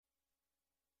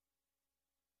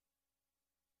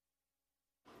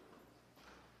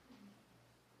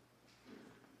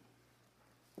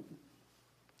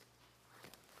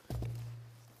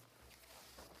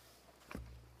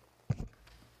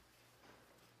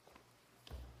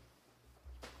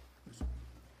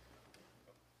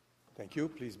Thank you.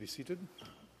 Please be seated.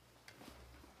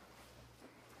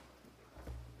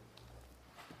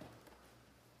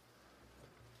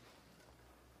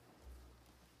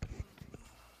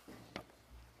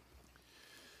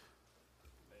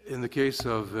 In the case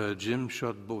of Jim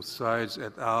Shot Both Sides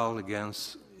et al.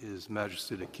 Against His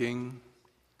Majesty the King,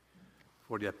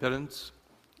 for the appellants,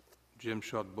 Jim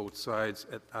Shot Both Sides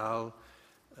et al.,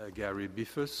 Gary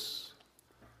Bifus,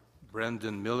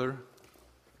 Brandon Miller,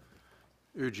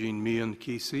 Eugene Meehan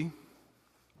Kesey,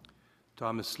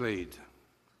 Thomas Slade.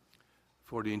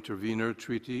 For the intervener,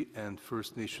 Treaty and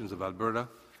First Nations of Alberta,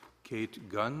 Kate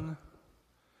Gunn.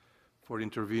 For the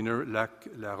intervener, Lac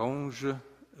Laronge,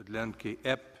 Glenn K.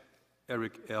 Epp,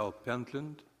 Eric L.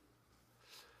 Pentland.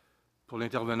 Pour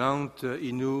l'intervenante,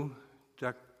 Inu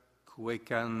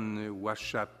Takwekan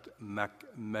Washat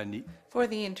Makmani. For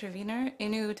the intervener,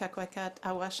 Inu Takwekat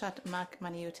Awashat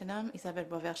Makmaniutinam, Isabelle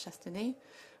Boisvert-Chastenay,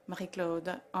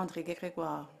 Marie-Claude André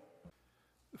Grégoire.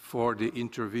 For the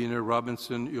intervener,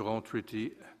 Robinson Huron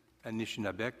Treaty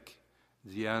Anishinabek,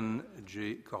 Diane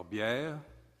J. Corbière,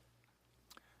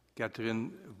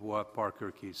 Catherine Bois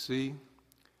Parker KC,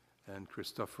 and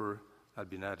Christopher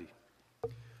Albinati.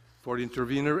 For the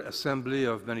intervener, Assembly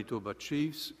of Manitoba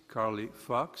Chiefs, Carly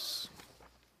Fox.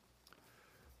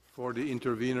 For the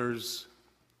interveners,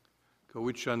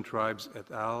 Cowichan Tribes et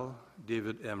al.,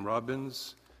 David M.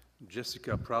 Robbins,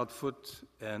 Jessica Proudfoot,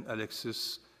 and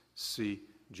Alexis C.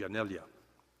 Gianellia.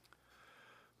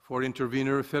 For the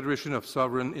intervener, Federation of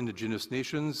Sovereign Indigenous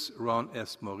Nations, Ron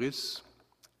S. Maurice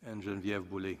and Geneviève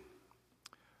Boulay.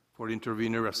 For the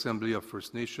intervener, Assembly of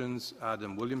First Nations,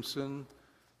 Adam Williamson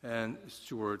and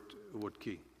Stuart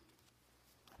Woodkey.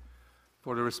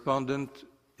 For the respondent,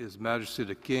 His Majesty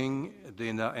the King,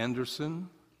 Dana Anderson,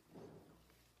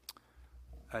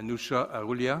 Anusha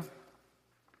Arulia,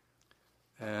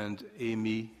 and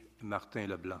Amy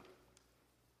Martin Leblanc.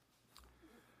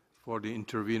 For the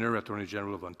intervener, Attorney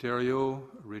General of Ontario,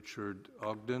 Richard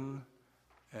Ogden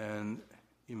and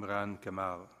Imran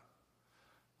Kamal.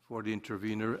 For the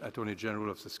intervener, Attorney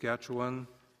General of Saskatchewan,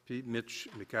 Mitch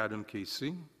McAdam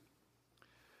KC.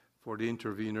 For the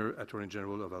intervener, Attorney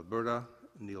General of Alberta,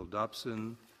 Neil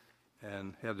Dobson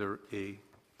and Heather A.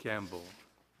 Campbell.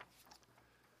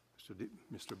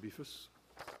 Mr. Bifus.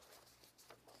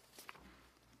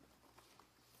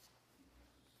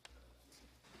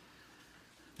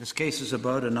 This case is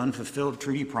about an unfulfilled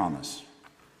treaty promise.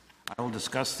 I will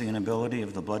discuss the inability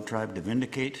of the Blood Tribe to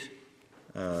vindicate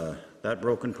that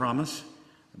broken promise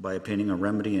by obtaining a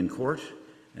remedy in court,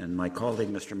 and my colleague,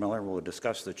 Mr. Miller, will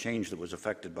discuss the change that was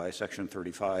affected by Section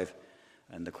 35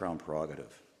 and the Crown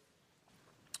prerogative.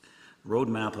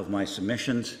 Roadmap of my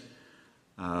submissions.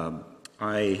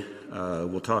 I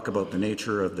will talk about the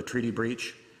nature of the treaty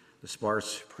breach, the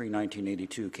sparse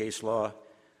pre-1982 case law,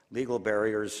 legal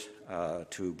barriers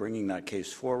to bringing that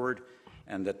case forward,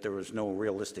 and that there was no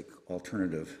realistic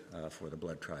alternative for the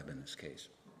Blood Tribe in this case.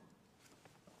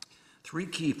 Three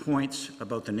key points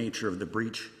about the nature of the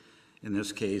breach in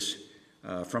this case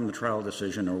from the trial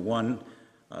decision are: one,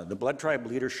 the Blood Tribe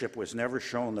leadership was never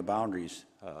shown the boundaries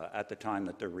at the time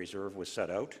that the reserve was set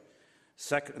out.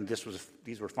 Second,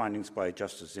 these were findings by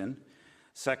Justice Zinn.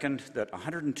 Second, that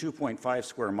 102.5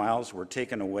 square miles were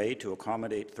taken away to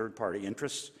accommodate third-party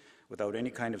interests without any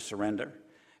kind of surrender.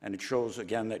 And it shows,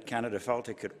 again, that Canada felt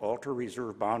it could alter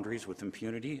reserve boundaries with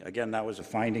impunity. Again, that was a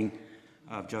finding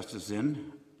of Justice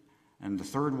Zinn. And the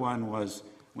third one was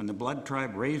when the Blood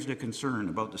Tribe raised a concern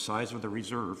about the size of the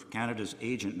reserve, Canada's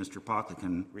agent, Mr.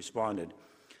 Pockleton, responded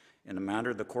in a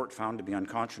manner the court found to be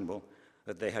unconscionable,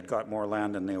 that they had got more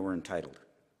land than they were entitled.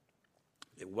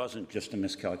 It wasn't just a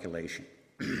miscalculation.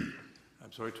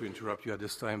 I'm sorry to interrupt you at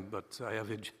this time, but I have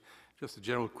just a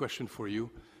general question for you.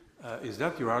 Is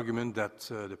that your argument that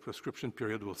the prescription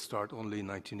period will start only in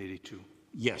 1982?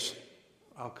 Yes.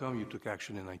 How come you took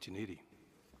action in 1980?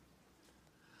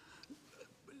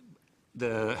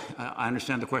 I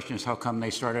understand the question is how come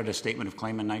they started a statement of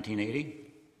claim in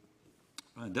 1980?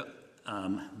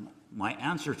 My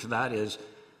answer to that is,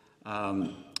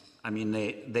 I mean,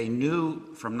 they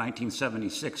knew from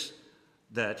 1976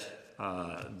 that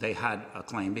they had a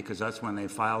claim because that's when they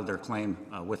filed their claim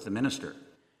with the minister.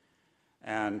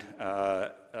 And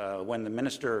when the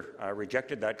minister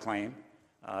rejected that claim,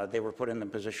 they were put in the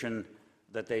position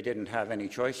that they didn't have any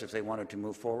choice. If they wanted to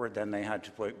move forward, then they had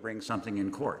to bring something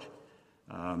in court.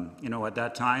 You know, at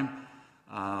that time,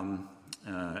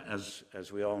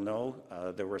 as we all know,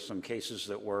 there were some cases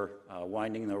that were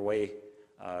winding their way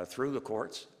through the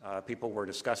courts. People were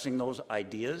discussing those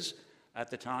ideas at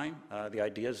the time, the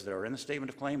ideas that are in the statement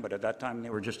of claim, but at that time they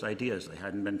were just ideas. They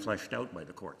hadn't been fleshed out by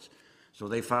the courts. So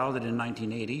they filed it in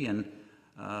 1980, and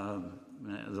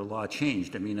the law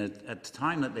changed. I mean, at the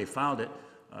time that they filed it,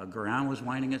 Guerin was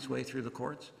winding its way through the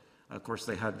courts. Of course,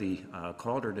 they had the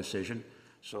Calder decision.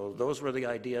 So those were the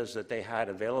ideas that they had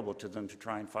available to them to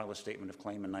try and file a statement of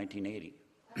claim in 1980.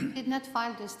 Did not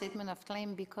file the statement of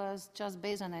claim because just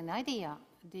based on an idea.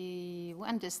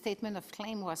 When the statement of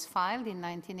claim was filed in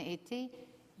 1980,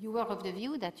 you were of the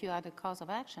view that you had a cause of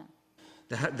action.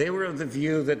 They were of the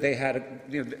view that they had,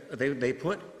 they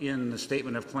put in the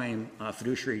statement of claim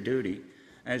fiduciary duty.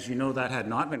 As you know, that had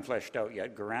not been fleshed out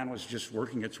yet. Guerin was just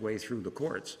working its way through the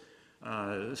courts.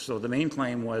 So the main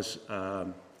claim was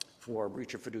for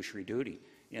breach of fiduciary duty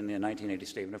in the 1980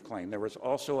 statement of claim. There was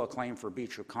also a claim for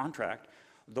breach of contract,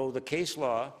 though the case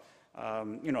law,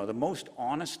 the most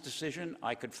honest decision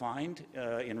I could find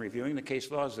in reviewing the case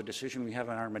law is the decision we have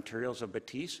in our materials of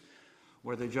Batiste,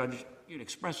 where the judge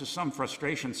expresses some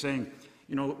frustration saying,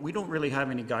 we don't really have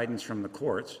any guidance from the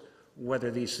courts whether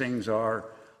these things are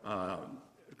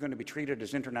going to be treated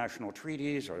as international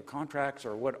treaties or contracts,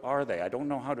 or what are they? I don't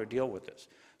know how to deal with this.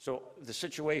 So the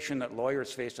situation that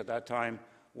lawyers faced at that time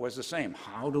was the same.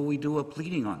 How do we do a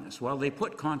pleading on this? Well, they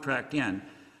put contract in.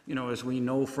 As we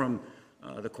know from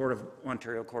the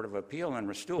Ontario Court of Appeal and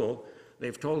Restool,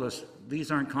 they've told us these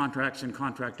aren't contracts, and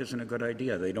contract isn't a good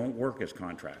idea. They don't work as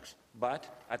contracts.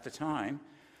 But at the time,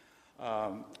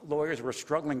 lawyers were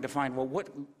struggling to find, well,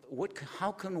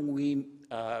 how can we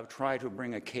try to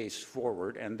bring a case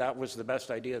forward? And that was the best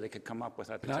idea they could come up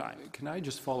with at the time. Can I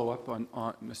just follow up on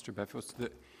Mr. Befos?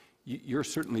 You're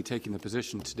certainly taking the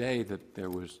position today that there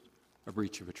was a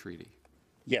breach of a treaty.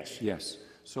 Yes. Yes.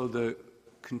 So the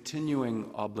continuing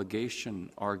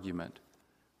obligation argument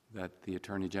that the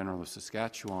Attorney General of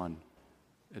Saskatchewan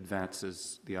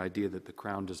advances, the idea that the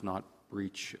Crown does not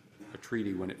breach a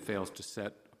treaty when it fails to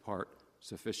set apart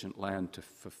sufficient land to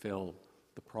fulfill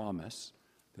the promise,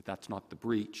 that's not the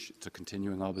breach, it's a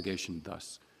continuing obligation,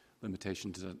 thus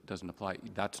limitation doesn't apply.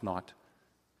 That's not,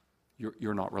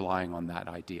 you're not relying on that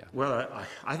idea. Well,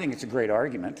 I think it's a great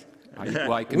argument.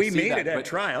 I can we see made that, it at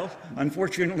trial.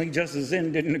 Unfortunately, Justice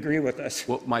Zinn didn't agree with us.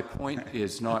 Well, my point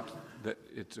is not that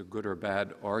it's a good or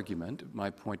bad argument.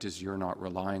 My point is you're not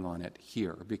relying on it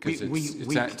here, because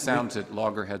it sounds at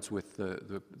loggerheads with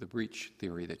the breach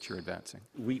theory that you're advancing.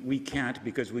 We can't,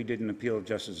 because we didn't appeal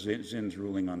Justice Zinn's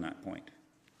ruling on that point.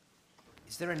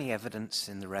 Is there any evidence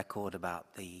in the record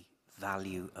about the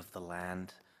value of the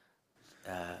land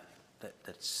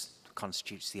that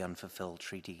constitutes the unfulfilled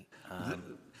treaty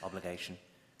obligation?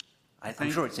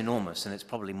 I'm sure it's enormous, and it's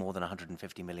probably more than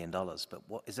 $150 million, but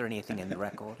is there anything in the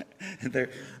record? There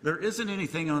isn't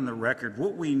anything on the record.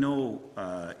 What we know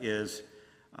is,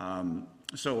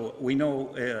 so we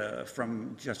know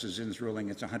from Justice Zinn's ruling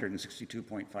it's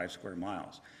 162.5 square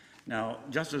miles. Now,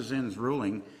 Justice Zinn's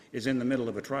ruling is in the middle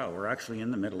of a trial. We're actually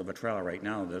in the middle of a trial right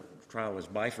now. The trial is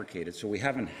bifurcated, so we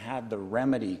haven't had the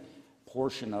remedy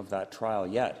portion of that trial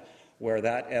yet, where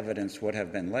that evidence would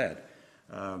have been led.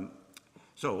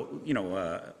 So,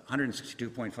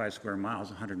 162.5 square miles,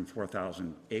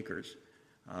 104,000 acres.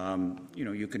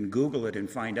 You can Google it and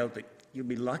find out that you'll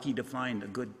be lucky to find a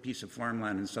good piece of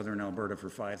farmland in southern Alberta for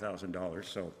 $5,000.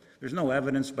 So there's no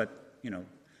evidence, but,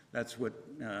 that's what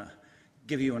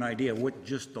give you an idea of what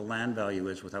just the land value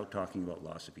is without talking about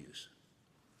loss of use.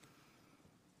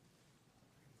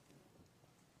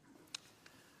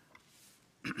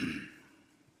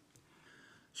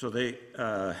 So they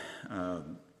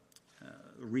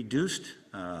reduced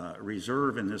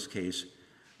reserve in this case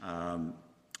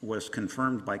was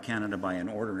confirmed by Canada by an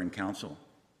order in council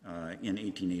in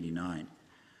 1889.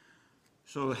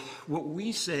 So what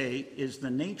we say is the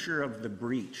nature of the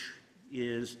breach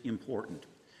is important,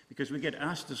 because we get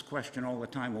asked this question all the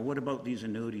time, well, what about these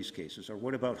annuities cases, or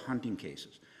what about hunting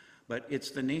cases? But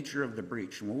it's the nature of the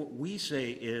breach. And what we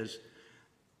say is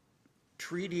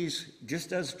treaties,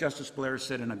 just as Justice Blair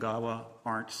said in Agawa,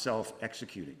 aren't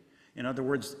self-executing. In other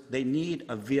words, they need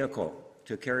a vehicle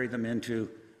to carry them into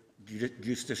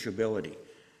justiciability.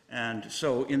 And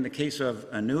so in the case of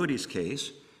annuities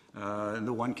case,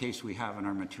 the one case we have in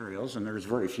our materials, and there's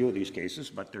very few of these cases,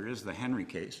 but there is the Henry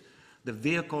case, the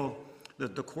vehicle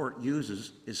that the court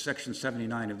uses is Section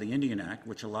 79 of the Indian Act,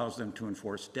 which allows them to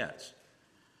enforce debts.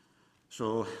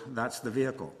 So that's the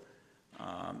vehicle.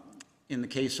 In the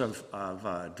case of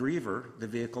Drever, the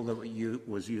vehicle that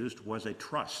was used was a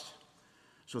trust.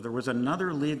 So there was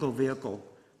another legal vehicle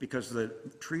because the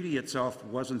treaty itself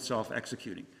wasn't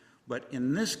self-executing. But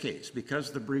in this case,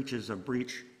 because the breach is a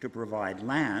breach to provide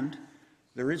land,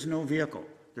 there is no vehicle.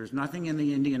 There's nothing in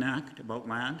the Indian Act about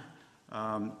land.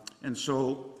 And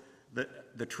so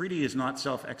the treaty is not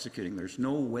self-executing. There's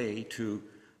no way to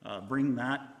bring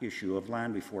that issue of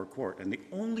land before court. And the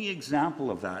only example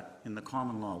of that in the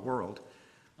common law world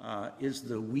is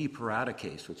the Wee Parada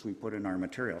case, which we put in our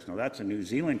materials. Now, that's a New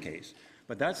Zealand case,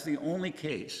 but that's the only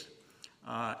case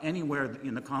anywhere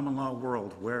in the common law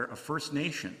world where a First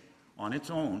Nation on its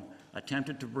own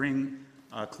attempted to bring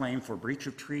a claim for breach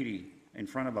of treaty in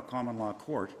front of a common law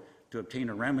court to obtain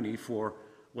a remedy for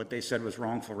what they said was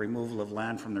wrongful removal of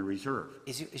land from the reserve.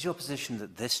 Is your position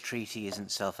that this treaty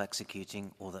isn't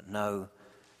self-executing, or that no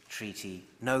treaty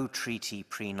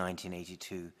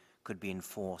pre-1982 could be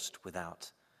enforced without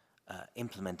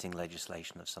implementing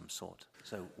legislation of some sort?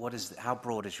 So how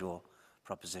broad is your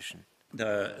proposition?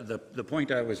 The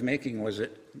point I was making was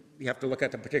that you have to look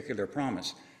at the particular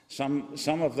promise.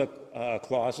 Some of the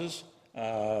clauses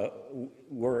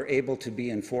were able to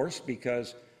be enforced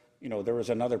because there was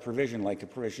another provision, like a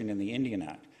provision in the Indian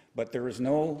Act, but there is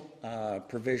no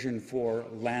provision for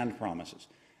land promises,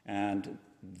 and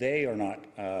they are not.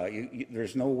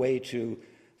 There's no way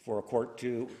for a court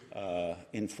to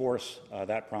enforce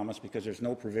that promise because there's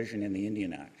no provision in the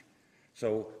Indian Act.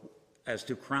 So, as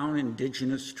to Crown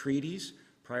Indigenous treaties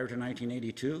prior to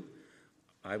 1982,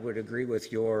 I would agree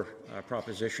with your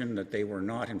proposition that they were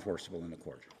not enforceable in the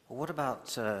court. Well, what about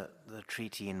the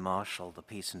treaty in Marshall, the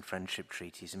peace and friendship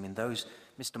treaties? I mean,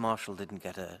 Mr. Marshall didn't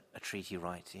get a treaty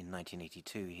right in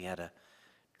 1982. He had a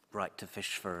right to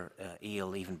fish for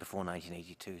eel even before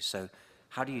 1982. So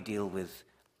how do you deal with,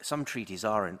 some treaties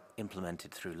are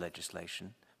implemented through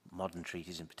legislation, modern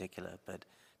treaties in particular, but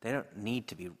they don't need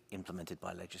to be implemented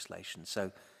by legislation.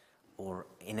 So, or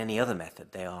in any other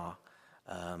method, they are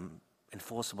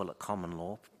enforceable at common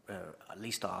law, at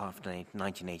least after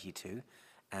 1982,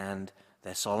 and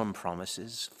they're solemn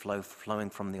promises flowing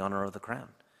from the honor of the Crown.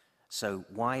 So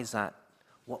why is that?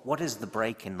 What is the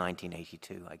break in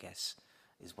 1982, I guess,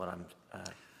 is what I'm...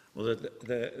 Well,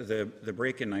 the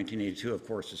break in 1982, of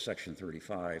course, is Section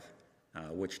 35,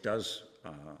 which does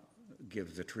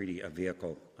give the treaty a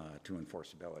vehicle to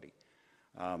enforceability.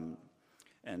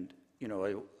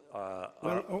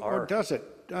 Or does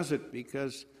it? Does it?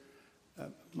 Because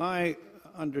my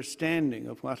understanding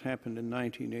of what happened in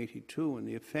 1982 and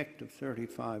the effect of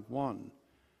 35(1)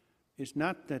 is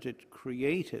not that it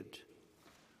created,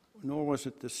 nor was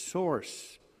it the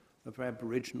source of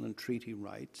Aboriginal and treaty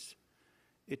rights.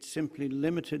 It simply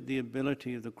limited the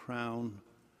ability of the Crown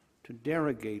to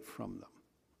derogate from them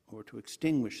or to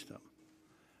extinguish them.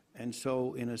 And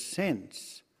so, in a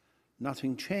sense,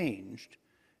 nothing changed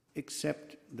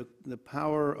except the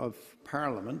power of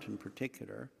Parliament in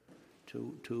particular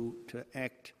to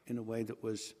act in a way that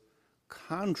was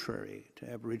contrary to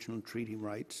Aboriginal treaty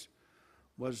rights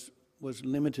was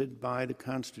limited by the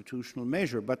constitutional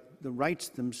measure. But the rights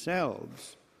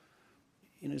themselves,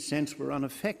 in a sense, were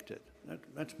unaffected.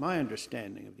 That's my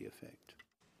understanding of the effect.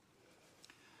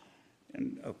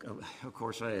 And of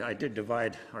course, I did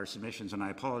divide our submissions, and I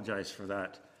apologize for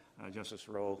that, Justice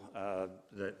Rowe.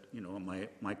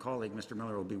 My colleague, Mr.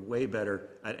 Miller, will be way better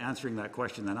at answering that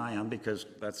question than I am because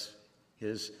that's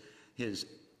his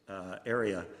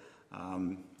area.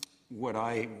 What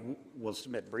I will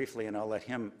submit briefly, and I'll let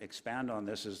him expand on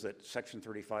this, is that Section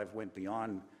 35 went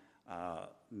beyond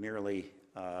merely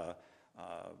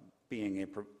being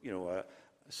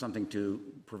something to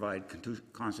provide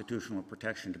constitutional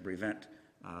protection to prevent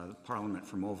Parliament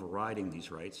from overriding these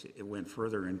rights. It went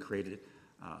further and created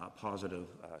positive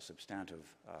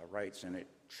substantive rights, and it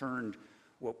turned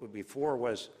what before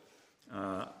was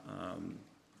a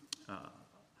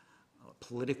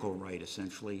political right,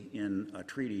 essentially, in a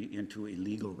treaty into a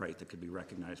legal right that could be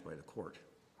recognized by the court.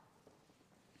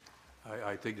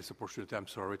 I take this opportunity, I'm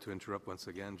sorry to interrupt once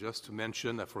again, just to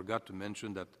mention, I forgot to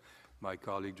mention that my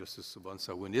colleague, Justice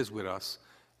Subban-Sawin, is with us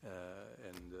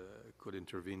and could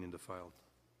intervene in the file.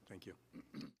 Thank you.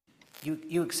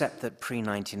 You accept that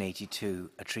pre-1982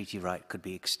 a treaty right could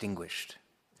be extinguished,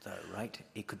 though, right?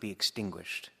 It could be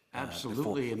extinguished.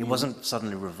 Absolutely. It wasn't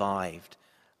suddenly revived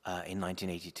in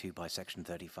 1982 by Section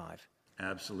 35.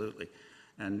 Absolutely.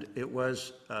 And it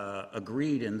was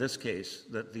agreed in this case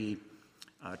that the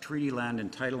treaty land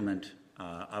entitlement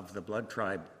of the Blood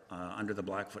Tribe under the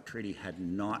Blackfoot Treaty had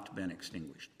not been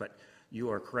extinguished. But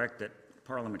you are correct that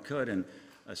Parliament could, and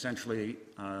essentially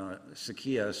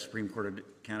Sakia, Supreme Court of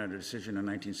Canada decision in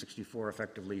 1964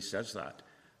 effectively says that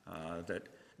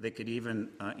they could even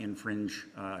infringe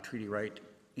a treaty right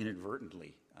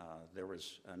inadvertently. There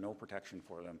was no protection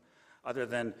for them other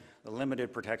than the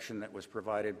limited protection that was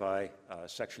provided by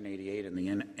Section 88 in the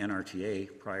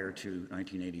NRTA prior to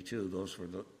 1982. Those were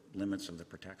the limits of the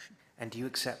protection. And do you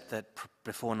accept that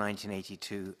before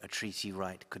 1982 a treaty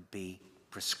right could be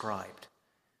prescribed?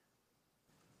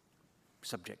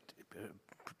 subject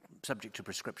to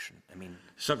prescription. I mean,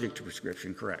 Subject to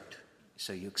prescription, correct.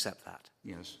 so you accept that?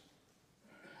 Yes.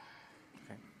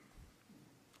 Okay.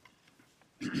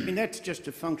 I mean, that's just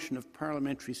a function of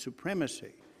parliamentary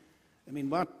supremacy. I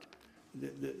mean,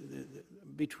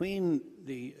 between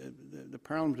the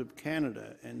Parliament of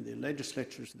Canada and the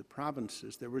legislatures of the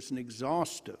provinces, there was an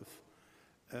exhaustive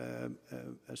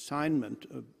assignment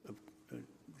of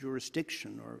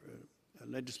jurisdiction or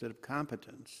legislative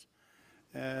competence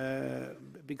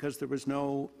because there was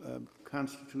no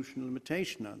constitutional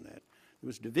limitation on that. There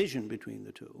was division between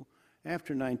the two.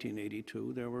 After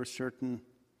 1982, there were certain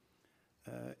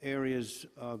areas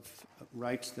of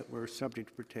rights that were subject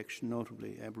to protection,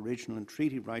 notably Aboriginal and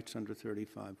treaty rights under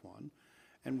 35(1),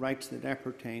 and rights that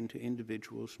appertain to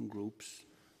individuals and groups,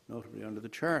 notably under the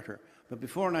Charter. But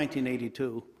before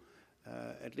 1982,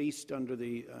 at least under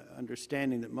the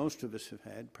understanding that most of us have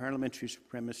had, parliamentary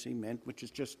supremacy meant, which is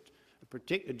just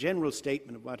a general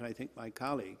statement of what I think my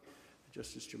colleague,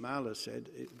 Justice Jamala, said,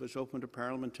 it was open to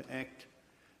Parliament to act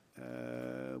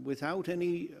without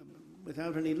any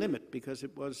limit because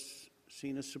it was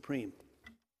seen as supreme.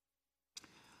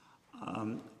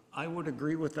 I would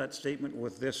agree with that statement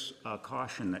with this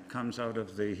caution that comes out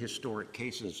of the historic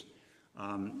cases.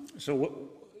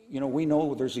 We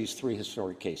know there's these three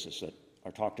historic cases that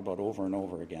are talked about over and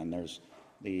over again. There's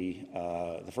the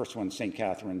first one, St.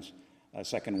 Catherine's,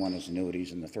 second one is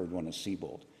annuities, and the third one is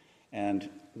Seabold. And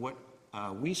what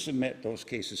we submit those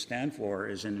cases stand for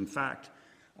is, in fact,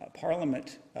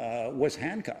 Parliament was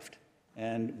handcuffed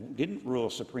and didn't rule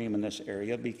supreme in this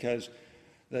area because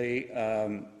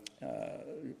the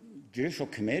Judicial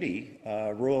Committee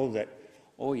ruled that,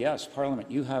 oh yes,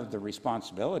 Parliament, you have the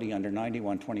responsibility under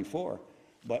 9124,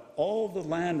 but all the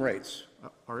land rights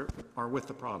are with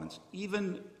the province.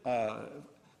 Even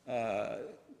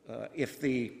if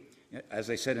as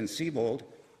I said in Seabold,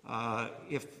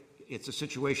 if it's a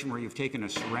situation where you've taken a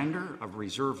surrender of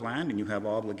reserve land and you have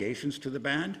obligations to the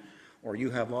band, or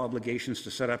you have obligations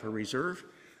to set up a reserve,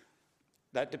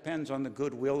 that depends on the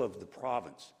goodwill of the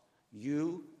province.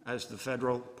 You, as the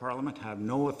federal parliament, have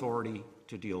no authority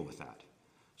to deal with that.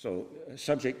 So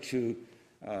subject to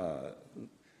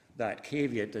that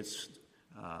caveat that's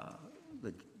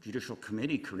the Judicial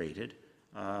Committee created,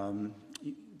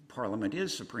 Parliament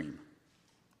is supreme.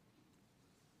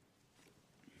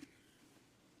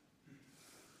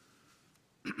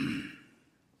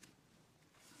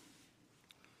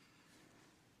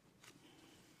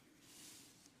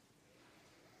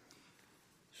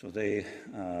 So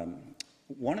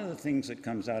one of the things that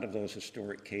comes out of those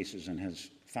historic cases and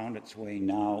has found its way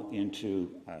now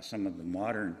into some of the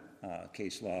modern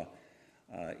case law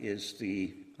is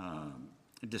the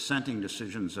dissenting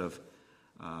decisions of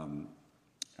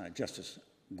Justice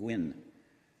Gwynne.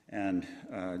 And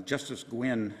Justice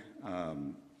Gwynne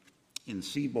in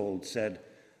Seabold said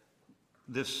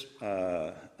this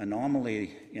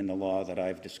anomaly in the law that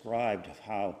I've described of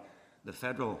how the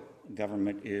federal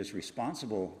government is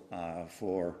responsible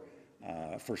for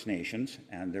First Nations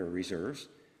and their reserves,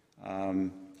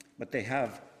 but they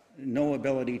have no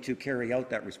ability to carry out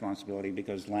that responsibility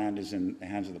because land is in the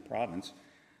hands of the province.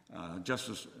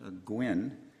 Justice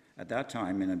Gwynne, at that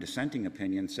time, in a dissenting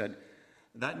opinion, said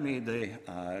that made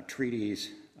the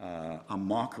treaties a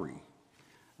mockery.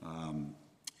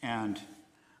 And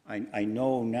I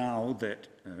know now that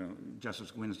Justice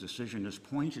Gwynne's decision is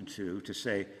pointed to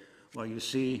say, well, you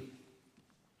see,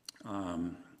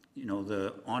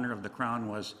 the honor of the crown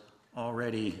was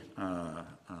already a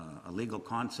legal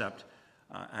concept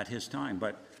at his time.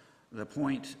 But the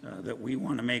point that we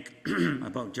want to make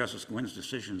about Justice Gwynne's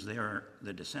decisions, they are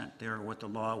the dissent. They are what the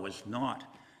law was not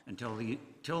until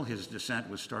his dissent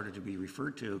was started to be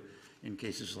referred to in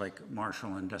cases like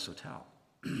Marshall and Desautels.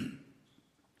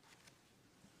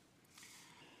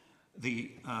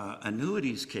 The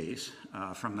annuities case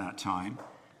from that time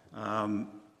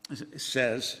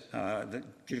says, the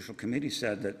Judicial Committee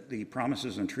said that the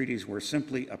promises and treaties were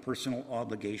simply a personal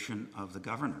obligation of the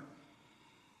governor.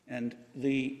 And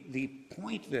the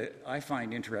point that I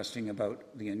find interesting about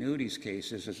the annuities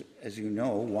case is, as you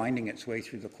know, winding its way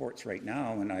through the courts right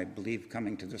now, and I believe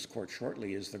coming to this court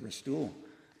shortly, is the Restoule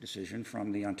decision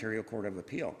from the Ontario Court of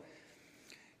Appeal.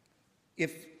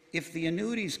 If the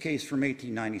annuities case from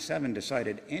 1897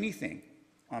 decided anything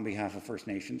on behalf of First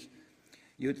Nations,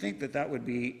 you would think that that would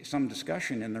be some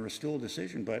discussion in the Restoule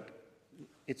decision, but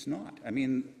it's not. I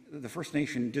mean, the First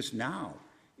Nation just now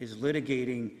is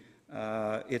litigating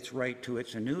its right to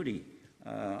its annuity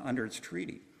under its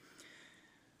treaty.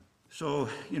 So,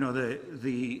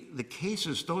 the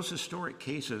cases, those historic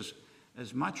cases,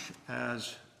 as much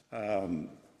as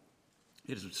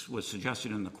was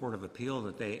suggested in the Court of Appeal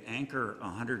that they anchor a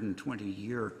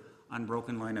 120-year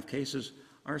unbroken line of cases.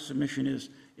 Our submission is,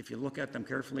 if you look at them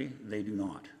carefully, they do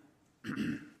not.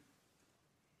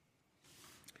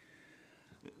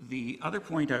 The other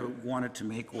point I wanted to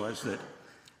make was that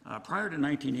prior to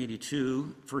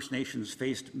 1982, First Nations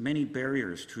faced many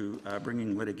barriers to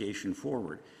bringing litigation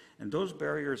forward. And those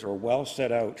barriers are well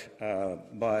set out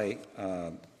by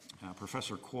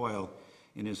Professor Coyle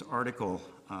in his article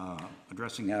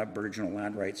addressing Aboriginal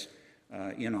land rights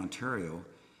in Ontario.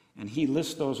 And he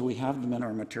lists those, we have them in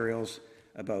our materials,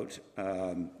 about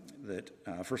that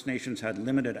First Nations had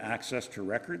limited access to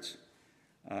records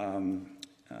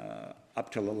up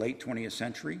till the late 20th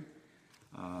century.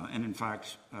 And in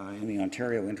fact, in the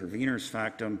Ontario Intervenors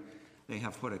Factum, they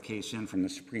have put a case in from the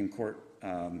Supreme Court,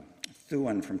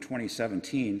 Thuan from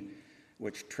 2017,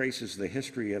 which traces the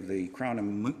history of the Crown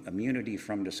immunity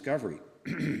from discovery.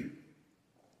 The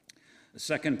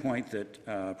second point that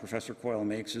Professor Coyle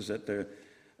makes is that the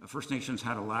First Nations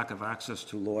had a lack of access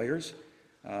to lawyers,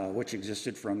 which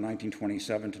existed from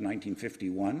 1927 to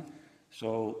 1951.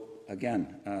 So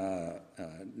again,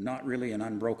 not really an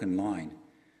unbroken line.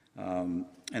 And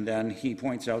then he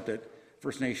points out that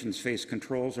First Nations face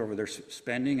controls over their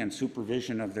spending and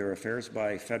supervision of their affairs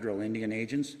by federal Indian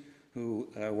agents who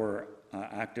were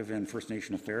active in First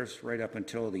Nation affairs right up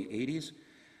until the 80s.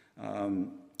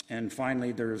 And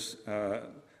finally, there's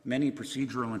many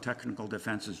procedural and technical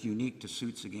defenses unique to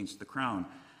suits against the Crown.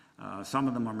 Some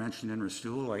of them are mentioned in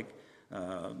Restool, like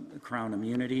Crown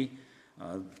immunity.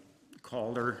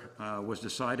 Calder was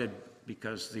decided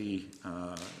because the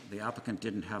applicant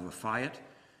didn't have a fiat.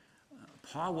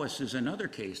 Powis is another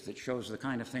case that shows the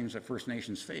kind of things that First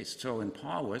Nations faced. So in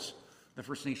Powis, the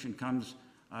First Nation comes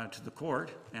to the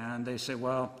court and they say,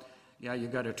 well, yeah, you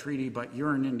got a treaty, but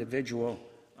you're an individual.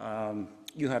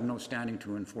 You have no standing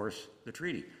to enforce the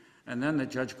treaty. And then the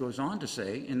judge goes on to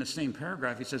say, in the same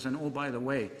paragraph, he says, and oh, by the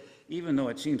way, even though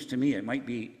it seems to me it might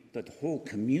be the whole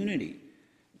community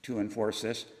to enforce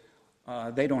this,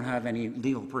 they don't have any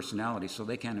legal personality, so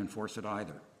they can't enforce it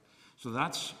either. So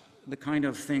that's the kind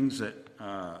of things that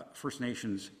First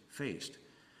Nations faced.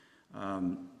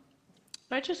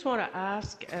 I just want to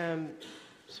ask,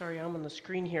 sorry, I'm on the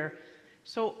screen here.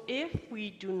 So if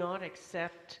we do not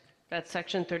accept that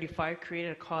Section 35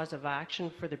 created a cause of action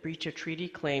for the breach of treaty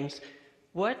claims,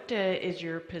 what is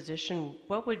your position?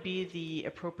 What would be the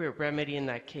appropriate remedy in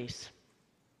that case?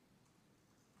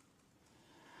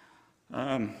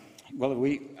 Well,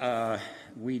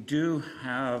 we do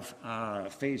have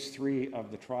phase 3 of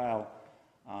the trial.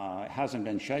 It hasn't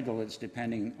been scheduled. It's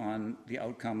depending on the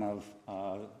outcome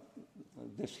of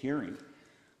this hearing.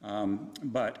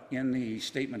 But in the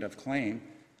statement of claim,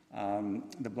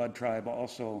 the Blood Tribe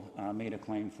also made a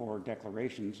claim for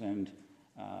declarations, and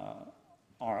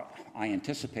I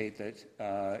anticipate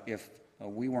that if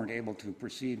we weren't able to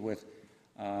proceed with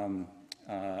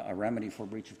a remedy for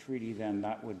breach of treaty, then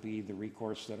that would be the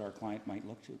recourse that our client might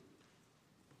look to.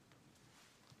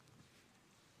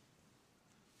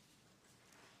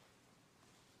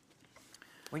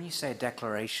 When you say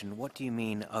declaration, what do you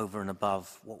mean over and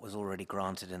above what was already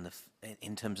granted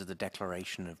in terms of the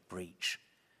declaration of breach,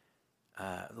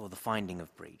 or the finding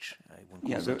of breach? One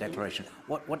calls it declaration.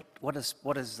 What is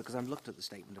because I've looked at the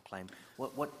statement of claim.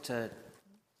 What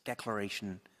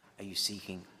declaration are you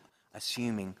seeking,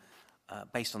 assuming,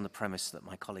 based on the premise that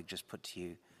my colleague just put to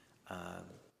you?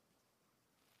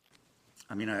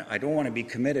 I mean, I don't want to be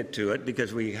committed to it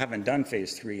because we haven't done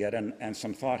phase 3 yet, and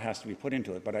some thought has to be put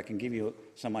into it, but I can give you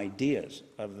some ideas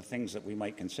of the things that we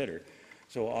might consider.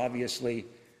 So obviously,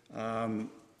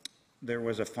 there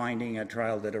was a finding at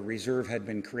trial that a reserve had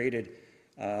been created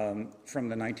from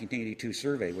the 1982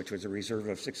 survey, which was a reserve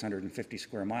of 650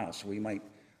 square miles. So we might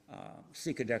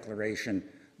seek a declaration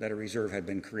that a reserve had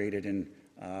been created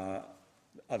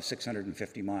of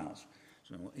 650 miles.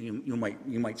 So you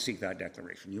might seek that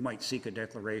declaration. You might seek a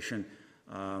declaration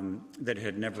that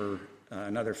had never,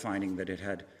 another finding that it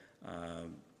had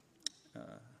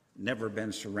never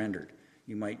been surrendered.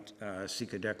 You might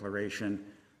seek a declaration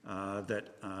that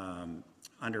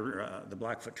under the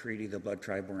Blackfoot Treaty, the Blood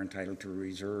Tribe were entitled to a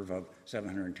reserve of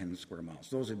 710 square miles.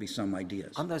 Those would be some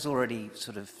ideas. Aren't those already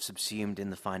sort of subsumed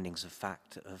in the findings of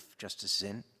fact of Justice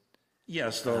Zinn?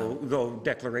 Yes, though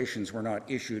declarations were not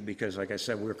issued because, like I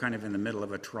said, we're kind of in the middle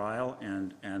of a trial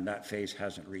and that phase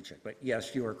hasn't reached it. But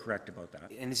yes, you are correct about that.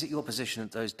 And is it your position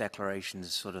that those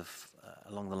declarations sort of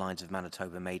along the lines of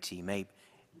Manitoba Métis may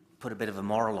put a bit of a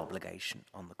moral obligation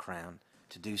on the Crown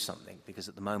to do something? Because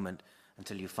at the moment,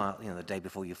 until you file, the day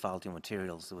before you filed your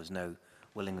materials, there was no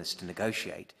willingness to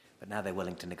negotiate. but now they're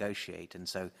willing to negotiate. And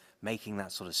so making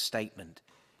that sort of statement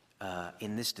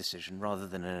in this decision, rather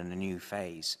than in a new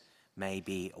phase, may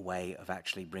be a way of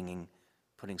actually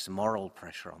putting some moral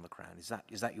pressure on the Crown.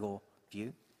 Is that your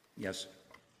view? Yes.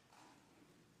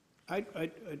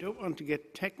 I don't want to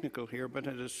get technical here, but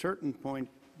at a certain point,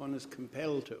 one is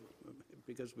compelled to,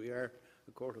 because we are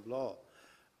a court of law.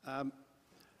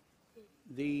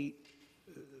 The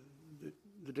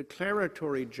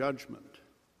declaratory judgment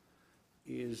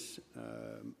is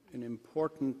an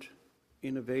important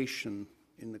innovation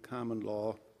in the common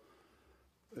law,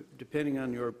 depending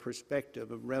on your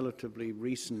perspective, of relatively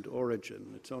recent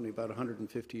origin. It's only about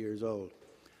 150 years old.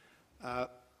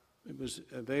 It was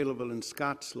available in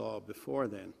Scots law before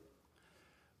then.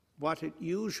 What it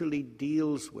usually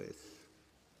deals with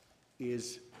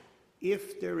is,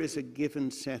 if there is a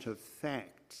given set of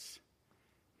facts,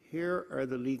 here are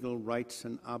the legal rights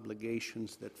and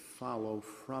obligations that follow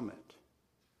from it.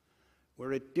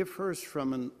 Where it differs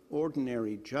from an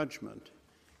ordinary judgment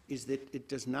is that it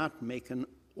does not make an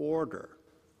order.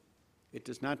 It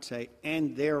does not say,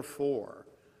 and therefore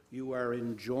you are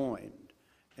enjoined,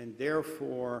 and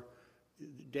therefore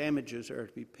damages are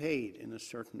to be paid in a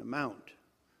certain amount,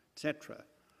 etc.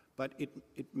 But it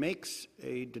makes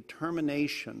a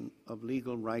determination of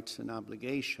legal rights and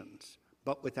obligations,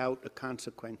 but without a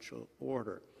consequential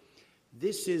order.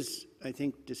 This is, I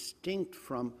think, distinct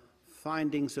from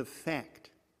findings of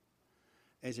fact,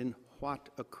 as in what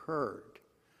occurred.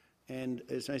 And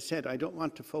as I said, I don't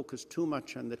want to focus too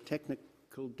much on the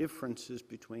technical differences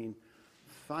between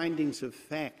findings of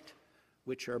fact,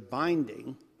 which are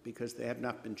binding because they have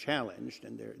not been challenged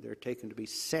and they're taken to be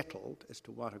settled as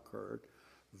to what occurred,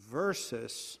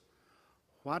 versus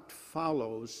what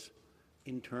follows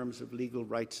in terms of legal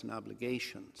rights and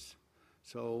obligations.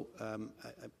 So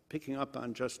picking up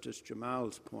on Justice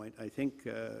Jamal's point, I think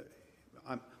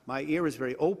my ear is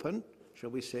very open,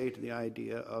 shall we say, to the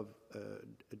idea of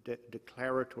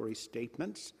declaratory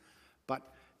statements,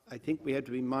 but I think we have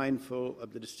to be mindful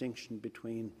of the distinction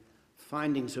between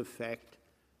findings of fact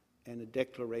and a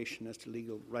declaration as to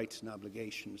legal rights and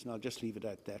obligations. And I'll just leave it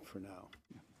at that for now.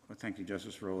 Well, thank you,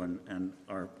 Justice Rowe. And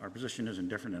our position isn't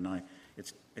different, and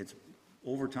it's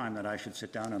over time that I should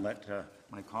sit down and let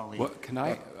my colleague. Well, can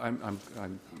I? I'm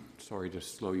sorry to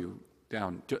slow you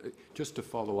down. Just to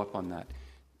follow up on that,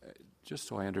 just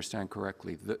so I understand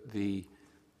correctly,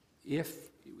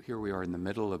 if here we are in the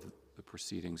middle of the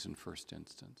proceedings in first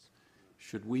instance,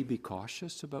 should we be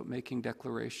cautious about making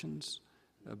declarations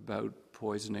about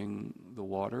poisoning the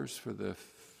waters for the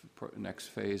next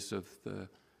phase of the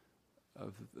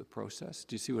process?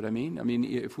 Do you see what I mean? I mean,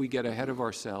 if we get ahead of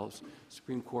ourselves,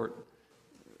 Supreme Court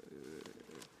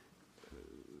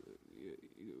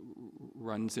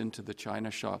runs into the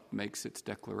china shop, makes its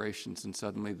declarations, and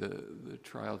suddenly the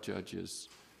trial judge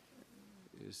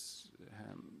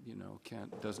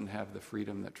doesn't have the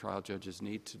freedom that trial judges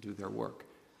need to do their work.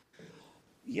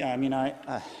 Yeah, I mean,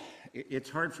 it's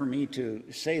hard for me to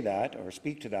say that or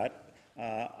speak to that.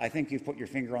 I think you've put your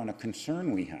finger on a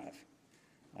concern we have.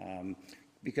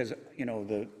 Because,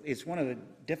 it's one of the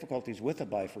difficulties with a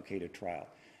bifurcated trial.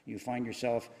 You find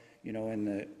yourself,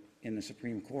 in the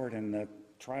Supreme Court, and the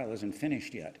trial isn't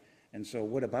finished yet. And so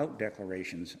what about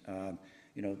declarations?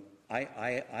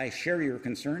 I share your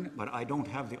concern, but I don't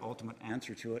have the ultimate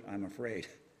answer to it, I'm afraid.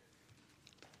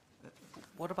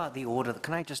 What about the order?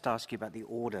 Can I just ask you about the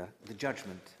order, the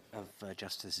judgment of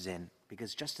Justice Zinn?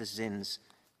 Because Justice Zinn's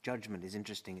judgment is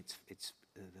interesting. It's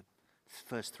the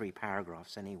first three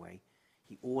paragraphs anyway.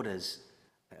 He orders,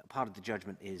 part of the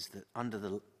judgment is that under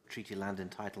the treaty land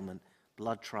entitlement,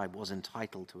 Blood Tribe was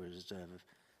entitled to a reserve of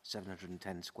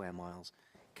 710 square miles.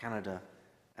 Canada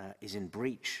is in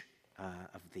breach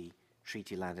of the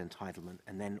treaty land entitlement,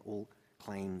 and then all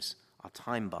claims are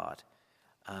time barred.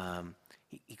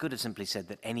 He could have simply said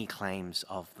that any claims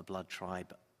of the Blood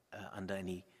Tribe under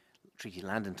any treaty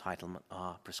land entitlement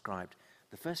are prescribed.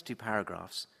 The first two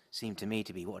paragraphs seem to me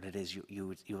to be what it is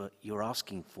you're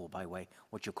asking for by way,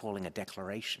 what you're calling a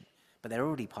declaration. But they're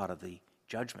already part of the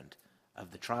judgment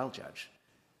of the trial judge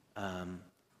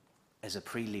as a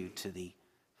prelude to the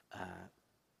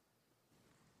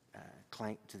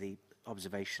claim, to the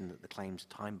observation that the claims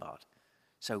are time barred.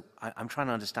 So I'm trying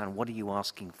to understand, what are you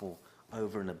asking for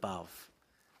over and above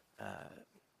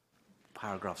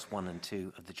paragraphs 1 and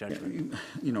 2 of the judgment?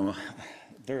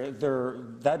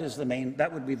 That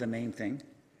would be the main thing,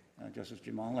 Justice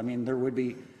Jamal. I mean, there would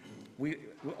be, we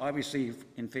obviously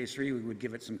in phase 3 we would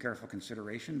give it some careful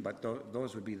consideration, but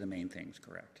those would be the main things,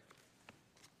 correct?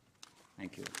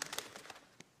 Thank you.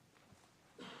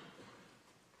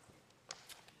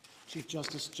 Chief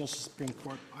Justice, Justice Supreme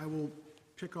Court, I will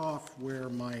pick off where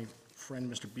my friend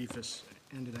Mr. Beefus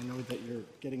ended. I know that you're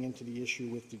getting into the issue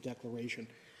with the declaration.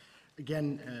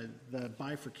 Again, the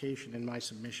bifurcation in my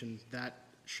submission, that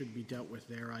should be dealt with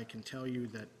there. I can tell you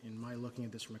that in my looking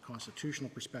at this from a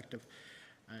constitutional perspective,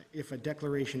 if a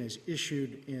declaration is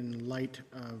issued in light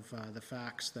of the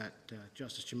facts that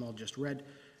Justice Jamal just read,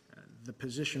 the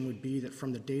position would be that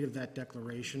from the date of that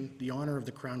declaration, the honor of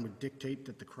the Crown would dictate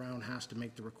that the Crown has to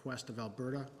make the request of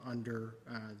Alberta under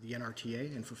the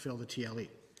NRTA and fulfill the TLE.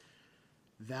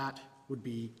 That would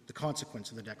be the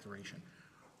consequence of the declaration.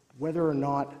 Whether or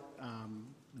not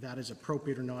that is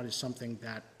appropriate or not is something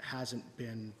that hasn't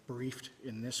been briefed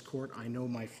in this court. I know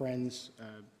my friends,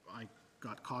 I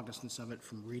got cognizance of it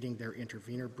from reading their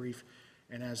intervenor brief,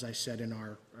 and as I said in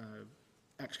our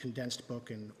condensed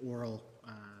book and oral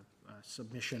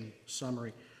submission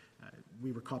summary,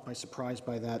 we were caught by surprise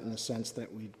by that in the sense that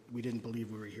we didn't believe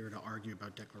we were here to argue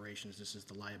about declarations. This is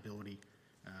the liability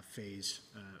phase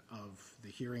of the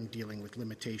hearing dealing with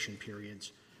limitation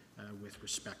periods with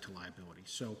respect to liability.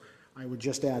 So I would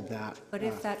just add that. But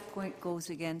if that point goes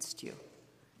against you,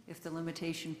 if the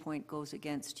limitation point goes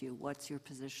against you, what's your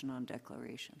position on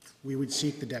declarations? We would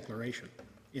seek the declaration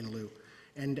in lieu.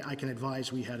 And I can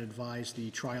advise, we had advised the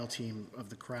trial team of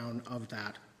the Crown of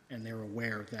that, and they're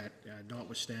aware that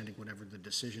notwithstanding whatever the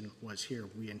decision was here,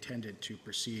 we intended to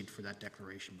proceed for that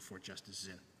declaration before Justice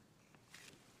Zinn.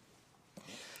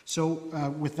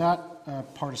 So with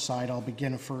that part aside, I'll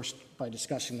begin first by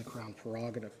discussing the Crown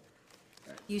prerogative.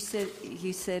 You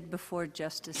said before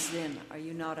Justice Zinn. Are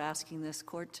you not asking this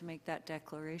court to make that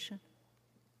declaration?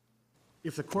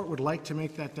 If the court would like to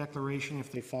make that declaration,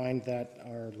 if they find that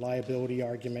our liability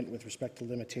argument with respect to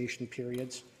limitation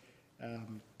periods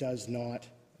does not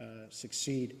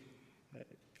succeed,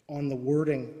 on the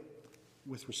wording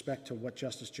with respect to what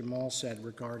Justice Jamal said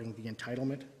regarding the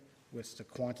entitlement with the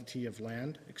quantity of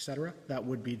land, etc., that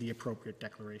would be the appropriate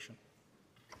declaration.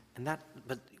 And that,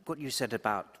 but what you said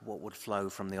about what would flow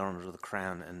from the honour of the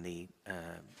Crown and the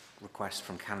request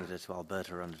from Canada to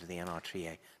Alberta under the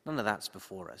NRTA, none of that's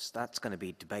before us. That's going to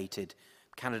be debated.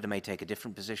 Canada may take a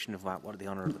different position about what the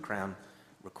honour of the Crown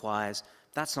requires.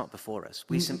 That's not before us.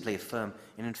 We simply affirm,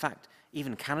 and in fact,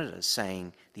 even Canada is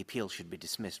saying the appeal should be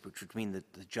dismissed, which would mean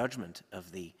that the judgment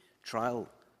of the trial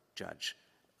judge,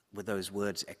 with those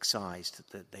words excised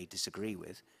that they disagree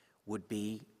with, would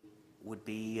be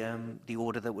the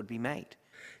order that would be made.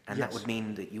 And yes. That would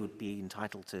mean that you would be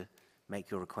entitled to make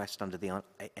your request under the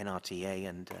NRTA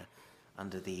and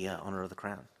under the honour of the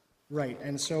Crown. Right,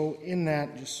 and so in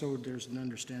that, just so there's an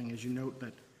understanding, as you note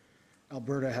that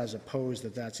Alberta has opposed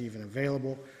that that's even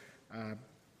available.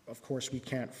 Of course, we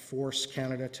can't force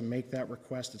Canada to make that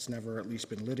request. It's never at least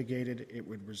been litigated. It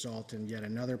would result in yet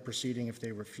another proceeding if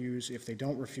they refuse. If they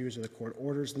don't refuse or the court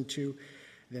orders them to,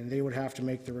 then they would have to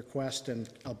make the request and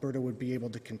Alberta would be able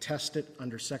to contest it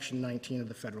under Section 19 of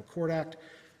the Federal Court Act.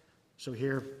 So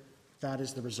here, that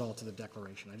is the result of the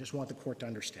declaration. I just want the court to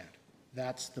understand.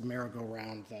 That's the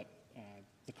merry-go-round that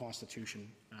the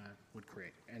Constitution would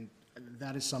create. And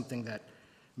that is something that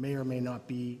may or may not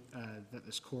be that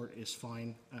this court is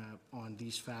fine on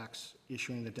these facts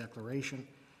issuing the declaration,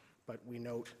 but we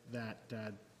note that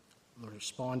the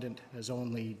respondent has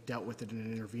only dealt with it in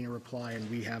an intervener reply, and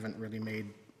we haven't really made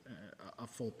a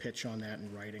full pitch on that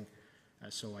in writing.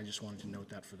 So I just wanted to note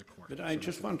that for the court. But I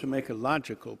just want to make a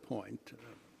logical point,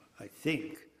 I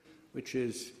think, which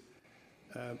is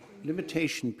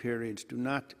limitation periods do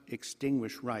not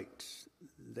extinguish rights.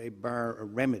 They bar a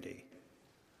remedy.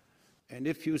 And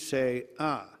if you say,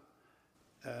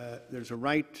 there's a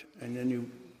right, and then you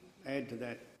add to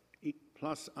that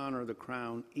plus honour of the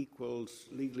Crown equals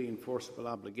legally enforceable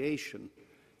obligation,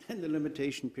 then the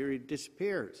limitation period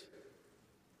disappears.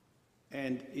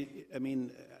 And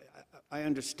I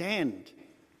understand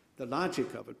the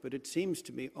logic of it, but it seems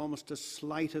to me almost a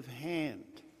sleight of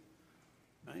hand,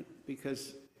 right?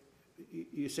 Because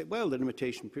you say, well, the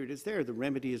limitation period is there, the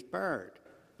remedy is barred,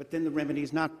 but then the remedy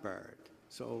is not barred.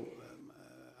 So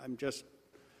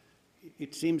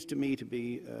it seems to me to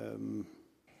be,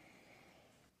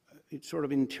 it's sort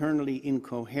of internally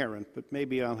incoherent, but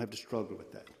maybe I'll have to struggle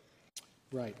with that.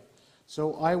 Right.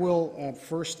 So I will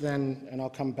first then, and I'll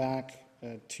come back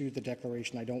to the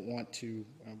declaration. I don't want to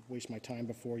waste my time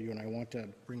before you, and I want to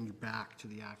bring you back to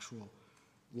the actual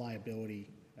liability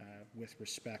with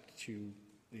respect to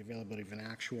the availability of an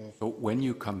actual. So when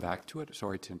you come back to it,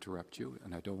 sorry to interrupt you,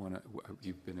 and I don't want to,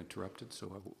 you've been interrupted, so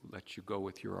I will let you go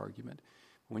with your argument.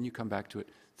 When you come back to it,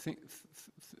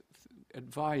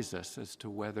 advise us as to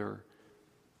whether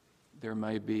there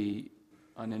may be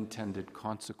unintended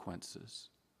consequences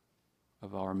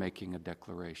of our making a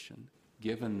declaration,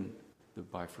 given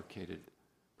of bifurcated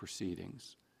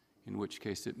proceedings, in which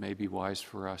case it may be wise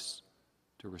for us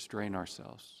to restrain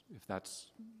ourselves, if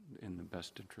that's in the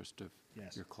best interest of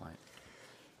your client.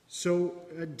 So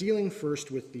dealing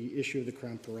first with the issue of the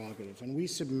Crown prerogative, and we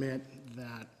submit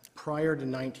that prior to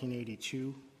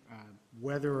 1982,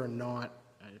 whether or not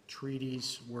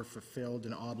treaties were fulfilled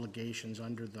and obligations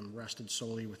under them rested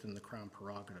solely within the Crown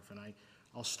prerogative. And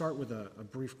I'll start with a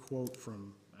brief quote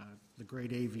from the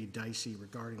great A.V. Dicey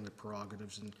regarding the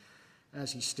prerogatives. And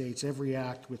as he states, every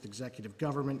act with executive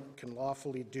government can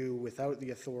lawfully do without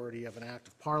the authority of an act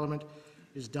of Parliament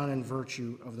is done in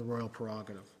virtue of the royal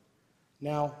prerogative.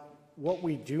 Now, what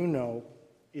we do know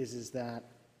is that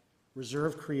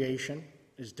reserve creation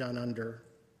is done under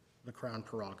the Crown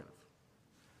prerogative.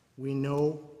 We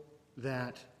know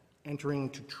that entering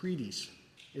into treaties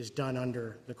is done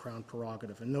under the Crown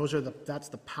prerogative, and that's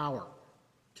the power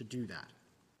to do that.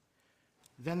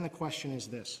 Then the question is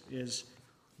this,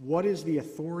 what is the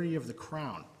authority of the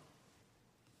Crown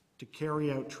to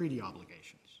carry out treaty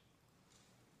obligations?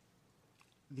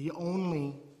 The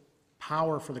only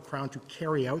power for the Crown to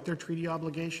carry out their treaty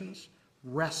obligations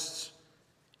rests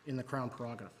in the Crown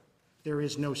prerogative. There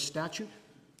is no statute,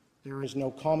 there is no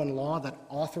common law that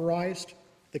authorized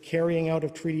the carrying out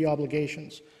of treaty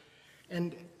obligations.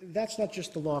 And that's not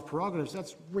just the law of prerogatives,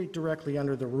 that's right directly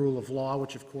under the rule of law,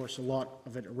 which of course a lot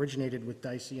of it originated with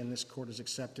Dicey, and this court has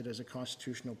accepted as a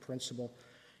constitutional principle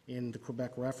in the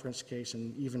Quebec reference case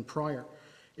and even prior,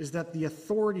 is that the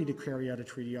authority to carry out a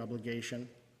treaty obligation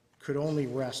could only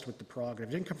rest with the prerogative.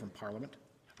 It didn't come from Parliament.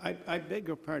 I beg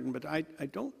your pardon, but I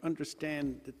don't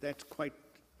understand that that's quite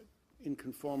in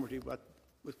conformity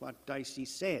with what Dicey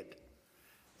said.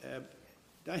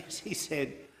 Dicey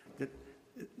said that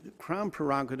the Crown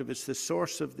prerogative is the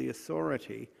source of the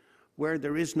authority where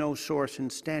there is no source in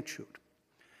statute.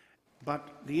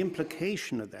 But the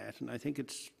implication of that, and I think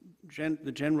it's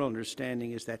the general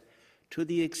understanding, is that to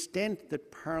the extent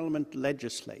that Parliament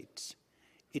legislates,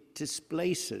 it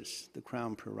displaces the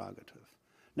Crown prerogative.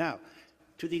 Now,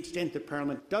 to the extent that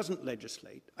Parliament doesn't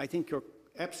legislate, I think you're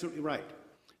absolutely right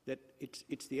that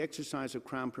it's the exercise of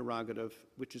Crown prerogative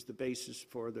which is the basis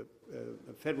for the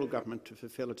federal government to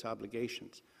fulfill its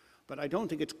obligations. But I don't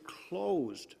think it's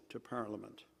closed to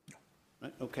Parliament.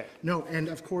 Right? Okay. No, and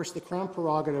of course the Crown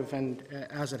prerogative, and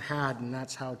as it had, and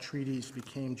that's how treaties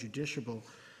became justiciable,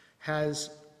 has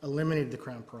eliminated the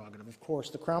Crown prerogative. Of course,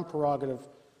 the Crown prerogative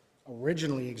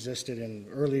originally existed in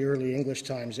early English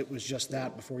times. It was just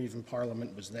that before even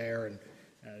Parliament was there, and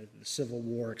the Civil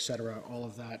War, etc., all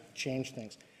of that changed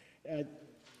things.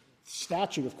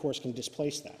 Statute, of course, can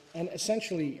displace that. And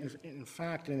essentially, in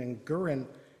fact, in Gurin,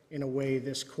 in a way,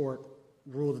 this court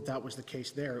ruled that that was the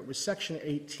case there. It was Section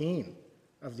 18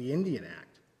 of the Indian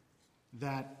Act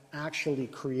that actually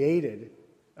created,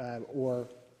 or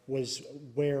was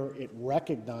where it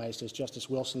recognized, as Justice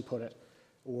Wilson put it,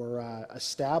 or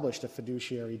established a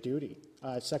fiduciary duty,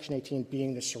 Section 18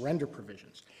 being the surrender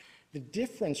provisions. The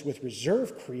difference with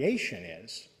reserve creation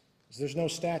is there's no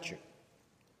statute.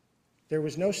 There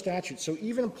was no statute. So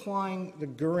even applying the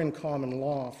Gurin common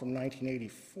law from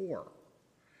 1984,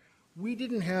 we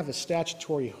didn't have a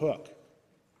statutory hook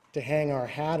to hang our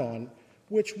hat on,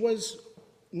 which was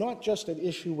not just an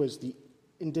issue was the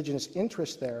Indigenous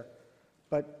interest there,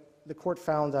 but the court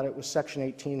found that it was Section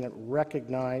 18 that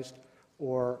recognized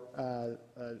or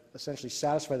essentially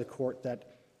satisfied the court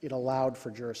that it allowed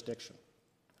for jurisdiction.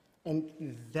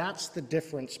 And that's the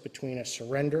difference between a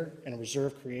surrender and a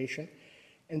reserve creation.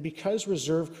 And because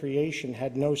reserve creation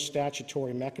had no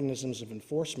statutory mechanisms of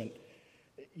enforcement,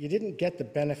 you didn't get the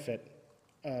benefit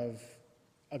of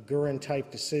a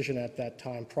Gurin-type decision at that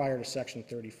time prior to Section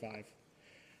 35.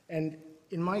 And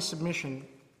in my submission,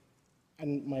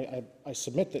 and I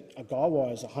submit that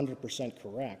Agawa is 100%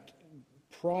 correct,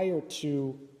 prior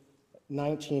to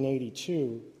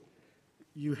 1982,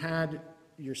 you had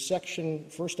your section,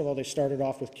 first of all, they started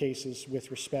off with cases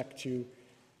with respect to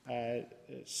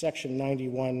Section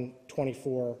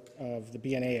 9124 of the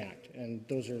BNA Act, and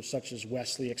those are such as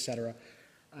Wesley, et cetera.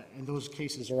 And those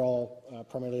cases are all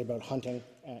primarily about hunting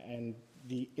and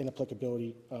the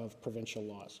inapplicability of provincial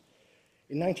laws.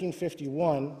 In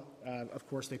 1951, of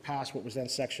course, they passed what was then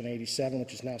Section 87,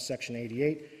 which is now Section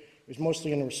 88. It was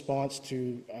mostly in response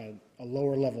to a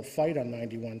lower-level fight on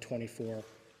 9124.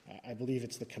 I believe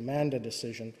it's the Commanda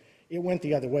decision. It went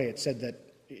the other way. It said that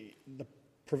the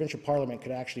provincial parliament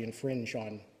could actually infringe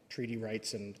on treaty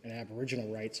rights and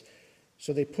Aboriginal rights.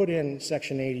 So they put in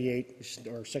Section 88,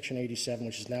 or Section 87,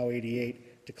 which is now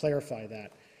 88, to clarify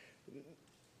that.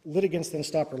 Litigants then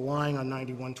stopped relying on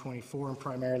 9124 and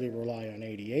primarily rely on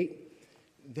 88.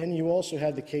 Then you also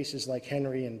had the cases like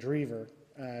Henry and Drever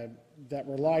that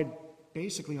relied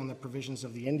basically on the provisions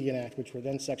of the Indian Act, which were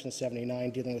then Section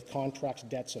 79, dealing with contracts,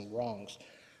 debts, and wrongs.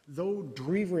 Though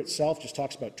Drever itself just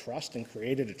talks about trust and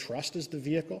created a trust as the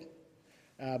vehicle,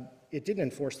 it didn't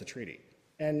enforce the treaty,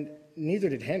 and neither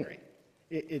did Henry.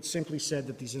 It simply said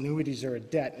that these annuities are a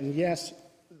debt, and yes,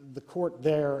 the court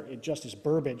there, Justice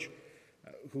Burbage,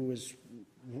 who was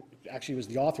actually was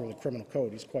the author of the criminal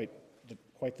code, he's quite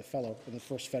the fellow, and the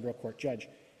first federal court judge,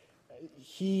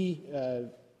 he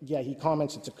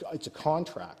comments it's a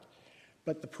contract.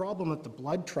 But the problem with the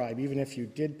Blood Tribe, even if you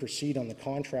did proceed on the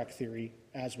contract theory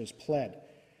as was pled,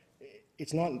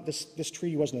 it's not, this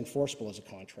treaty wasn't enforceable as a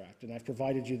contract, and I've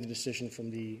provided you the decision from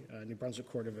the New Brunswick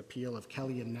Court of Appeal of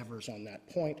Kelly and Nevers on that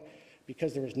point.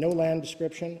 Because there was no land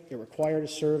description, it required a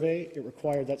survey, it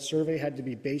required that survey had to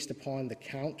be based upon the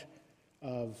count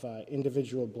of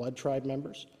individual Blood Tribe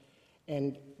members,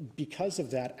 and because of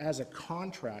that, as a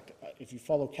contract, if you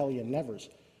follow Kelly and Nevers,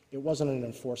 it wasn't an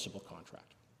enforceable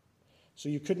contract. So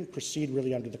you couldn't proceed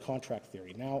really under the contract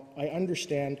theory. Now, I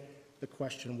understand the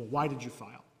question, well, why did you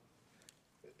file?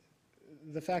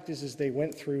 The fact is they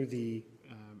went through the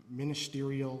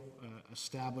ministerial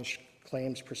established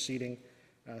claims proceeding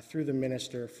through the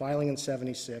minister, filing in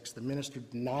 76. The minister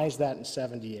denies that in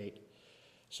 78.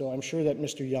 So I'm sure that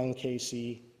Mr. Young,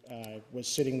 KC, was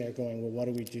sitting there going, well, what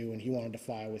do we do? And he wanted to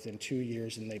file within 2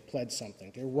 years, and they pled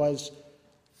something. There was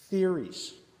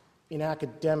theories in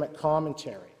academic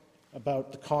commentary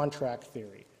about the contract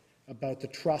theory, about the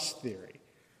trust theory,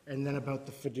 and then about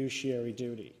the fiduciary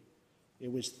duty.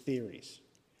 It was theories.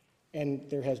 And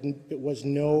there was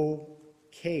no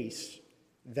case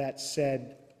that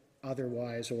said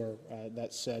otherwise or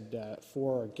that said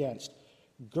for or against.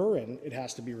 Gurin, it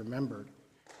has to be remembered,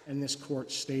 and this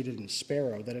court stated in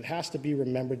Sparrow that it has to be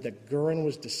remembered that Gurin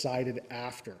was decided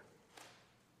after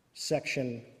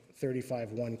Section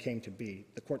 35(1) came to be.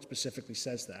 The court specifically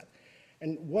says that.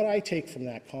 And what I take from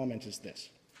that comment is this,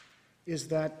 is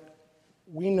that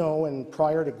we know, and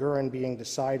prior to Gurin being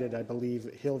decided, I believe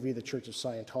Hill v. the Church of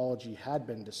Scientology had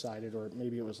been decided, or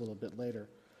maybe it was a little bit later,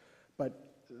 but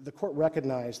the court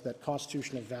recognized that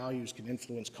constitutional values can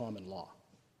influence common law.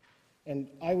 And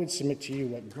I would submit to you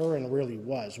what Gurin really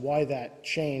was, why that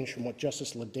changed from what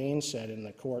Justice Ledane said in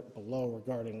the court below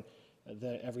regarding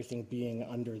everything being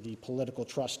under the political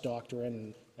trust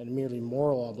doctrine and merely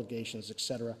moral obligations, et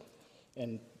cetera,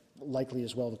 and likely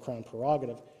as well the Crown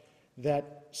prerogative,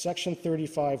 that Section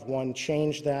 35(1)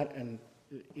 changed that and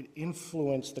it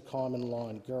influenced the common law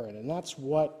in Gurin. And that's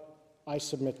what I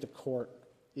submit the court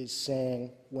is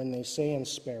saying when they say in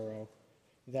Sparrow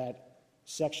that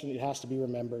it has to be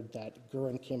remembered that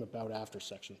Gurin came about after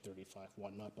Section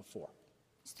 35(1), not before.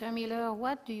 Mr. Miller,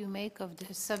 what do you make of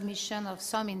the submission of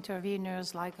some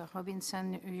interveners like a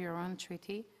Robinson-Huron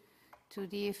Treaty to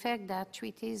the effect that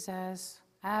treaties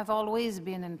have always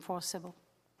been enforceable?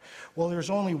 Well,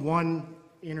 there's only one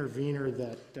intervener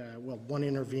one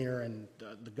intervener and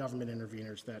the government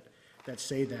interveners that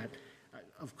say that.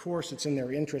 Of course, it's in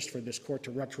their interest for this court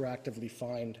to retroactively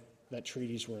find that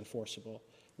treaties were enforceable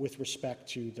with respect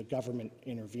to the government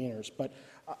interveners. But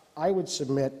I would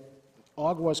submit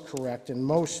Ogg was correct and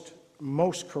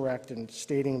most correct in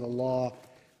stating the law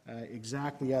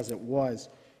exactly as it was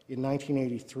in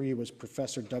 1983 was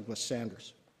Professor Douglas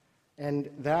Sanders.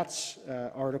 And that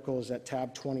article is at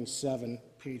tab 27,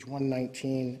 page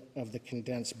 119 of the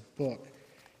condensed book.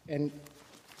 And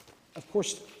of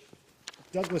course,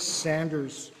 Douglas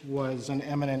Sanders was an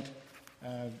eminent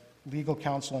legal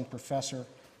counsel and professor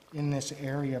in this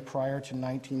area prior to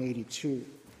 1982.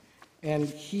 And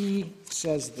he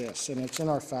says this, and it's in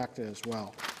our FACTA as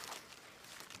well.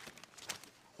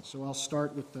 So I'll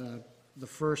start with the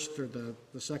first or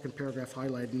the second paragraph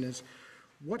highlighted, and is,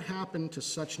 what happened to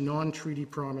such non-treaty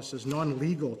promises,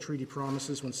 non-legal treaty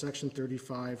promises when Section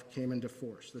 35 came into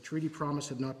force? The treaty promise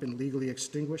had not been legally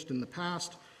extinguished in the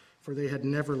past, for they had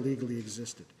never legally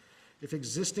existed. If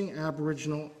existing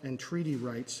Aboriginal and treaty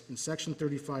rights in Section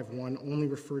 35(1) only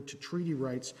referred to treaty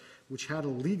rights which had a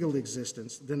legal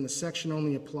existence, then the section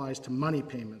only applies to money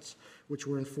payments, which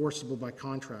were enforceable by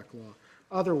contract law.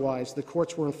 Otherwise, the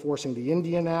courts were enforcing the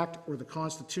Indian Act or the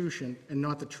Constitution and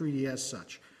not the treaty as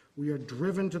such. We are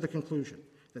driven to the conclusion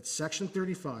that Section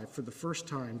 35, for the first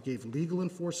time, gave legal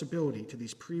enforceability to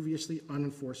these previously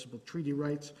unenforceable treaty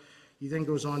rights. He then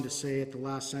goes on to say at the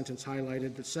last sentence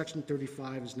highlighted that Section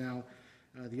 35 is now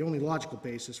the only logical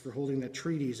basis for holding that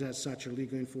treaties as such are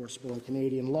legally enforceable in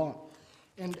Canadian law.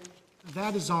 And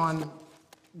that is on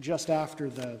just after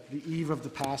the eve of the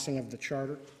passing of the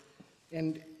Charter.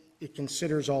 And it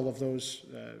considers all of those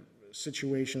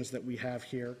situations that we have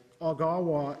here.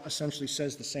 Ogawa essentially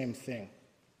says the same thing.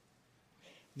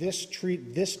 This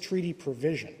treaty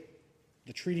provision,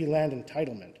 the treaty land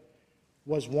entitlement,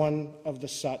 was one of the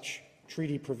such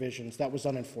treaty provisions that was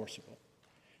unenforceable.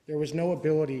 There was no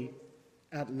ability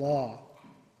at law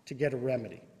to get a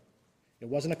remedy. It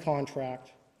wasn't a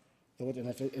contract, and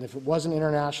if it was an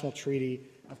international treaty,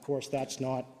 of course, that's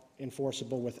not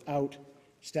enforceable without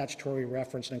statutory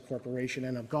reference and incorporation,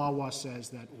 and Ogawa says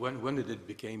that... When did it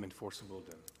become enforceable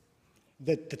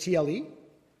then? The TLE,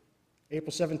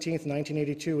 April 17th,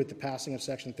 1982, with the passing of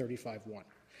Section 35.1.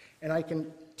 And I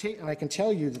can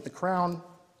tell you that the Crown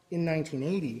in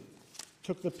 1980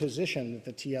 took the position that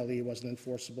the TLE wasn't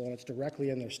enforceable, and it's directly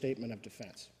in their statement of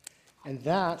defense. And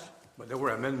that... But there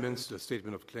were amendments to the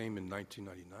statement of claim in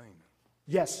 1999.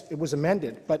 Yes, it was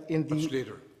amended, but in the... Much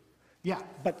later. Yeah,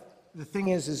 but the thing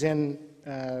is in...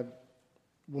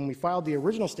 when we filed the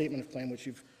original statement of claim, which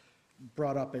you've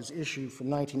brought up as issue from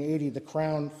 1980, the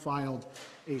Crown filed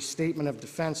a statement of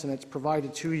defense, and it's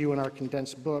provided to you in our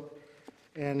condensed book,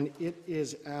 and it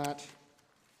is at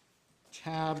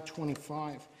tab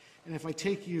 25. And if I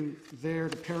take you there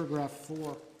to paragraph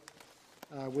 4,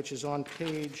 which is on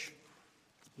page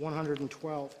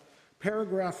 112,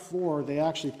 paragraph 4, they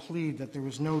actually plead that there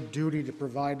was no duty to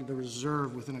provide the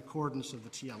reserve within accordance of the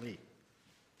TLE.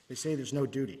 They say there's no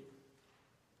duty.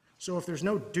 So if there's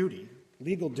no duty,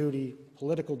 legal duty,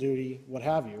 political duty, what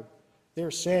have you, they're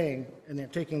saying, and they're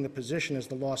taking the position as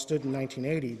the law stood in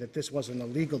 1980, that this wasn't a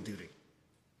legal duty.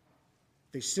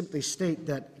 They simply state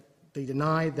that they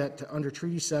deny that under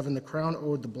Treaty 7, the Crown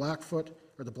owed the Blackfoot,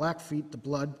 or the Blackfeet, the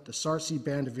Blood, the Sarcee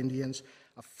Band of Indians,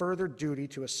 a further duty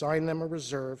to assign them a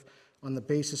reserve on the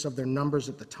basis of their numbers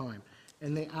at the time.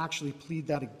 And they actually plead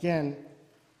that again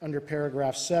under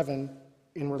paragraph 7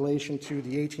 in relation to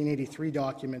the 1883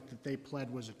 document that they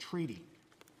pled was a treaty,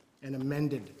 an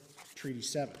amended Treaty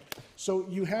 7. So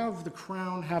you have the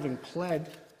Crown having pled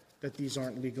that these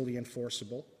aren't legally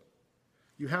enforceable.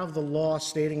 You have the law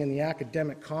stating in the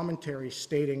academic commentary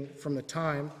stating from the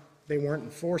time they weren't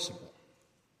enforceable.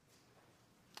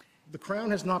 The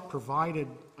Crown has not provided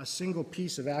a single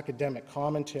piece of academic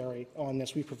commentary on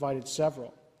this. We provided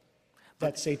several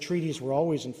that say treaties were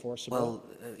always enforceable. Well,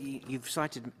 you've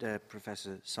cited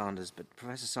Professor Sanders, but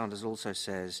Professor Sanders also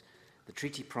says the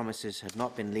treaty promises have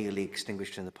not been legally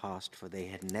extinguished in the past, for they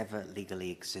had never legally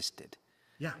existed.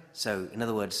 Yeah. So, in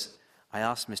other words, I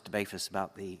asked Mr. Bafus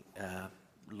about the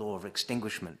law of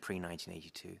extinguishment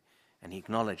pre-1982, and he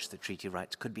acknowledged that treaty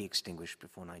rights could be extinguished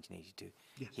before 1982.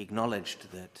 Yes. He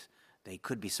acknowledged that they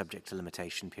could be subject to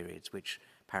limitation periods, which,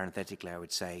 parenthetically, I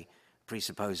would say,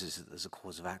 presupposes that there's a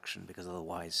cause of action, because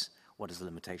otherwise, what does the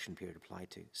limitation period apply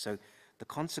to? So the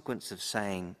consequence of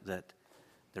saying that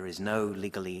there is no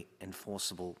legally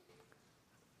enforceable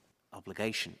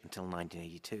obligation until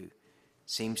 1982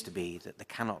 seems to be that there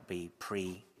cannot be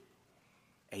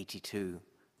pre-82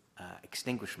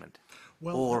 extinguishment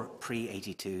or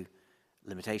pre-82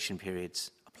 limitation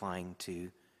periods applying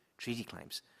to treaty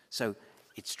claims. So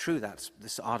it's true that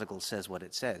this article says what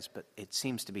it says, but it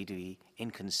seems to be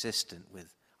inconsistent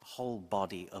with a whole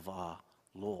body of our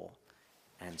law.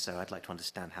 And so I'd like to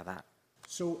understand how that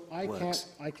works.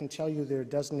 I can tell you there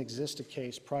doesn't exist a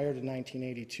case prior to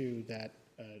 1982 that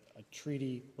a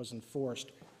treaty was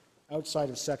enforced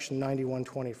outside of Section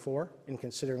 9124 in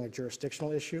considering a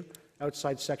jurisdictional issue,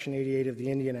 outside Section 88 of the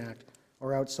Indian Act,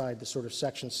 or outside the sort of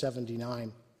Section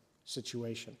 79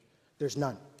 situation. There's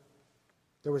none.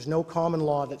 There was no common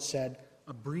law that said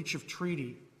a breach of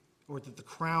treaty or that the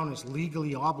Crown is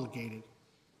legally obligated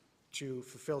to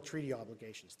fulfill treaty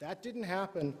obligations. That didn't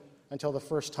happen until the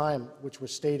first time, which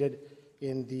was stated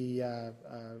in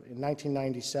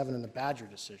 1997 in the Badger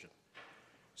decision.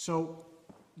 So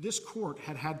this court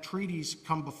had had treaties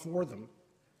come before them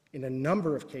in a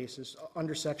number of cases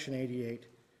under Section 88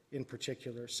 in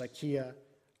particular, Saikia,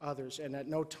 others, and at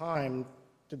no time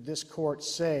did this court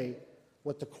say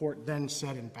what the court then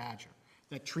said in Badger,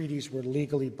 that treaties were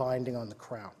legally binding on the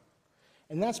Crown.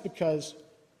 And that's because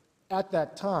at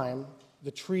that time,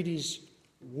 the treaties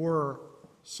were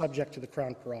subject to the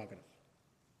Crown prerogative.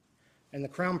 And the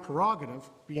Crown prerogative,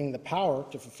 being the power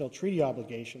to fulfill treaty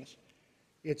obligations,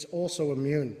 it's also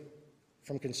immune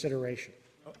from consideration.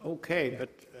 Okay,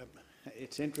 but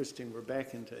it's interesting. We're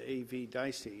back into A.V.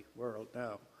 Dicey world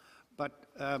now. But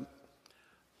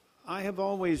I have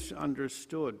always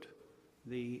understood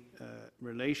the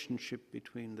relationship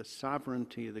between the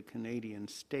sovereignty of the Canadian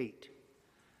state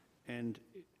and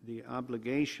the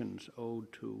obligations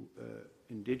owed to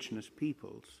Indigenous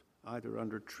peoples, either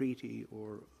under treaty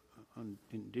or on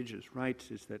Indigenous rights,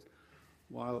 is that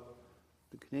while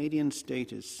the Canadian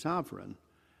state is sovereign,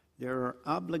 there are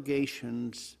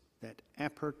obligations that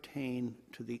appertain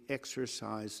to the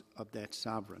exercise of that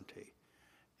sovereignty,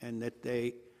 and that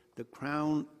the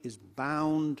Crown is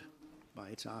bound by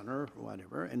its honor or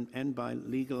whatever, and by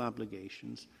legal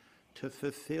obligations to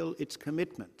fulfill its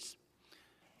commitments.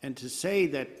 And to say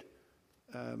that,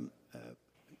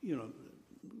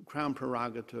 Crown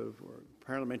prerogative or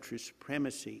parliamentary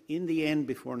supremacy, in the end,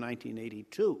 before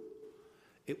 1982,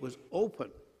 it was open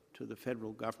to the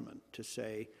federal government to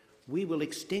say, we will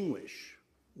extinguish,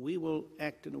 we will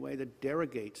act in a way that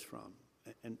derogates from.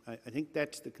 And I think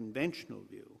that's the conventional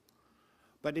view.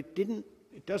 But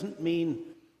it doesn't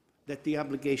mean that the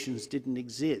obligations didn't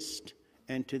exist.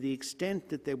 And to the extent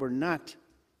that they were not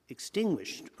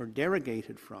extinguished or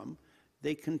derogated from,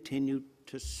 they continued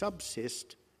to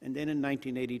subsist. And then in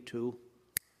 1982,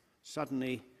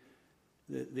 suddenly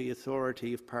the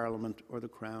authority of Parliament or the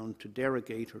Crown to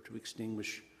derogate or to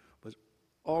extinguish was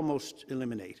almost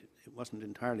eliminated. It wasn't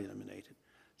entirely eliminated.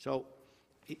 So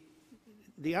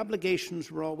the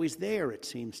obligations were always there, it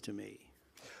seems to me.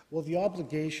 Well, the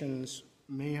obligations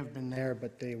may have been there,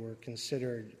 but they were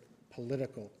considered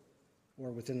political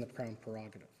or within the Crown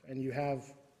prerogative. And you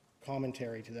have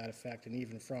commentary to that effect, and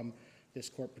even from this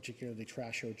court, particularly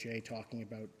Trash O.J., talking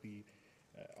about the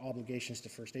obligations to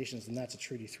First Nations, and that's a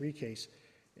Treaty 3 case,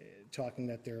 talking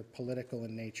that they're political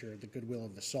in nature, the goodwill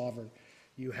of the sovereign.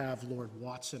 You have Lord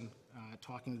Watson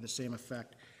talking to the same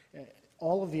effect.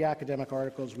 All of the academic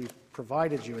articles we've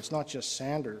provided you, it's not just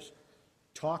Sanders,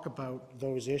 talk about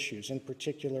those issues. In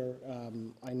particular,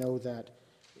 I know that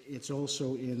it's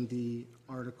also in the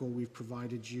article we've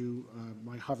provided you,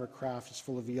 My Hovercraft is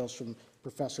Full of Eels, from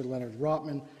Professor Leonard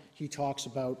Rotman. He talks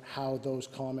about how those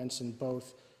comments in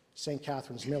both St.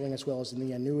 Catharines Milling as well as in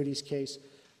the annuities case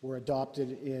were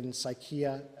adopted in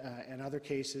Psychia and other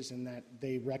cases, and that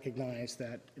they recognized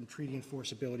that treaty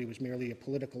enforceability was merely a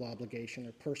political obligation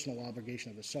or personal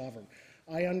obligation of the sovereign.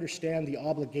 I understand the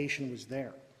obligation was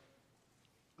there.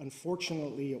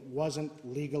 Unfortunately, it wasn't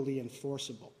legally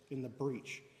enforceable in the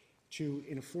breach. To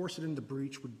enforce it in the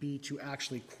breach would be to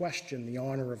actually question the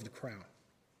honor of the Crown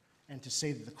and to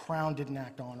say that the Crown didn't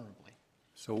act honorably.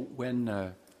 So when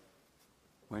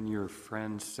your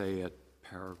friends say at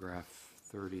paragraph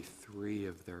 33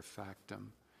 of their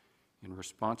factum, in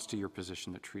response to your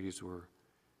position that treaties were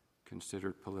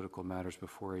considered political matters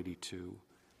before 82,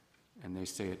 and they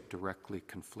say it directly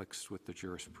conflicts with the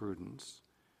jurisprudence,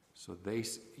 so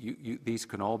these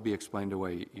can all be explained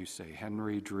away. You say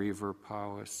Henry, Drever,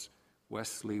 Powys,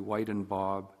 Wesley, White and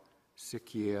Bob,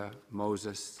 Sikia,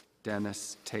 Moses,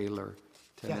 Dennis, Taylor,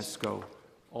 Tenisco, yes.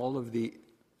 All of the,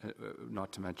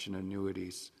 not to mention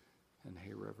annuities and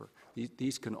Hay River.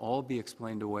 These can all be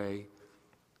explained away.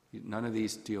 None of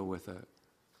these deal with it.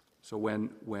 So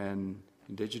when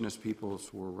Indigenous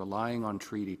peoples were relying on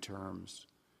treaty terms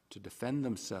to defend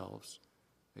themselves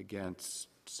against,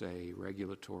 say,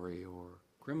 regulatory or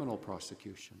criminal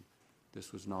prosecution,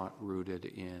 this was not rooted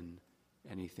in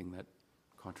anything that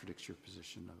contradicts your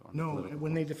position on No, political.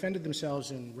 When they defended themselves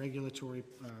in regulatory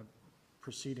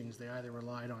proceedings, they either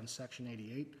relied on Section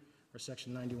 88 or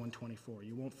Section 9124.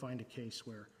 You won't find a case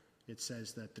where it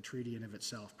says that the treaty in of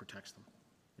itself protects them.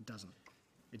 It doesn't.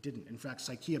 It didn't. In fact,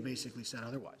 Psychia basically said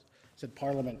otherwise. It said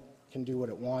Parliament can do what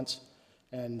it wants,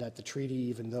 and that the treaty,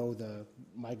 even though the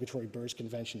Migratory Birds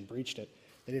Convention breached it,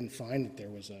 they didn't find that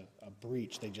there was a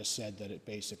breach. They just said that it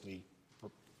basically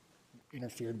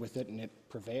interfered with it and it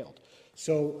prevailed.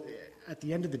 So at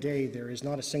the end of the day, there is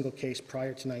not a single case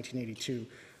prior to 1982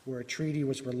 where a treaty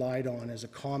was relied on as a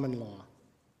common law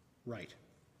right.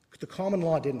 The common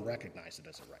law didn't recognize it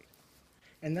as a right.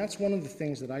 And that's one of the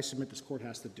things that I submit this court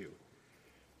has to do.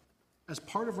 As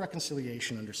part of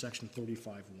reconciliation under Section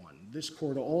 35(1), this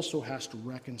court also has to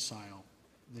reconcile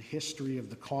the history of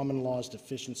the common law's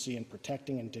deficiency in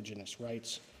protecting Indigenous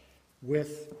rights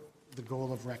with the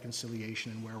goal of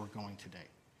reconciliation and where we're going today.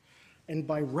 And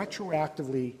by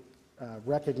retroactively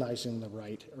recognizing the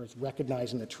right, or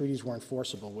recognizing that treaties were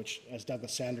enforceable, which, as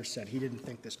Douglas Sanders said, he didn't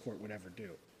think this court would ever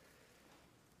do,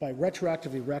 by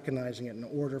retroactively recognizing it in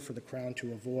order for the Crown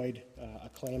to avoid a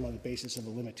claim on the basis of a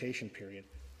limitation period,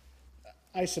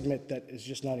 I submit that is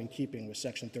just not in keeping with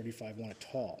Section 35(1) at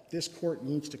all. This court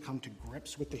needs to come to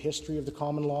grips with the history of the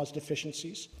common law's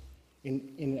deficiencies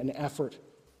in an effort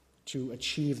to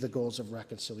achieve the goals of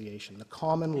reconciliation. The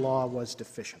common law was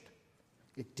deficient.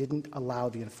 It didn't allow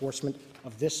the enforcement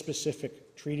of this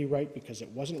specific treaty right because it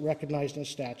wasn't recognized in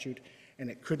statute and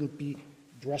it couldn't be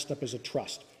dressed up as a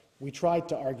trust. We tried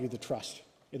to argue the trust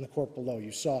in the court below.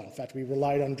 You saw. In fact, we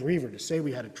relied on Drever to say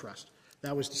we had a trust.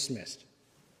 That was dismissed.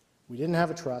 We didn't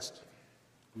have a trust.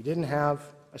 We didn't have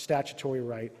a statutory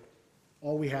right.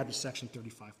 All we had was Section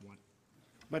 35(1).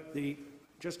 But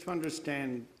just to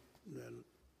understand,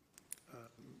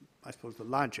 I suppose, the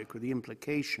logic or the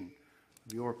implication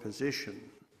of your position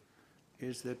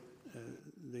is that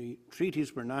the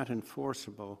treaties were not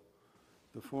enforceable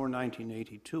before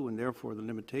 1982, and therefore the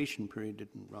limitation period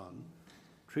didn't run.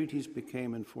 Treaties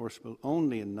became enforceable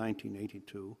only in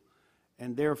 1982,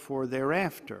 and therefore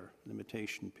thereafter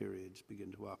limitation periods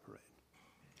begin to operate.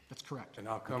 That's correct. And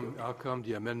how come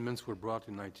the amendments were brought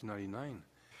in 1999?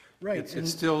 Right.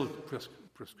 It's still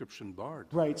prescription barred.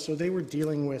 Right, so they were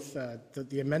dealing with,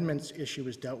 the amendments issue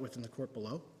was dealt with in the court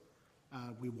below.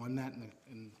 We won that,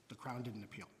 and the Crown didn't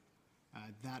appeal.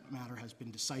 That matter has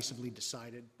been decisively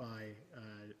decided by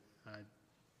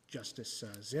Justice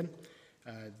Zinn.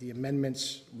 The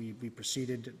amendments, we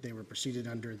proceeded, they were proceeded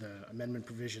under the amendment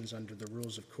provisions under the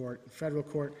rules of court, federal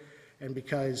court, and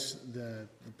because the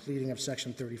pleading of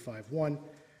Section 35(1)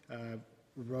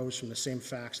 arose from the same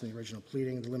facts in the original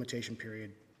pleading, the limitation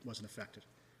period wasn't affected.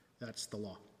 That's the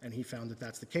law. And he found that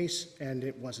that's the case, and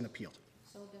it wasn't appealed.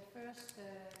 So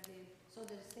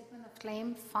the statement of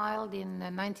claim filed in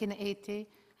 1980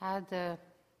 had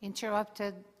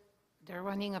interrupted the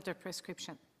running of the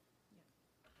prescription.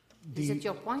 Is it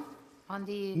your point on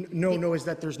the... No, is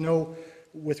that there's no,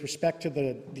 with respect to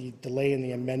the delay in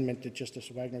the amendment that Justice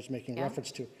Wagner is making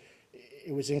reference to,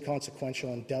 it was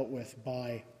inconsequential and dealt with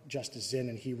by Justice Zinn,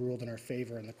 and he ruled in our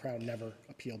favor, and the Crown never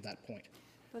appealed that point.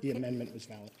 But the amendment was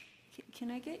valid.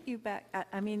 Can I get you back?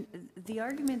 I mean, the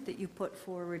argument that you put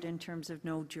forward in terms of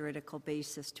no juridical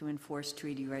basis to enforce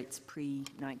treaty rights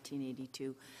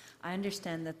pre-1982, I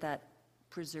understand that that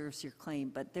preserves your claim,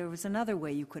 but there was another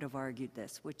way you could have argued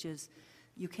this, which is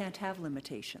you can't have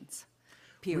limitations,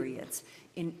 periods,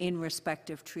 in respect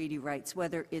of treaty rights,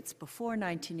 whether it's before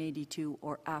 1982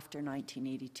 or after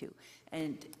 1982.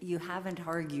 And you haven't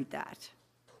argued that.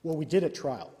 Well, we did at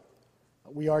trial.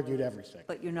 We argued everything.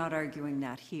 But you're not arguing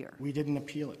that here. We didn't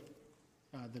appeal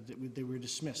it. They were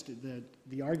dismissed.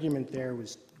 The argument there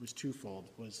was twofold,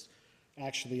 was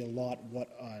actually a lot what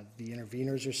the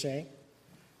interveners are saying,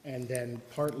 and then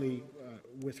partly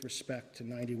with respect to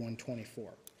 9124.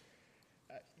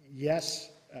 Yes,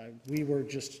 we were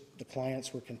just, the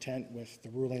clients were content with the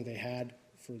ruling they had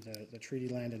for the treaty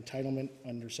land entitlement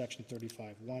under Section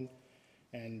 35(1),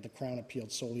 and the Crown appealed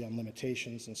solely on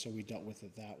limitations, and so we dealt with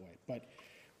it that way. But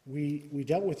we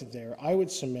dealt with it there. I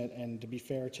would submit, and to be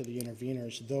fair to the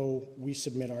interveners, though we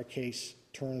submit our case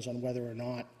turns on whether or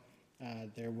not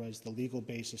there was the legal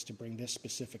basis to bring this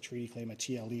specific treaty claim, a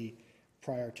TLE,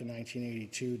 prior to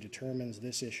 1982, determines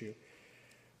this issue.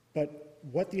 But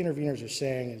what the interveners are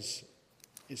saying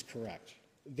is correct.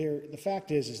 The fact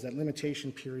is that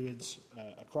limitation periods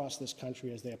across this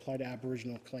country as they apply to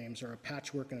Aboriginal claims are a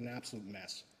patchwork and an absolute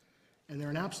mess. And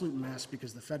they're an absolute mess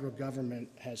because the federal government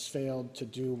has failed to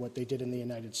do what they did in the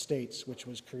United States, which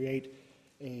was create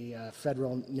a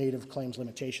federal Native Claims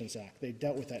Limitations Act. They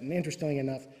dealt with that. And interestingly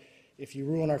enough, if you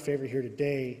rule in our favor here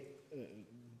today,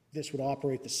 this would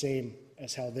operate the same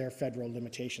as how their Federal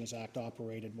Limitations Act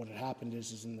operated. What had happened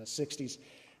is in the 60s,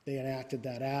 they enacted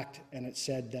that act, and it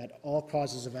said that all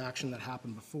causes of action that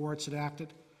happened before it's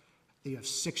enacted, they have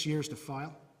 6 years to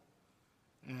file,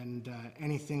 and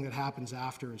anything that happens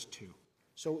after is 2.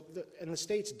 So, and the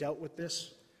states dealt with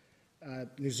this.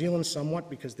 New Zealand somewhat,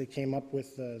 because they came up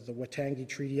with the Waitangi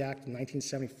Treaty Act in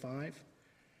 1975.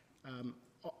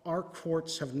 Our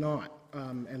courts have not,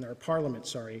 and our parliament,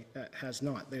 sorry, has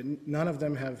not. None of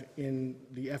them have, in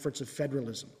the efforts of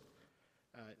federalism,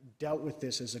 dealt with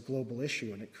this as a global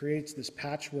issue, and it creates this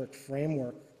patchwork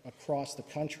framework across the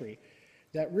country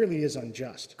that really is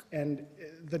unjust. And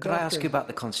Could I ask you about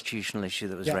the constitutional issue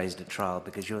that was raised at trial,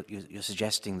 because you're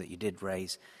suggesting that you did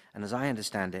raise, and as I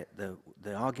understand it,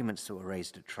 the arguments that were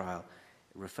raised at trial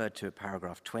referred to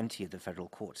paragraph 20 of the federal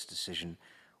court's decision.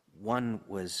 One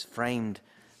was framed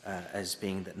as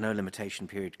being that no limitation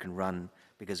period can run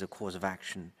because a cause of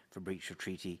action for breach of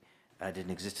treaty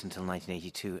didn't exist until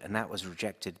 1982, and that was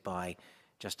rejected by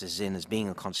Justice Zinn as being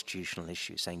a constitutional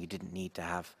issue, saying you didn't need to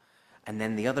have. And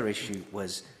then the other issue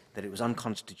was that it was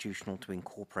unconstitutional to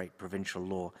incorporate provincial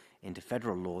law into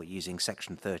federal law using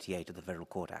Section 38 of the Federal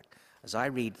Court Act. As I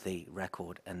read the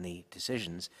record and the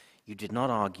decisions, you did not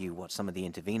argue what some of the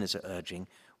interveners are urging,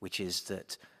 which is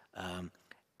that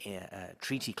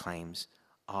treaty claims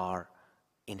are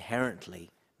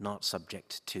inherently not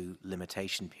subject to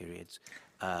limitation periods.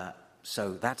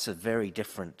 So that's a very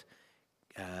different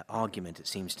argument, it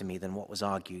seems to me, than what was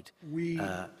argued.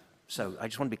 So I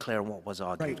just want to be clear on what was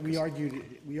argued. Right,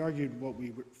 we argued what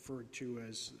we referred to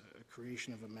as a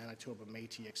creation of a Manitoba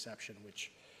Métis exception,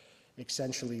 which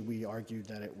essentially we argued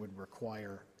that it would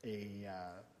require a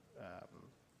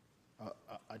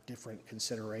different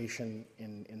consideration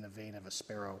in the vein of a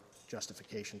Sparrow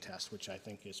justification test, which I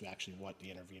think is actually what the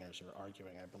interveners are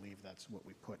arguing. I believe that's what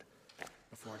we put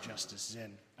before Justice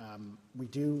Zinn.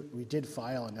 We did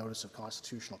file a notice of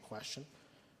constitutional question.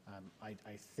 I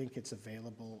think it's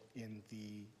available in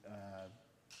the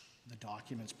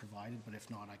documents provided, but if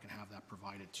not, I can have that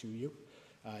provided to you.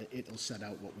 It'll set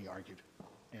out what we argued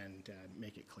and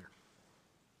make it clear,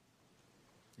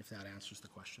 if that answers the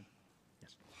question.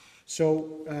 Yes.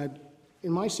 So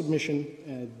in my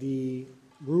submission, the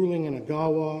ruling in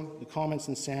Agawa, the comments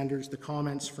in Sanders, the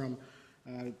comments from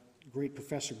great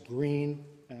Professor Green,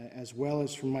 as well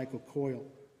as from Michael Coyle,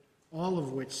 all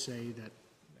of which say that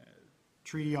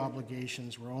treaty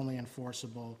obligations were only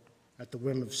enforceable at the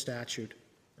whim of statute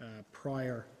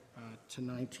prior to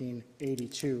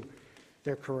 1982,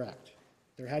 they're correct.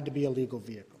 There had to be a legal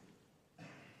vehicle,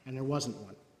 and there wasn't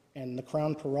one. And the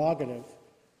Crown prerogative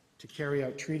to carry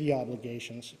out treaty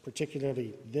obligations,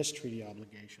 particularly this treaty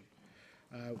obligation,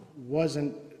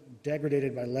 wasn't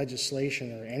degraded by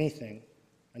legislation or anything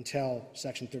until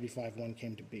Section 35(1)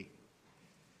 came to be.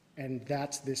 And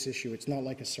that's this issue. It's not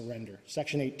like a surrender.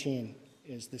 Section 18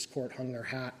 is this court hung their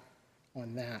hat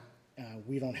on that.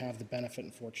 We don't have the benefit,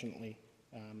 unfortunately,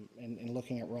 in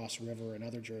looking at Ross River and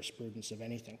other jurisprudence of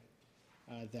anything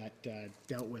that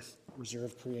dealt with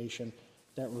reserve creation,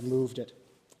 that removed it.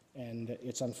 And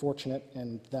it's unfortunate,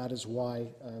 and that is why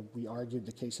we argued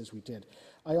the cases we did.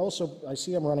 I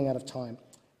see I'm running out of time.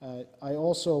 I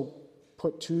also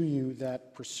put to you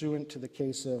that pursuant to the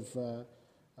case of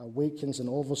Watkins and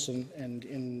Olveson, and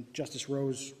in Justice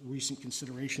Rowe's recent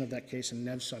consideration of that case in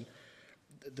Nevson,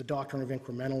 the doctrine of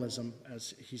incrementalism,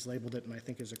 as he's labeled it, and I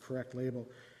think is a correct label,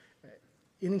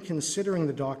 in considering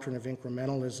the doctrine of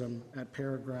incrementalism at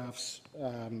paragraphs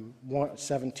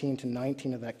 17 to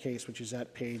 19 of that case, which is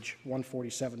at page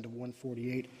 147 to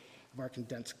 148 of our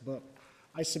condensed book,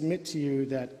 I submit to you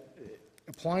that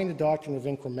applying the doctrine of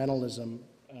incrementalism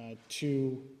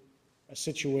to a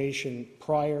situation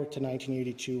prior to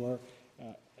 1982, or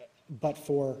but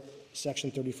for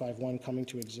Section 35(1) coming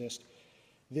to exist,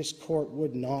 this court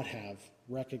would not have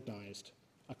recognized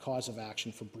a cause of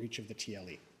action for breach of the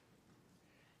TLE.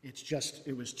 It's just,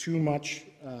 it was too much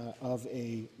of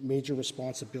a major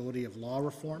responsibility of law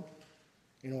reform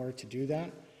in order to do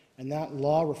that, and that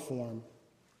law reform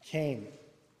came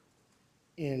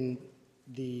in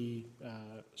the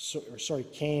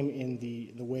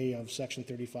way of Section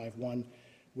 35(1)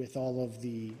 with all of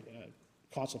the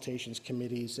consultations,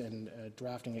 committees, and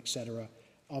drafting, et cetera,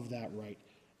 of that right.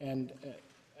 And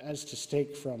as to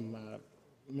state from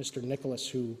Mr. Nicholas,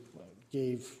 who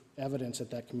gave evidence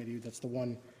at that committee, that's the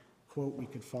one quote we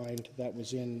could find that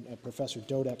was in Professor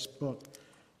Dodek's book.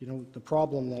 You know, the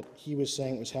problem that he was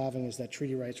saying it was having is that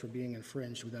treaty rights were being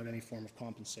infringed without any form of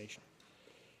compensation.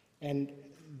 And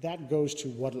that goes to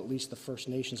what at least the First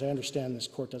Nations, I understand this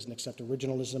court doesn't accept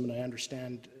originalism, and I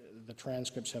understand the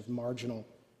transcripts have marginal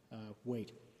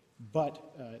weight,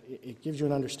 but it gives you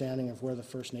an understanding of where the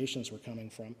First Nations were coming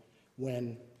from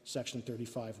when Section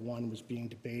 35(1) was being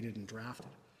debated and drafted.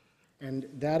 And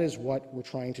that is what we're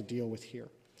trying to deal with here.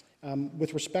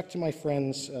 With respect to my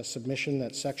friend's submission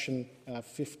that Section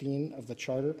 15 of the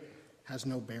Charter has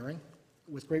no bearing,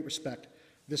 with great respect,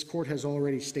 this court has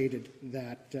already stated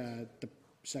that the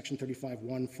Section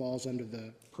 35(1) falls under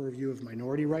the purview of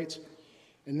minority rights,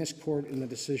 and this court, in the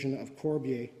decision of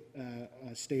Corbier,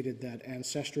 stated that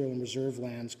ancestral and reserve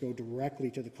lands go directly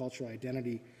to the cultural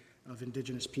identity of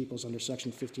Indigenous peoples under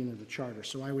Section 15 of the Charter.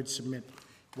 So I would submit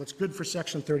what's good for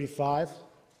Section 35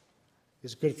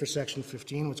 is good for Section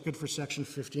 15. What's good for Section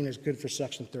 15 is good for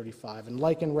Section 35. And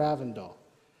like in Ravendal,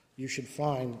 you should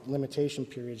find limitation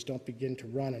periods don't begin to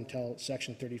run until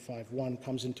Section 35(1)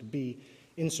 comes into be,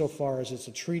 insofar as it's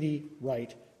a treaty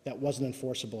right that wasn't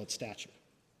enforceable at statute.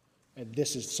 And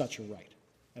this is such a right.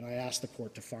 And I ask the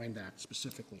court to find that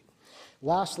specifically.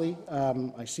 Lastly,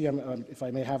 I see, if I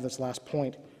may have this last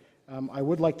point, I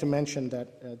would like to mention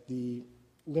that the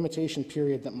limitation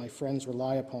period that my friends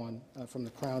rely upon from the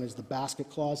Crown is the basket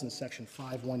clause in Section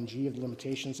 5(1)(g) of the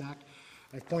Limitations Act.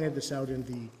 I pointed this out in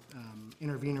the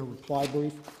intervener reply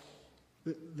brief.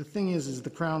 The thing is the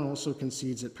Crown also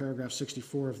concedes at paragraph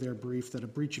 64 of their brief that a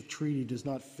breach of treaty does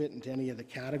not fit into any of the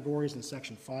categories in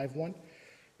Section 5(1).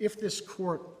 If this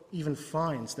court even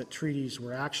finds that treaties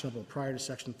were actionable prior to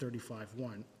Section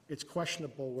 35(1), it's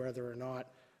questionable whether or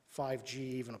not 5(g)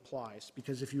 even applies,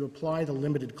 because if you apply the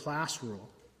limited class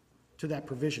rule to that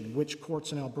provision, which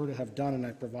courts in Alberta have done, and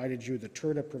I provided you the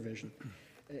TURTA provision,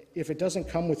 if it doesn't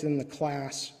come within the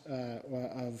class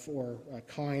or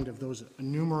kind of those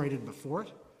enumerated before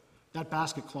it, that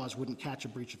basket clause wouldn't catch a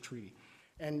breach of treaty.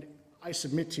 And I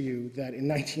submit to you that in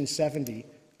 1970,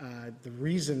 the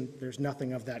reason there's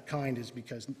nothing of that kind is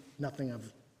because nothing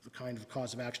of the kind of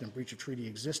cause of action and breach of treaty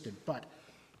existed. But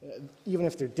even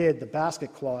if there did, the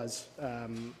basket clause,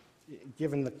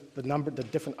 given the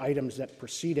different items that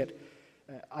precede it,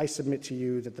 I submit to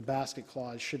you that the basket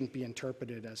clause shouldn't be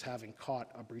interpreted as having caught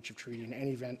a breach of treaty in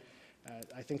any event.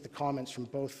 I think the comments from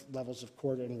both levels of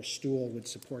court and Restool would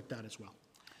support that as well.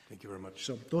 Thank you very much.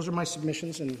 So those are my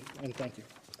submissions, and thank you.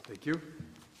 Thank you.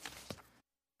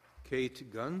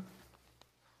 Kate Gunn.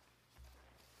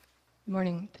 Good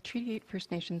morning. The Treaty 8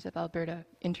 First Nations of Alberta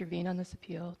intervene on this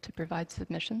appeal to provide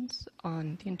submissions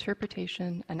on the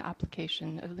interpretation and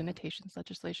application of limitations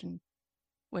legislation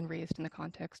when raised in the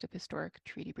context of historic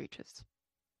treaty breaches.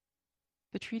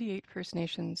 The Treaty 8 First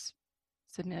Nations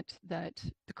submit that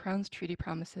the Crown's treaty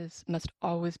promises must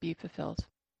always be fulfilled,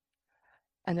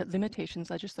 and that limitations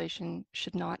legislation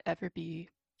should not ever be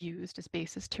used as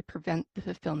basis to prevent the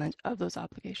fulfillment of those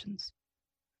obligations.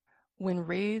 When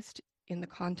raised in the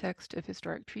context of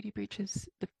historic treaty breaches,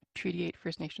 the Treaty 8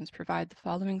 First Nations provide the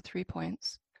following 3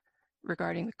 points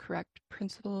regarding the correct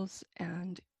principles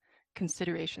and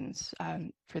considerations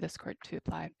for this court to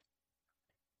apply.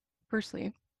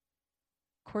 Firstly,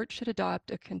 courts should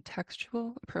adopt a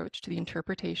contextual approach to the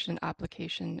interpretation and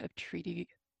application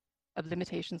of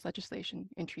limitations legislation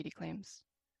in treaty claims.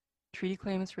 Treaty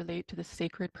claims relate to the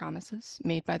sacred promises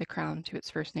made by the Crown to its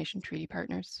First Nation treaty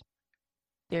partners.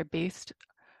 They are based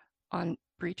on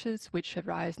breaches which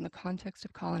arise in the context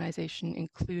of colonization,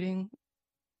 including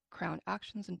Crown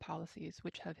actions and policies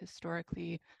which have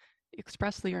historically,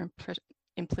 expressly or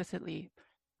implicitly,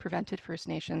 prevented First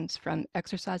Nations from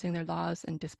exercising their laws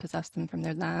and dispossessed them from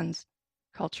their lands,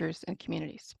 cultures, and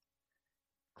communities.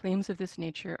 Claims of this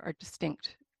nature are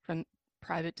distinct from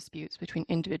private disputes between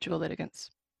individual litigants.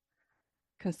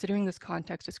 Considering this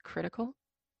context is critical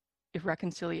if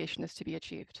reconciliation is to be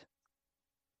achieved.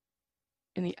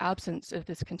 In the absence of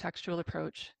this contextual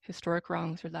approach, historic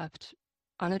wrongs are left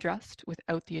unaddressed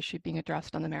without the issue being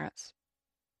addressed on the merits.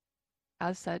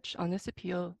 As such, on this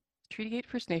appeal, Treaty 8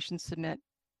 First Nations submit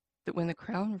that when the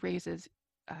Crown raises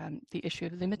the issue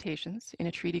of limitations in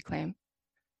a treaty claim,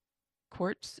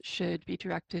 courts should be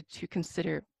directed to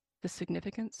consider the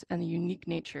significance and the unique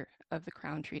nature of the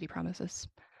Crown treaty promises.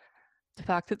 The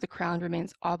fact that the Crown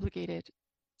remains obligated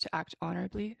to act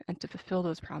honorably and to fulfill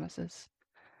those promises,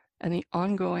 and the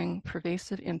ongoing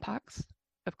pervasive impacts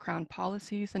of Crown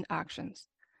policies and actions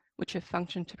which have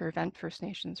functioned to prevent First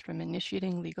Nations from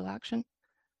initiating legal action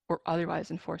or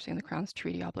otherwise enforcing the Crown's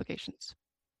treaty obligations.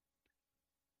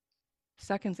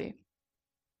 Secondly,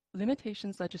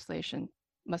 limitations legislation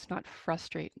must not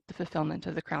frustrate the fulfillment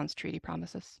of the Crown's treaty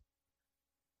promises.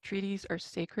 Treaties are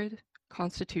sacred,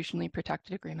 constitutionally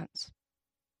protected agreements.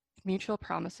 Mutual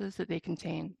promises that they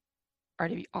contain are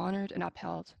to be honored and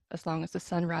upheld as long as the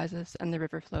sun rises and the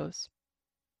river flows.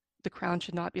 The Crown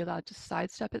should not be allowed to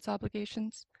sidestep its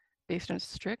obligations based on a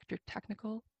strict or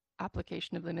technical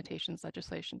application of limitations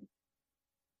legislation.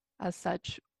 As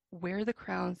such, where the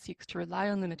Crown seeks to rely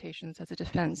on limitations as a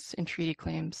defense in treaty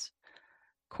claims,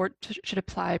 courts should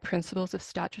apply principles of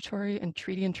statutory and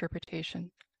treaty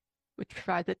interpretation, which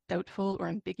provide that doubtful or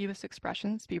ambiguous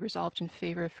expressions be resolved in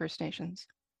favor of First Nations,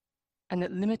 and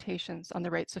that limitations on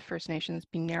the rights of First Nations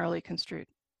be narrowly construed.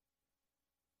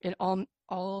 In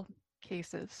all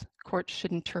cases, courts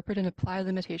should interpret and apply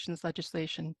limitations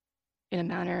legislation in a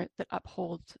manner that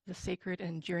upholds the sacred and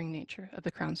enduring nature of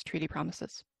the Crown's treaty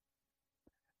promises.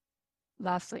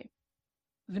 Lastly,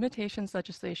 limitations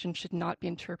legislation should not be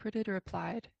interpreted or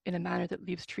applied in a manner that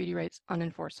leaves treaty rights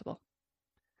unenforceable.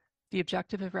 The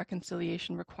objective of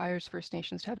reconciliation requires First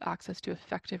Nations to have access to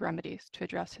effective remedies to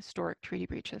address historic treaty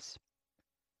breaches.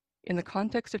 In the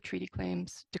context of treaty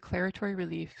claims, declaratory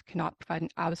relief cannot provide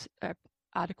an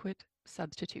adequate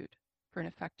substitute for an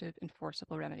effective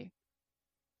enforceable remedy.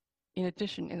 In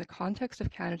addition, in the context of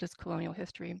Canada's colonial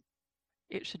history,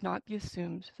 it should not be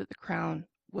assumed that the Crown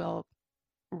will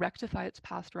rectify its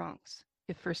past wrongs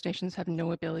if First Nations have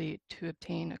no ability to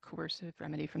obtain a coercive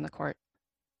remedy from the court.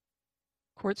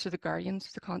 Courts are the guardians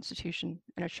of the Constitution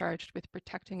and are charged with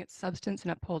protecting its substance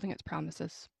and upholding its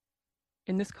promises.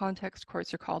 In this context,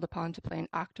 courts are called upon to play an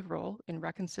active role in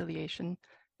reconciliation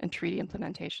and treaty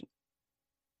implementation.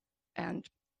 And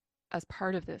as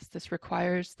part of this, this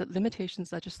requires that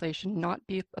limitations legislation not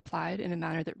be applied in a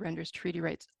manner that renders treaty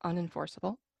rights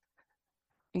unenforceable,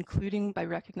 including by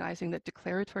recognizing that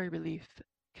declaratory relief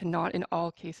cannot in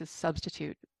all cases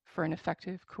substitute for an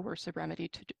effective coercive remedy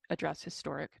to address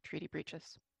historic treaty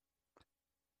breaches.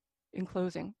 In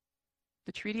closing,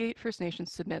 the Treaty 8 First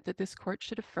Nations submit that this court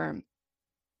should affirm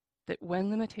that when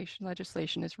limitation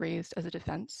legislation is raised as a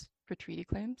defense for treaty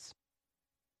claims,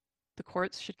 the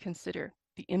courts should consider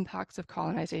the impacts of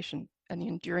colonization and the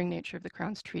enduring nature of the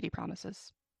Crown's treaty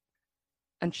promises,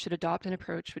 and should adopt an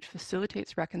approach which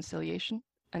facilitates reconciliation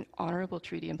and honorable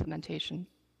treaty implementation,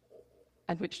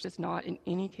 and which does not in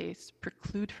any case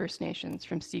preclude First Nations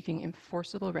from seeking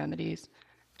enforceable remedies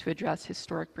to address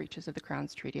historic breaches of the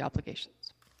Crown's treaty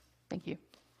obligations. Thank you.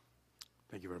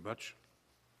 Thank you very much.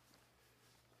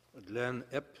 Glenn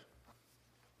Epp.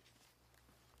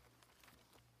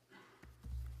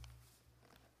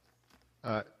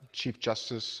 Chief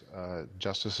Justice,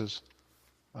 Justices,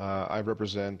 I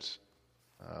represent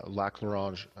Lac La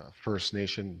Ronge First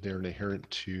Nation. They're an adherent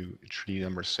to Treaty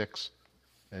Number 6,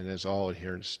 and as all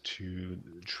adherents to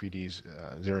treaties,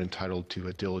 they're entitled to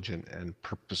a diligent and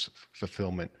purpose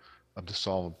fulfillment of the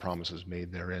solemn promises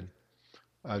made therein.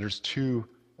 There's two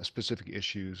specific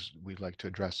issues we'd like to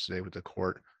address today with the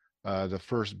court. The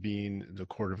first being the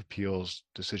Court of Appeals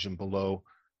decision below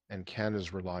and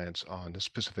Canada's reliance on the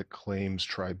Specific Claims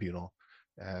Tribunal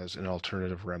as an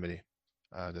alternative remedy.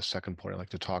 The second point I'd like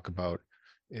to talk about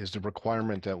is the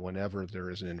requirement that whenever there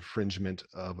is an infringement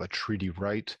of a treaty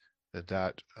right,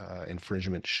 that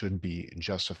infringement should be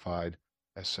justified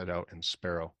as set out in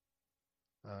Sparrow.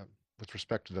 With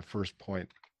respect to the first point,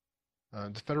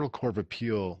 the Federal Court of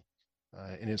Appeal,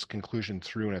 in its conclusion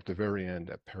through and at the very end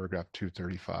at paragraph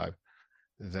 235,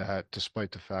 that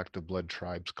despite the fact the Blood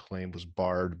Tribe's claim was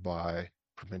barred by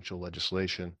provincial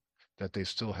legislation, that they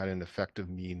still had an effective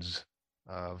means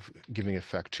of giving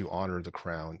effect to honor the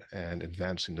Crown and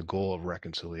advancing the goal of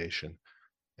reconciliation,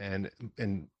 and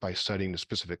by citing the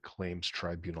Specific Claims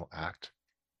Tribunal Act.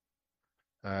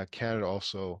 Canada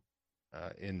also,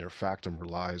 in their factum,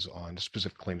 relies on the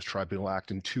Specific Claims Tribunal Act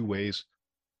in two ways.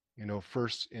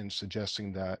 First, in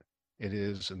suggesting that it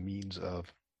is a means of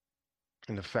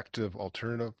an effective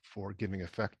alternative for giving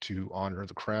effect to honor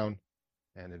the Crown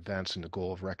and advancing the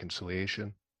goal of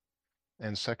reconciliation.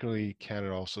 And secondly,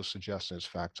 Canada also suggests in its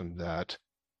factum that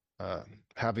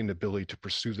having the ability to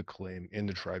pursue the claim in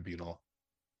the tribunal,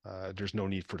 there's no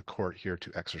need for the court here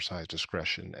to exercise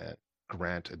discretion and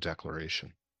grant a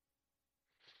declaration.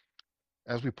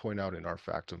 As we point out in our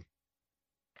factum,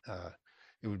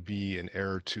 it would be an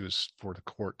error for the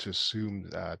court to assume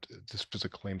that the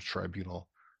Specific Claims Tribunal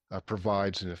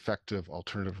provides an effective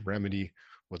alternative remedy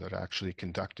without actually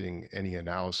conducting any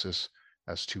analysis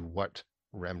as to what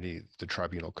remedy the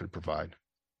tribunal could provide.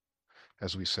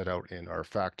 As we set out in our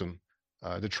factum,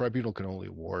 the tribunal can only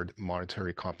award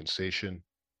monetary compensation.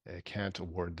 It can't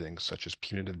award things such as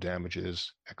punitive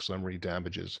damages, exemplary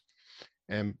damages,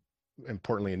 and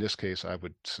importantly in this case, I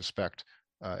would suspect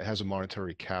it has a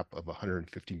monetary cap of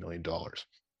 $150 million,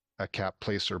 a cap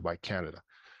placed there by Canada.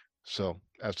 So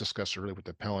as discussed earlier with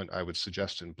the appellant, I would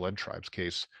suggest in Blood Tribe's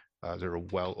case, they're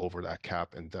well over that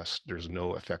cap, and thus there's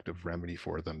no effective remedy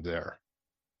for them there.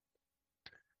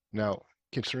 Now,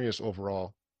 considering this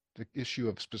overall, the issue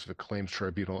of Specific Claims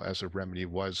Tribunal as a remedy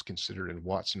was considered in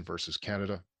Watson versus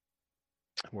Canada,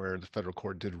 where the federal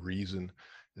court did reason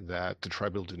that the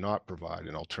tribunal did not provide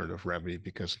an alternative remedy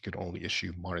because it could only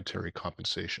issue monetary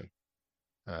compensation.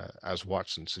 As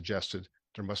Watson suggested,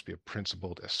 there must be a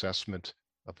principled assessment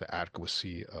of the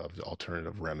adequacy of the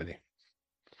alternative remedy.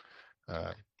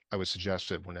 I would suggest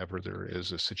that whenever there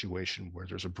is a situation where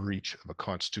there's a breach of a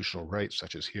constitutional right,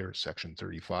 such as here, Section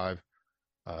 35,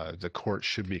 the court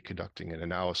should be conducting an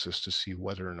analysis to see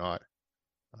whether or not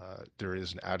there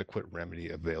is an adequate remedy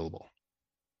available.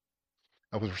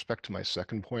 With respect to my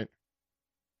second point,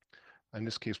 in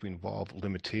this case, we involve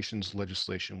limitations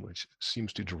legislation, which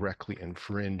seems to directly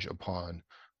infringe upon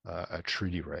a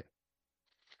treaty right.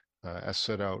 As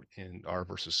set out in R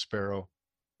versus Sparrow,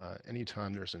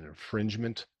 anytime there's an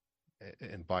infringement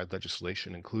and by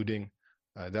legislation, including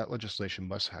that legislation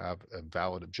must have a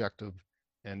valid objective,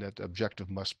 and that the objective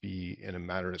must be in a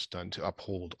manner that's done to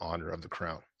uphold honor of the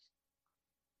Crown.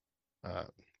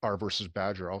 R versus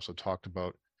Badger also talked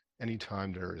about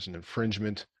anytime there is an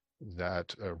infringement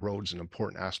that erodes an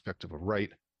important aspect of a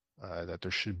right, that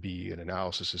there should be an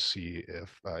analysis to see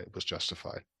if it was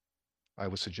justified. I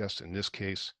would suggest in this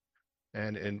case,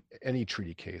 and in any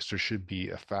treaty case, there should be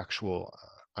a factual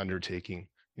undertaking,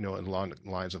 along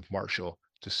the lines of Marshall,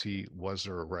 to see was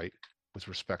there a right with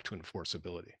respect to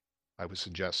enforceability. I would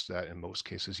suggest that in most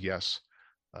cases, yes,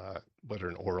 whether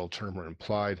an oral term or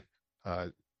implied,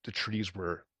 the treaties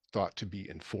were thought to be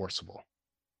enforceable.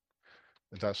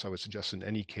 And thus, I would suggest in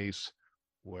any case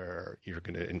where you're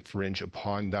going to infringe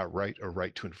upon that right, a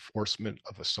right to enforcement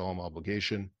of a solemn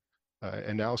obligation.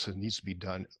 Analysis needs to be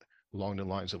done along the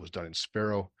lines that was done in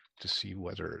Sparrow to see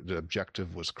whether the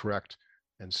objective was correct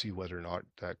and see whether or not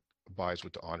that abides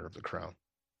with the honor of the Crown.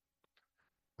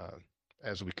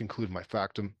 As we conclude my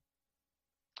factum,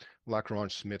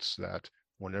 Lacrange submits that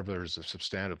whenever there is a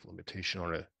substantive limitation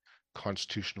on a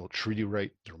constitutional treaty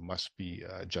right, there must be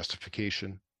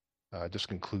justification. This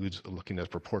concludes looking at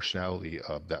proportionality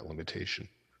of that limitation.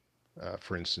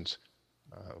 For instance,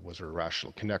 was there a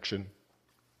rational connection?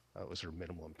 Was there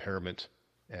minimal impairment?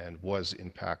 And was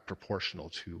impact proportional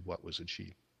to what was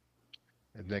achieved?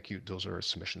 And thank you. Those are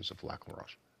submissions of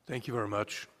Lacrange. Thank you very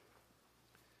much.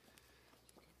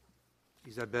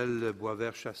 Isabelle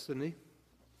Boisvert-Chastenay.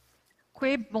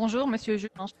 Oui, bonjour, Monsieur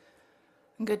Juge.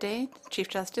 Good day, Chief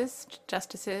Justice,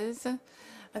 Justices.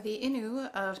 The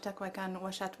Innu of Takwakan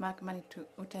Washatmak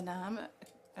Maniutenam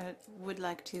would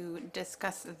like to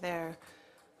discuss their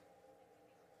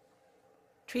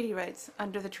treaty rights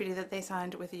under the treaty that they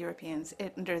signed with the Europeans.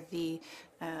 They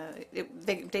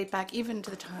date back even to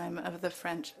the time of the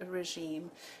French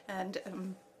regime. And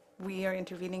we are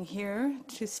intervening here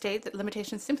to state that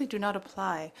limitations simply do not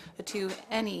apply to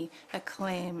any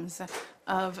claims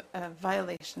of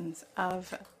violations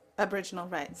of Aboriginal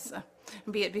rights,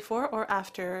 be it before or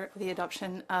after the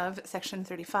adoption of Section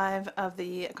 35 of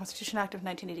the Constitution Act of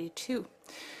 1982.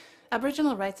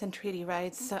 Aboriginal rights and treaty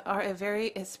rights are a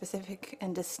very specific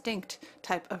and distinct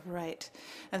type of right.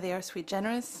 They are sui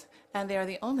generis, and they are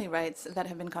the only rights that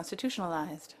have been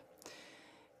constitutionalized.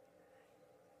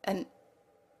 And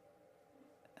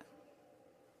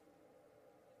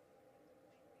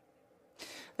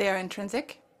they are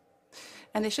intrinsic,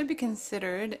 and they should be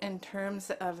considered in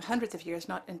terms of hundreds of years,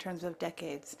 not in terms of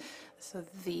decades. So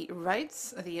the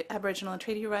rights, the Aboriginal and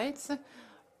treaty rights,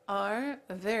 are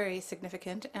very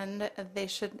significant, and they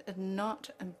should not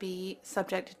be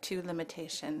subject to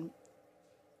limitation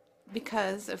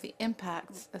because of the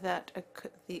impacts that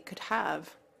they could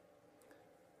have.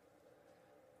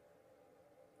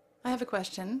 I have a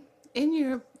question. In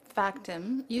your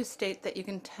factum, you state that you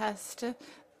can test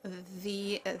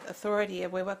the authority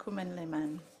of Wewakum and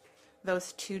Lehman,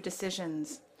 those two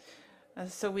decisions.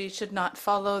 So we should not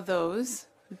follow those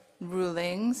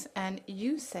rulings, and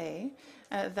you say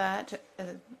that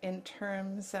in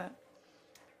terms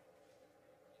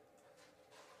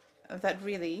that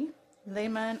really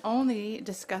Lehman only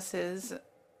discusses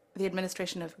the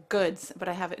administration of goods, but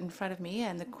I have it in front of me,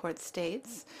 and the court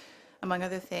states, among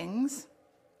other things,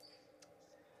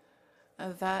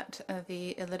 that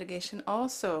the litigation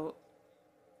also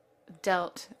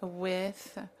dealt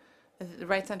with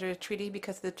rights under a treaty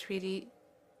because the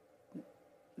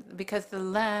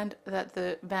land that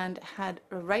the band had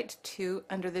a right to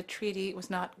under the treaty was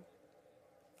not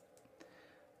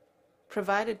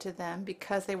provided to them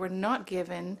because they were not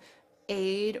given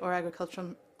aid or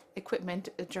agricultural equipment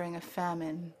during a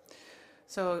famine.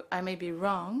 So I may be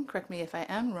wrong, correct me if I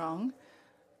am wrong,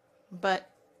 but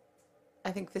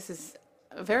I think this is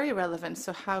very relevant.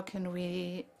 So how can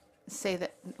we say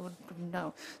that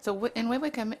no? So in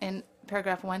Wewickham, in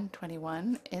paragraph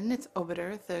 121, in its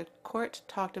obiter, the court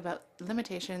talked about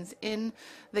limitations in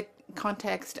the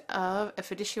context of a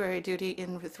fiduciary duty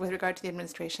with regard to the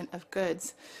administration of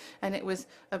goods. And it was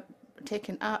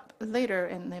taken up later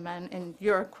in Lehman in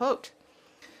your quote.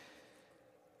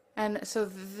 And so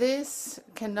this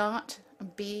cannot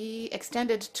be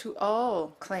extended to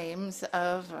all claims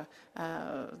of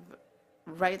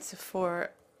rights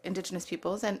for Indigenous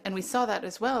peoples, and we saw that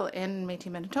as well in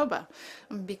Métis Manitoba,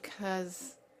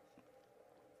 because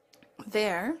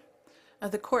there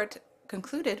the court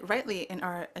concluded rightly in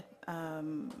our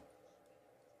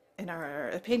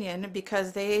opinion,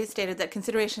 because they stated that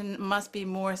consideration must be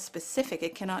more specific.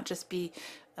 It cannot just be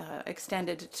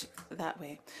extended that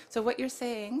way. So what you're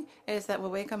saying is that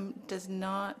Wewakam does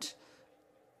not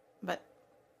but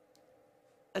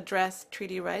address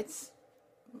treaty rights.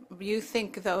 You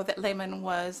think, though, that Lehman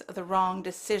was the wrong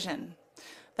decision.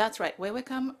 That's right.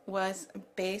 Wewakam was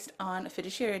based on a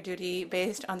fiduciary duty,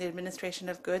 based on the administration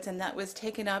of goods, and that was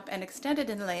taken up and extended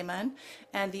in Lehman,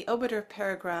 and the obiter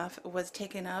paragraph was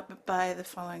taken up by the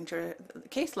following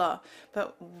case law.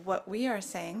 But what we are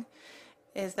saying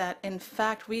is that, in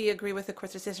fact, we agree with the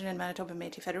court's decision in Manitoba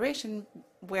Métis Federation,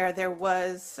 where there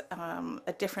was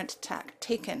a different tack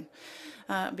taken,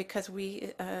 because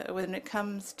when it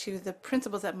comes to the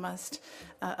principles that must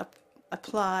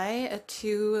apply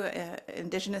to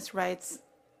Indigenous rights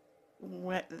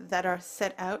that are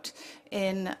set out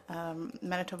in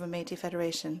Manitoba Métis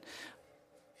Federation,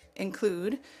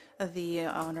 include the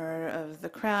honor of the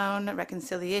Crown,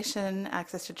 reconciliation,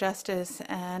 access to justice,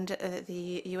 and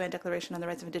the UN Declaration on the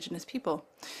Rights of Indigenous People.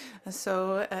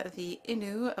 So the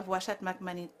Innu of Washat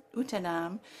Makmani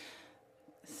Utanam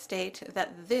state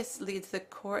that this leads the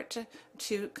court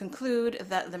to conclude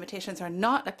that limitations are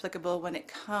not applicable when it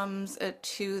comes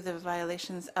to the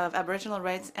violations of Aboriginal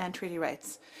rights and treaty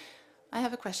rights. I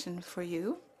have a question for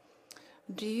you.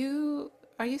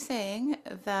 Are you saying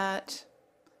that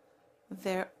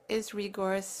there is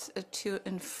recourse to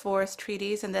enforce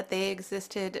treaties and that they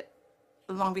existed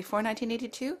long before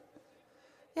 1982?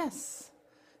 Yes.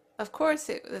 Of course,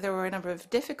 there were a number of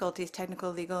difficulties,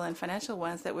 technical, legal, and financial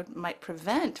ones that might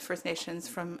prevent First Nations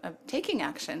from taking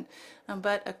action.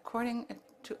 But according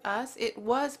to us, it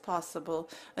was possible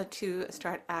to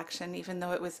start action, even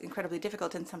though it was incredibly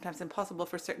difficult and sometimes impossible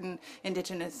for certain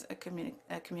Indigenous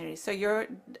communities. So your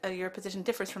position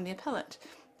differs from the appellant.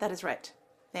 That is right.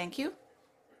 Thank you.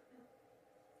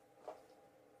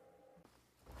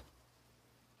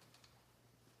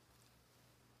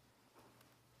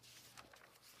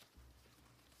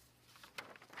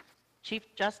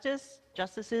 Chief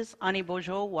Justices, Ani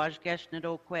Bojo, Wajgesh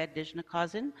Nado Kwed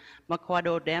Dijnakazin,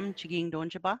 Makwado Dem, Chiging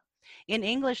Donjaba. In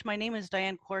English, my name is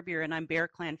Diane Corbier and I'm Bear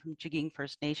Clan from Chiging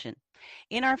First Nation.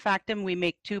 In our factum, we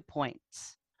make 2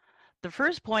 points. The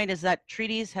first point is that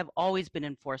treaties have always been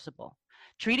enforceable.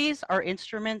 Treaties are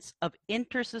instruments of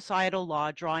intersocietal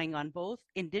law drawing on both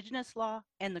Indigenous law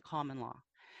and the common law.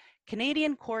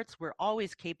 Canadian courts were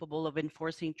always capable of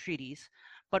enforcing treaties,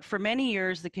 but for many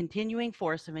years, the continuing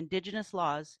force of Indigenous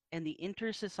laws and the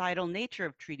intersocietal nature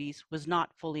of treaties was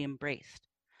not fully embraced.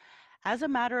 As a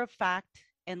matter of fact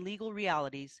and legal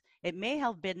realities, it may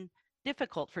have been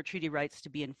difficult for treaty rights to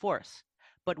be enforced,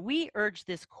 but we urge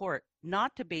this court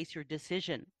not to base your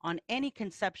decision on any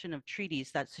conception of treaties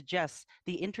that suggests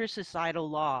the intersocietal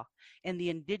law and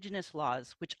the Indigenous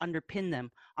laws which underpin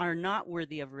them are not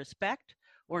worthy of respect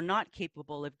or not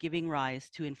capable of giving rise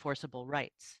to enforceable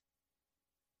rights.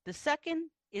 The second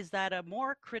is that a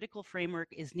more critical framework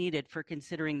is needed for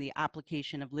considering the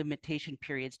application of limitation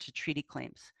periods to treaty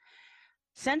claims.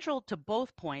 Central to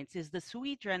both points is the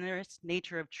sui generis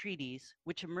nature of treaties,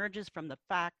 which emerges from the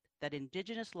fact that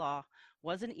Indigenous law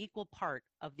was an equal part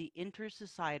of the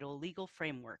intersocietal legal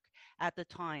framework at the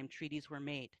time treaties were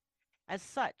made. As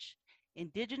such,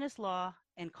 Indigenous law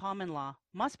and common law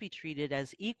must be treated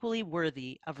as equally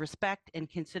worthy of respect and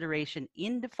consideration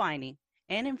in defining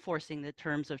and enforcing the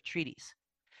terms of treaties.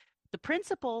 The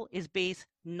principle is based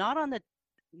based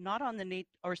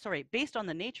on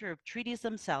the nature of treaties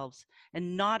themselves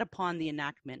and not upon the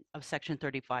enactment of Section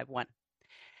 35(1).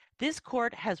 This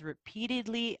court has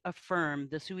repeatedly affirmed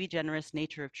the sui generis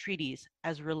nature of treaties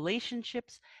as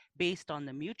relationships based on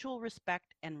the mutual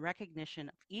respect and recognition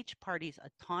of each party's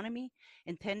autonomy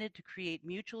intended to create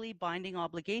mutually binding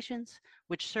obligations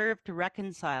which serve to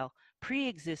reconcile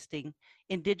pre-existing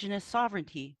Indigenous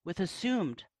sovereignty with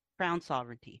assumed Crown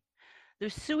sovereignty. The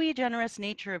sui generis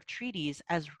nature of treaties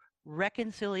as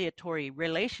reconciliatory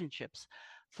relationships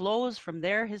flows from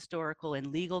their historical and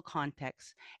legal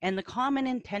context and the common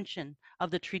intention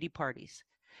of the treaty parties.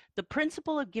 The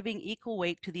principle of giving equal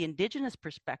weight to the Indigenous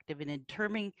perspective in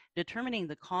determining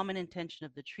the common intention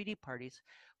of the treaty parties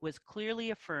was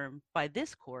clearly affirmed by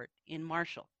this court in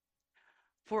Marshall.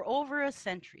 For over a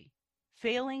century,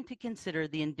 failing to consider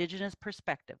the Indigenous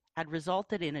perspective had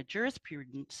resulted in a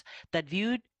jurisprudence that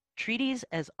viewed treaties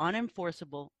as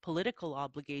unenforceable political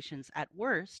obligations at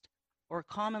worst or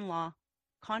common law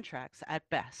contracts at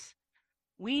best.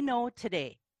 We know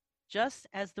today, just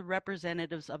as the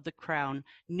representatives of the Crown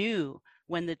knew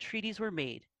when the treaties were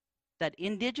made, that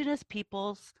Indigenous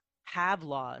peoples have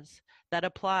laws that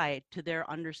apply to their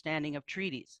understanding of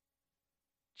treaties.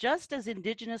 Just as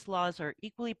Indigenous laws are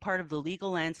equally part of the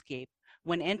legal landscape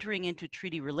when entering into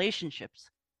treaty relationships,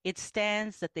 it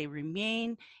stands that they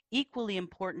remain equally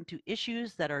important to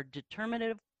issues that are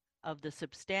determinative of the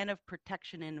substantive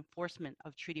protection and enforcement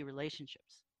of treaty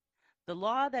relationships. The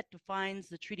law that defines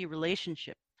the treaty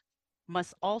relationship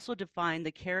must also define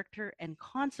the character and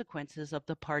consequences of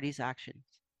the parties' actions.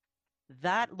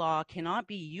 That law cannot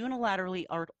be unilaterally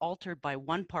altered by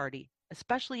one party,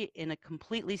 especially in a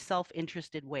completely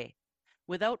self-interested way,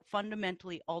 without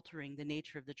fundamentally altering the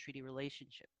nature of the treaty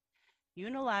relationship.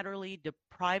 Unilaterally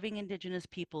depriving Indigenous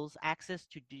peoples access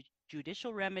to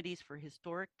judicial remedies for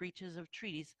historic breaches of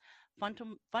treaties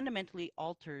fundamentally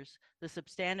alters the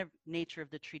substantive nature of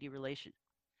the treaty relation.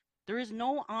 There is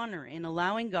no honor in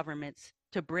allowing governments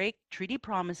to break treaty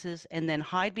promises and then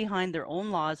hide behind their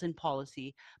own laws and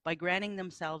policy by granting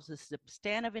themselves a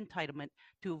substantive entitlement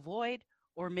to avoid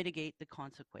or mitigate the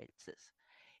consequences.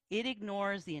 It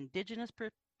ignores the Indigenous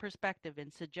perspective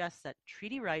and suggests that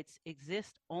treaty rights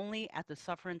exist only at the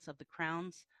sufferance of the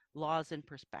Crown's laws and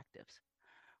perspectives.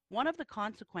 One of the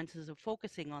consequences of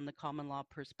focusing on the common law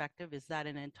perspective is that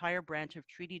an entire branch of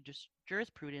treaty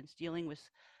jurisprudence dealing with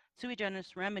sui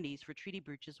generis remedies for treaty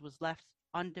breaches was left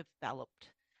undeveloped.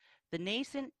 The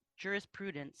nascent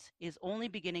jurisprudence is only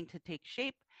beginning to take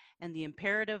shape, and the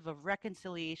imperative of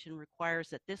reconciliation requires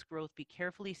that this growth be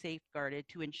carefully safeguarded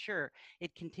to ensure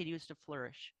it continues to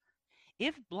flourish.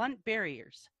 If blunt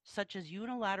barriers, such as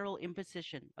unilateral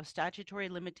imposition of statutory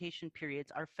limitation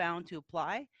periods, are found to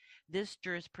apply, this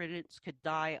jurisprudence could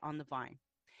die on the vine.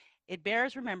 It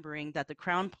bears remembering that the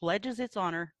Crown pledges its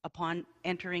honor upon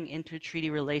entering into a treaty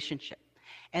relationship,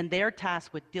 and they are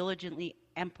tasked with diligently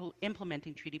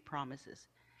implementing treaty promises.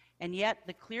 And yet,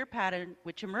 the clear pattern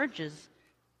which emerges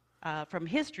from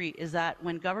history is that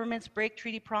when governments break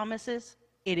treaty promises,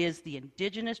 it is the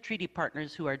Indigenous treaty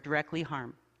partners who are directly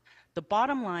harmed. The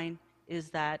bottom line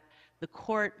is that the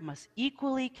court must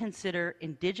equally consider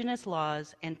Indigenous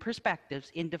laws and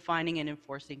perspectives in defining and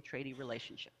enforcing treaty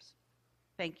relationships.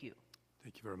 Thank you.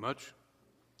 Thank you very much.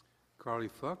 Carly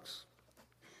Fox.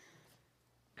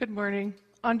 Good morning.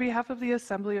 On behalf of the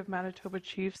Assembly of Manitoba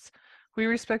Chiefs, we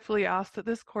respectfully ask that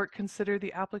this court consider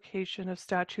the application of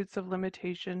statutes of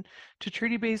limitation to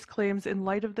treaty-based claims in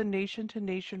light of the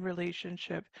nation-to-nation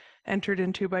relationship entered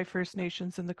into by First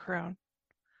Nations and the Crown.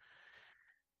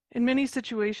 In many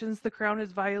situations, the Crown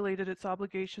has violated its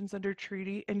obligations under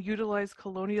treaty and utilized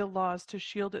colonial laws to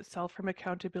shield itself from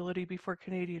accountability before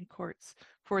Canadian courts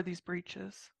for these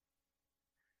breaches.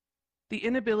 The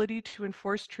inability to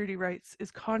enforce treaty rights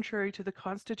is contrary to the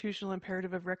constitutional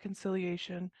imperative of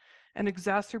reconciliation and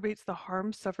exacerbates the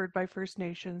harm suffered by First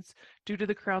Nations due to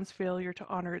the Crown's failure to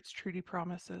honor its treaty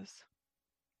promises.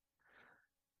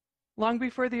 Long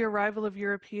before the arrival of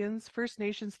Europeans, First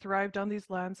Nations thrived on these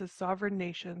lands as sovereign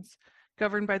nations,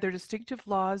 governed by their distinctive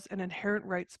laws and inherent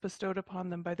rights bestowed upon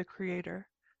them by the Creator.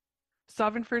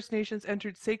 Sovereign First Nations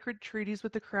entered sacred treaties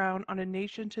with the Crown on a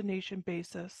nation-to-nation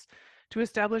basis to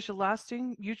establish a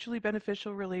lasting, mutually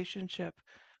beneficial relationship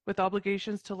with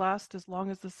obligations to last as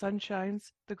long as the sun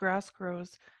shines, the grass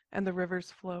grows, and the rivers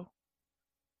flow.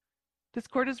 This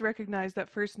court has recognized that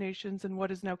First Nations in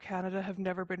what is now Canada have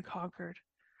never been conquered.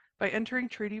 By entering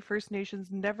treaty, First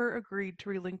Nations never agreed to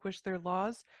relinquish their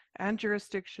laws and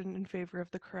jurisdiction in favor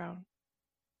of the Crown.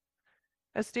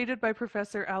 As stated by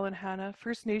Professor Alan Hanna,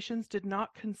 First Nations did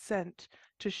not consent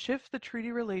to shift the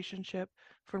treaty relationship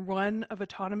from one of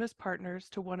autonomous partners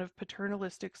to one of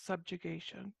paternalistic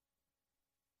subjugation.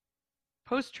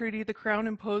 Post-treaty, the Crown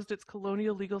imposed its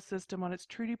colonial legal system on its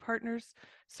treaty partners,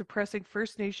 suppressing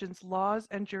First Nations laws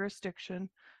and jurisdiction,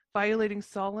 violating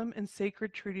solemn and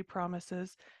sacred treaty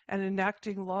promises, and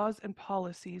enacting laws and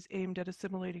policies aimed at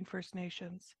assimilating First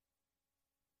Nations.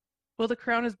 While the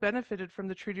Crown has benefited from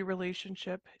the treaty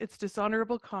relationship, its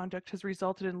dishonorable conduct has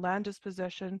resulted in land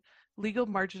dispossession, legal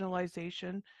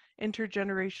marginalization,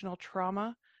 intergenerational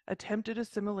trauma, attempted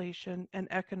assimilation, and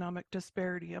economic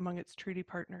disparity among its treaty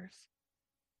partners.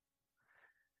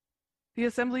 The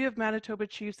Assembly of Manitoba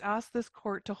Chiefs asked this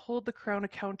court to hold the Crown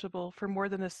accountable for more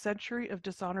than a century of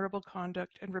dishonorable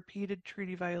conduct and repeated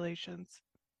treaty violations.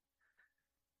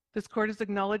 This court has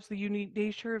acknowledged the unique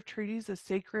nature of treaties as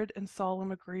sacred and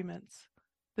solemn agreements.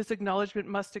 This acknowledgement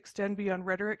must extend beyond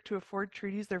rhetoric to afford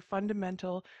treaties their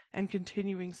fundamental and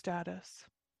continuing status.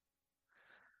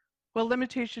 While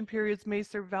limitation periods may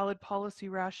serve valid policy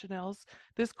rationales,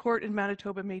 this court in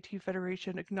Manitoba Métis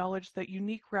Federation acknowledged that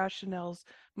unique rationales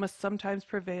must sometimes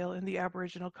prevail in the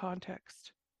Aboriginal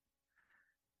context.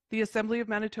 The Assembly of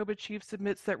Manitoba Chiefs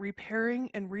submits that repairing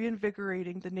and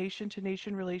reinvigorating the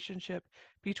nation-to-nation relationship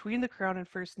between the Crown and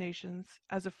First Nations,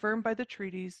 as affirmed by the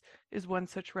treaties, is one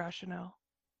such rationale.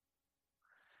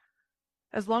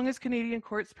 As long as Canadian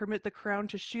courts permit the Crown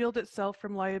to shield itself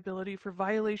from liability for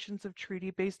violations of treaty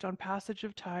based on passage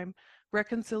of time,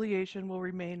 reconciliation will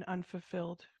remain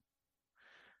unfulfilled.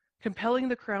 Compelling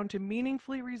the Crown to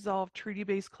meaningfully resolve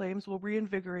treaty-based claims will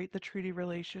reinvigorate the treaty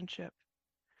relationship.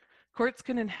 Courts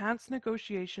can enhance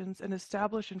negotiations and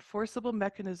establish enforceable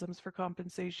mechanisms for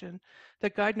compensation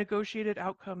that guide negotiated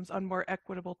outcomes on more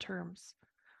equitable terms.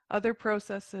 Other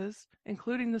processes,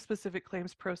 including the specific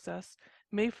claims process,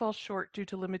 may fall short due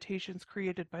to limitations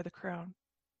created by the Crown.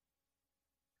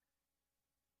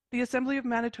 The Assembly of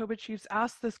Manitoba Chiefs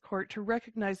asked this court to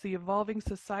recognize the evolving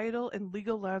societal and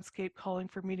legal landscape calling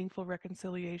for meaningful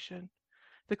reconciliation.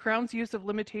 The Crown's use of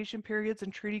limitation periods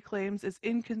and treaty claims is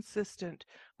inconsistent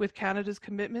with Canada's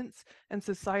commitments and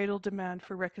societal demand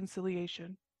for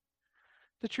reconciliation.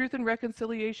 The Truth and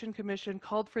Reconciliation Commission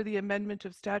called for the amendment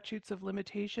of statutes of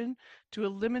limitation to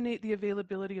eliminate the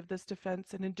availability of this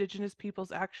defense in Indigenous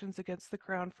peoples' actions against the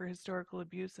Crown for historical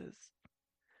abuses.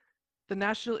 The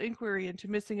National Inquiry into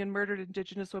Missing and Murdered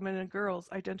Indigenous Women and Girls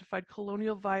identified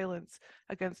colonial violence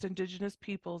against Indigenous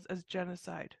peoples as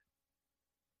genocide.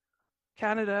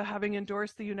 Canada, having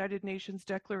endorsed the United Nations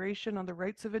Declaration on the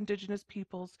Rights of Indigenous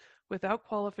Peoples without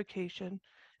qualification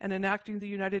and enacting the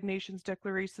United Nations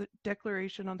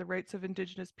Declaration on the Rights of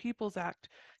Indigenous Peoples Act,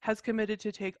 has committed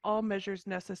to take all measures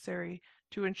necessary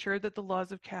to ensure that the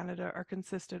laws of Canada are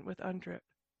consistent with UNDRIP.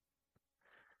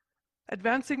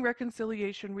 Advancing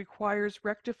reconciliation requires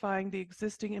rectifying the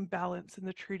existing imbalance in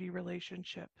the treaty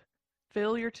relationship.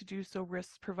 Failure to do so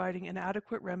risks providing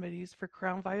inadequate remedies for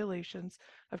Crown violations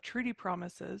of treaty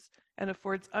promises and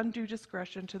affords undue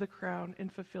discretion to the Crown in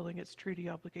fulfilling its treaty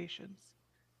obligations.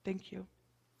 Thank you.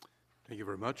 Thank you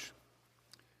very much.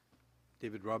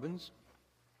 David Robbins.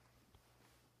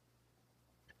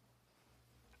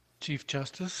 Chief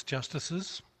Justice,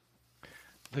 Justices,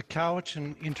 the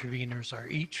Cowichan interveners are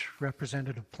each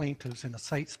representative plaintiffs in a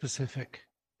site-specific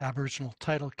Aboriginal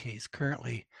title case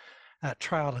currently at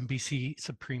trial in BC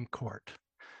Supreme Court.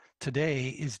 Today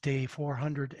is day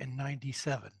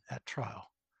 497 at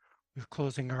trial, with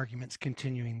closing arguments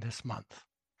continuing this month.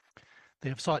 They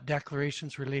have sought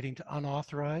declarations relating to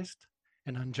unauthorized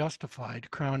and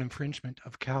unjustified Crown infringement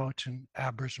of Cowichan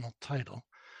Aboriginal title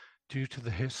due to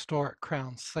the historic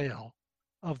Crown sale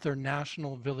of their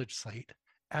national village site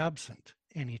absent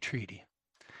any treaty.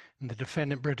 And the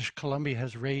defendant, British Columbia,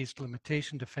 has raised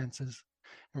limitation defenses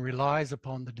and relies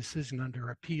upon the decision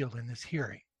under appeal in this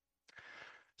hearing.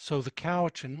 So the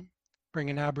Cowichan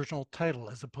bring an Aboriginal title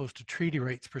as opposed to treaty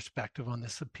rights perspective on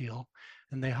this appeal,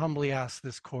 and they humbly ask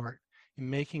this court, in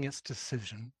making its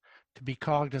decision, to be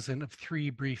cognizant of three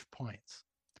brief points.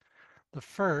 The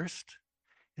first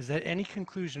is that any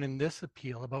conclusion in this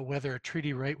appeal about whether a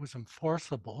treaty right was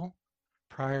enforceable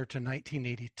prior to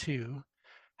 1982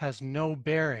 has no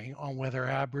bearing on whether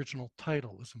Aboriginal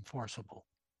title was enforceable.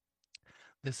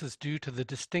 This is due to the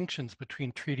distinctions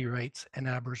between treaty rights and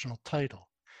Aboriginal title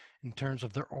in terms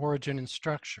of their origin and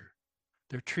structure,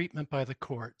 their treatment by the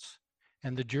courts,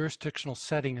 and the jurisdictional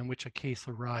setting in which a case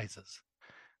arises.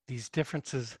 These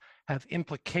differences have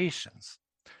implications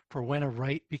for when a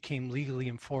right became legally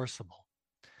enforceable.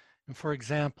 And for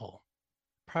example,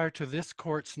 prior to this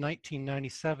court's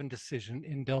 1997 decision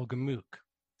in Delgamuukw,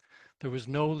 there was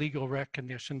no legal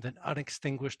recognition that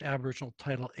unextinguished Aboriginal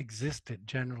title existed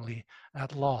generally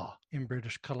at law in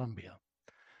British Columbia.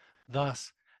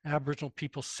 Thus, Aboriginal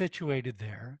people situated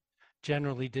there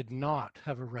generally did not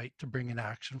have a right to bring an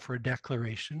action for a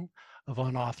declaration of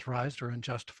unauthorized or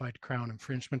unjustified Crown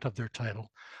infringement of their title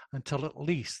until at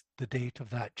least the date of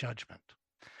that judgment.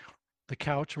 The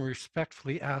Cowichan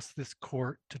respectfully asks this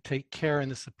court to take care in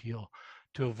this appeal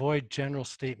to avoid general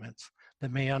statements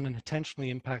that may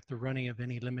unintentionally impact the running of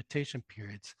any limitation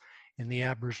periods in the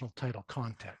Aboriginal title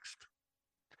context.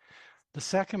 The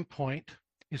second point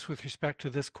is with respect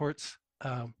to this court's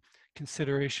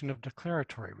consideration of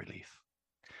declaratory relief.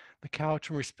 The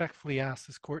Cowichan respectfully asks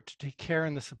this court to take care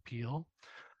in this appeal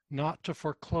not to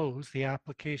foreclose the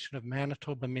application of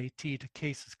Manitoba Métis to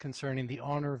cases concerning the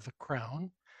honor of the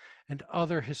Crown and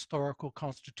other historical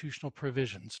constitutional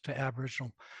provisions to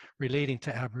Aboriginal relating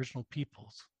to Aboriginal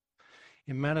peoples.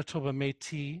 In Manitoba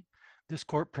Métis, this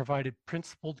court provided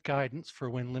principled guidance for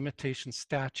when limitation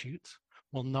statutes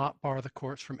will not bar the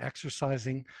courts from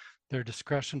exercising their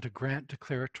discretion to grant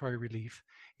declaratory relief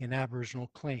in Aboriginal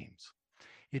claims.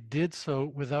 It did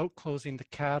so without closing the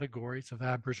categories of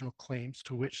Aboriginal claims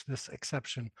to which this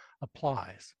exception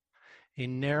applies. A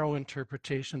narrow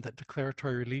interpretation that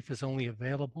declaratory relief is only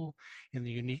available in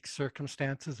the unique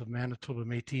circumstances of Manitoba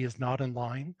Métis is not in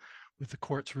line with the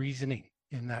court's reasoning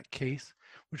in that case,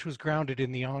 which was grounded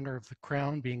in the honor of the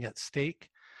Crown being at stake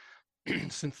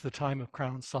since the time of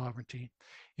Crown sovereignty,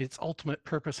 its ultimate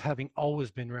purpose having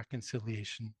always been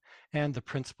reconciliation, and the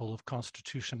principle of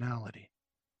constitutionality.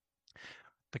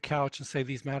 The Cowichan say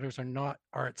these matters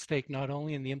are at stake not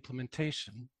only in the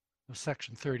implementation of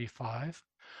Section 35,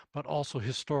 but also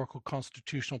historical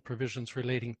constitutional provisions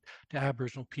relating to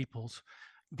Aboriginal peoples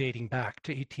dating back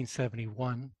to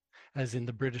 1871, as in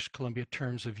the British Columbia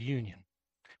Terms of Union,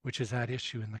 which is at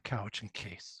issue in the Cowichan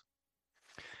case.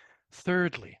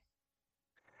 Thirdly,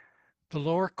 the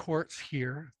lower courts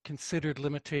here considered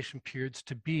limitation periods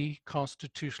to be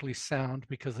constitutionally sound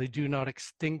because they do not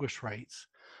extinguish rights,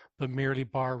 but merely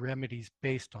bar remedies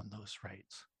based on those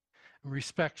rights. And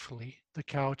respectfully, the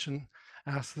Cowichan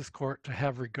asks this court to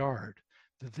have regard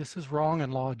that this is wrong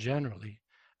in law generally,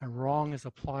 and wrong is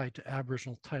applied to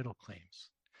Aboriginal title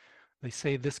claims. They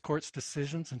say this court's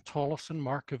decisions in Tolleson,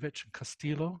 Markovich, and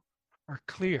Castillo are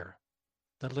clear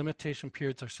that limitation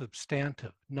periods are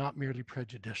substantive, not merely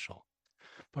prejudicial.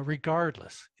 But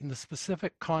regardless, in the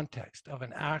specific context of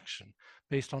an action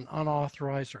based on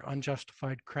unauthorized or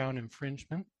unjustified Crown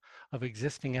infringement of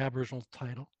existing Aboriginal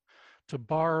title, to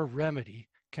bar a remedy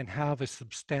can have a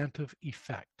substantive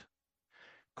effect.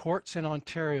 Courts in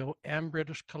Ontario and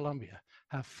British Columbia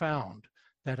have found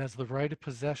that as the right of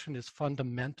possession is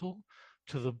fundamental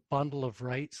to the bundle of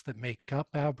rights that make up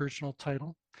Aboriginal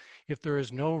title, if there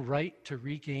is no right to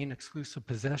regain exclusive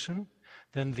possession,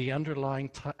 then the underlying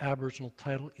Aboriginal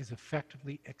title is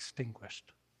effectively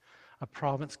extinguished. A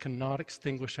province cannot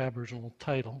extinguish Aboriginal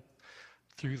title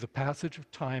through the passage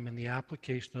of time and the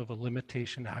application of a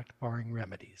Limitation Act barring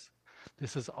remedies.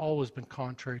 This has always been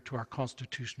contrary to our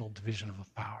constitutional division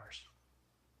of powers.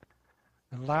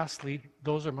 And lastly,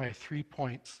 those are my 3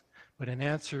 points, but in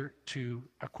answer to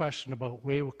a question about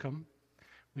Wewicum,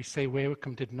 we say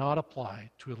Wewicum did not apply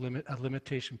to a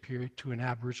limitation period to an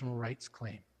Aboriginal rights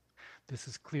claim. This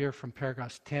is clear from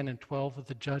paragraphs 10 and 12 of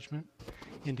the judgment,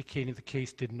 indicating the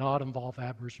case did not involve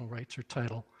Aboriginal rights or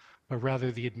title, but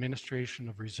rather the administration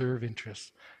of reserve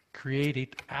interests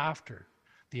created after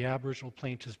the Aboriginal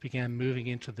plaintiffs began moving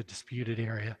into the disputed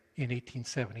area in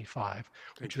 1875,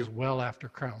 which is well after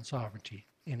Crown sovereignty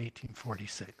in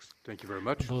 1846. Thank you very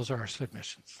much. Those are our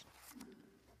submissions.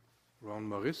 Ron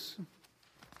Maurice.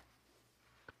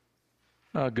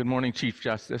 Good morning, Chief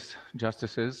Justice,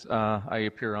 Justices. I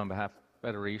appear on behalf of the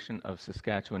Federation of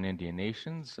Saskatchewan Indian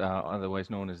Nations, otherwise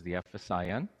known as the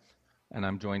FSIN, and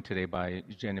I'm joined today by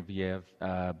Geneviève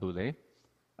Boulay.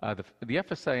 The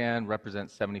FSIN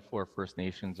represents 74 First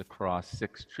Nations across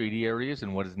 6 treaty areas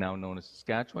in what is now known as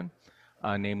Saskatchewan,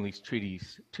 namely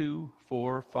Treaties 2,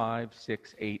 4, 5,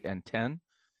 6, 8, and 10.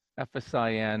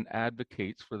 FSIN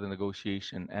advocates for the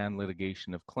negotiation and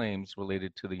litigation of claims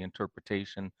related to the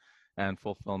interpretation and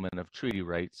fulfillment of treaty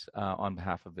rights on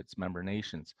behalf of its member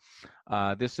nations.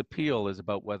 This appeal is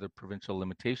about whether provincial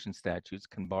limitation statutes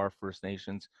can bar First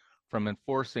Nations from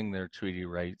enforcing their treaty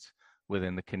rights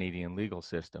within the Canadian legal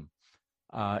system.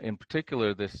 In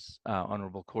particular, this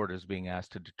Honourable Court is being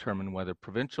asked to determine whether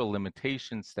provincial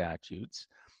limitation statutes,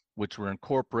 which were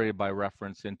incorporated by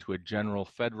reference into a general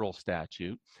federal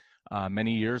statute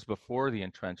many years before the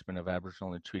entrenchment of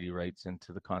Aboriginal and treaty rights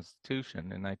into the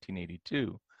Constitution in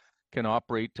 1982, can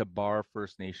operate to bar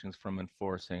First Nations from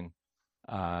enforcing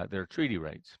their treaty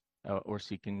rights or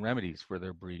seeking remedies for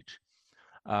their breach.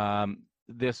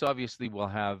 This obviously will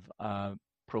have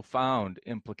profound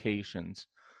implications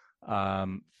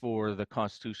for the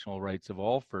constitutional rights of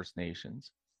all First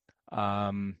Nations,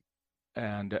 and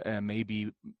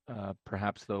maybe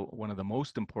perhaps one of the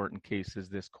most important cases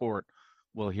this court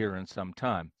will hear in some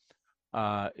time.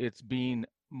 It's been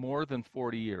more than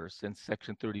 40 years since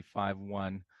Section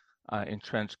 35(1)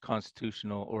 entrenched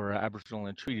constitutional or Aboriginal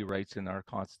and treaty rights in our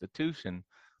Constitution,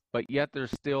 but yet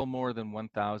there's still more than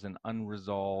 1,000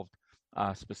 unresolved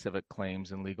specific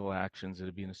claims and legal actions that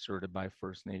have been asserted by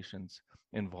First Nations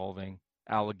involving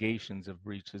allegations of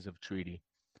breaches of treaty.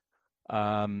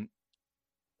 Now,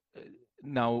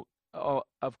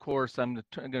 of course, I'm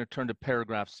going to turn to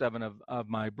paragraph 7 of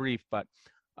my brief, but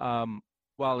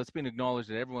while it's been acknowledged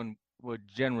that everyone would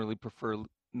generally prefer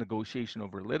negotiation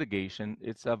over litigation,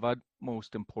 it's of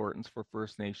utmost importance for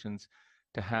First Nations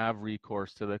to have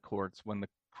recourse to the courts when the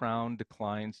Crown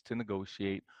declines to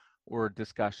negotiate or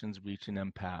discussions reach an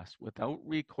impasse. Without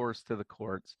recourse to the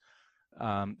courts,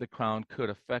 the Crown could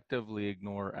effectively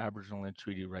ignore Aboriginal and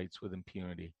treaty rights with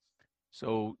impunity.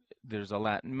 So there's a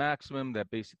Latin maximum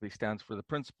that basically stands for the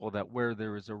principle that where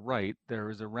there is a right, there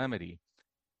is a remedy.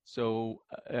 So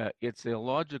it's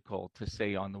illogical to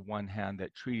say on the one hand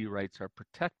that treaty rights are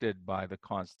protected by the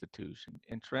Constitution,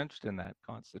 entrenched in that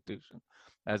Constitution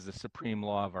as the supreme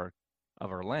law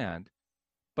of our land,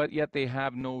 but yet they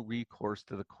have no recourse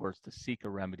to the courts to seek a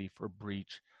remedy for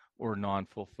breach or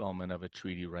non-fulfillment of a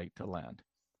treaty right to land.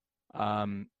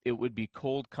 It would be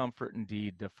cold comfort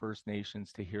indeed to First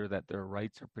Nations to hear that their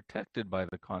rights are protected by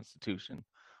the Constitution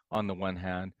on the one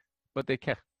hand, but they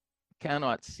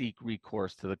cannot seek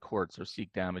recourse to the courts or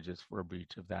seek damages for a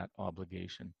breach of that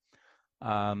obligation.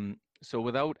 So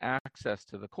without access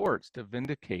to the courts to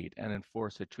vindicate and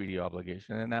enforce a treaty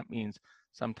obligation, and that means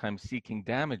sometimes seeking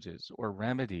damages or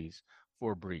remedies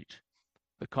for breach,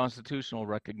 the constitutional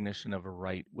recognition of a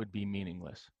right would be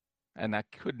meaningless. And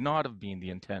that could not have been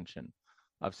the intention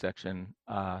of Section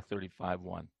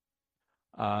 35(1).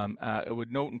 I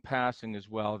would note in passing as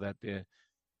well that the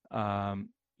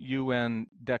UN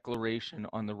Declaration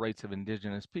on the Rights of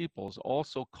Indigenous Peoples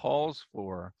also calls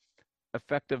for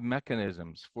effective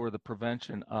mechanisms for the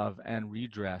prevention of and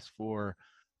redress for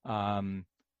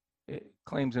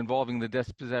claims involving the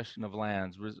dispossession of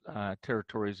lands,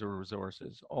 territories, or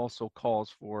resources. Also calls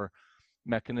for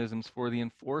mechanisms for the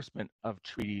enforcement of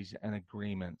treaties and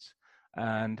agreements.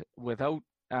 And without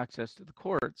access to the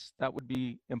courts, that would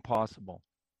be impossible.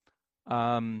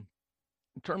 In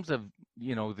terms of,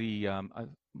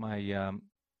 my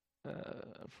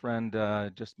friend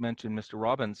just mentioned, Mr.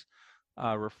 Robbins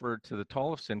referred to the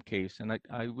Tollefson case, and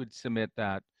I would submit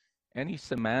that any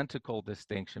semantical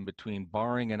distinction between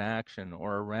barring an action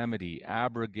or a remedy,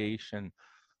 abrogation,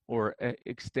 or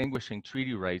extinguishing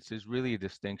treaty rights is really a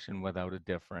distinction without a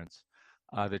difference.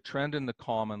 The trend in the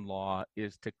common law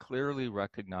is to clearly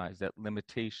recognize that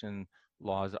limitation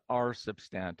laws are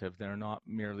substantive. They're not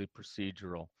merely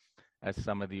procedural, as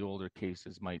some of the older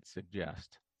cases might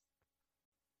suggest.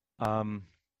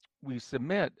 We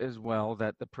submit as well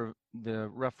that the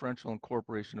referential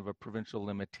incorporation of a provincial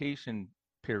limitation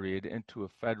period into a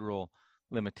federal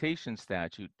limitation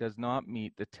statute does not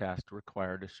meet the test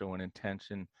required to show an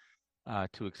intention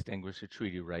to extinguish a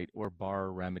treaty right or bar a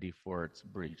remedy for its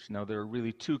breach. Now, there are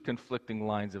really two conflicting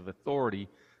lines of authority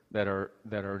that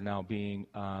are now being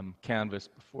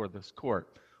canvassed before this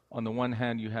court. On the one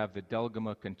hand, you have the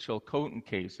Delgamuuk and Chilcotin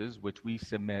cases, which we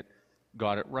submit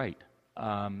got it right.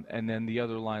 And then the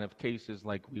other line of cases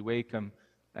like Weewakam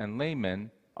and Lehman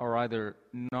are either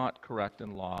not correct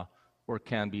in law or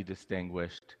can be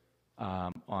distinguished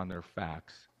on their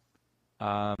facts.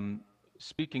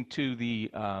 Speaking to the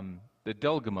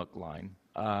Delgamuuk line,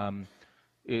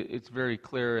 it's very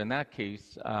clear in that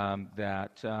case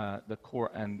that the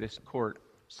court, and this court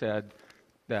said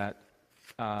that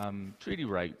treaty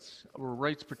rights or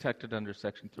rights protected under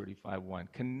Section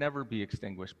 35(1) can never be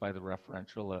extinguished by the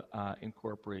referential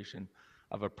incorporation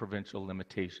of a provincial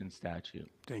limitation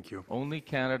statute. Thank you. Only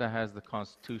Canada has the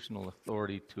constitutional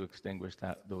authority to extinguish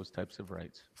those types of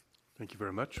rights. Thank you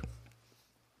very much.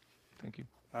 Thank you.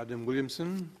 Adam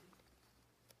Williamson.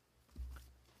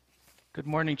 Good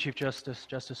morning, Chief Justice,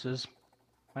 Justices.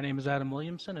 My name is Adam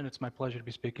Williamson, and it's my pleasure to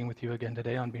be speaking with you again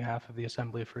today on behalf of the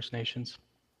Assembly of First Nations.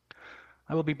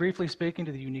 I will be briefly speaking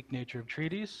to the unique nature of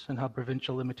treaties and how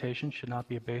provincial limitation should not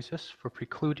be a basis for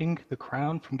precluding the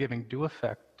Crown from giving due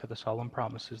effect to the solemn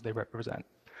promises they represent,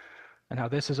 and how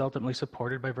this is ultimately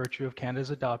supported by virtue of Canada's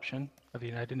adoption of the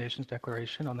United Nations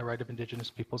Declaration on the Right of Indigenous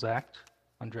Peoples Act,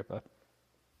 UNDRIPA.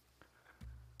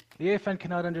 The AFN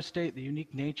cannot understate the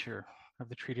unique nature of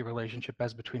the treaty relationship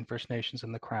as between First Nations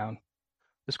and the Crown.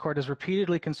 This court has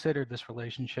repeatedly considered this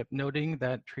relationship, noting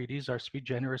that treaties are sui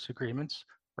generis agreements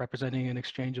representing an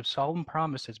exchange of solemn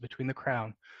promises between the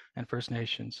Crown and First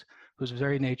Nations, whose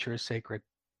very nature is sacred.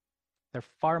 They're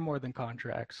far more than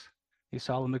contracts. These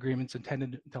solemn agreements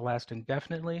intended to last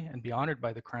indefinitely and be honored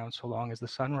by the Crown so long as the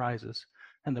sun rises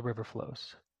and the river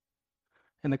flows.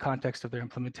 In the context of their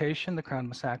implementation, the Crown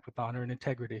must act with honor and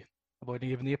integrity, avoiding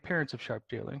even the appearance of sharp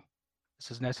dealing. This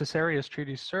is necessary as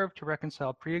treaties serve to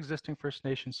reconcile pre-existing First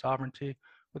Nation sovereignty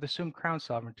with assumed Crown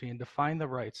sovereignty and define the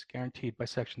rights guaranteed by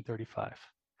Section 35.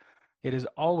 It is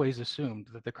always assumed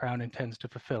that the Crown intends to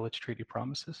fulfill its treaty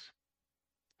promises.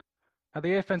 Now, the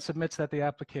AFN submits that the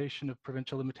application of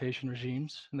provincial limitation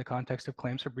regimes in the context of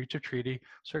claims for breach of treaty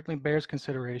certainly bears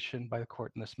consideration by the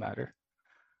court in this matter.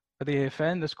 For the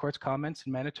AFN, this court's comments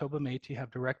in Manitoba Métis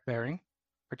have direct bearing,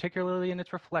 particularly in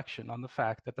its reflection on the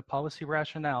fact that the policy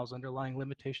rationales underlying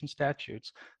limitation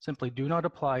statutes simply do not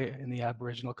apply in the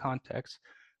Aboriginal context,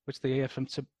 which the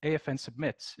AFN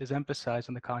submits is emphasized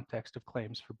in the context of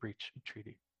claims for breach of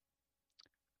treaty.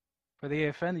 For the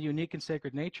AFN, the unique and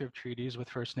sacred nature of treaties with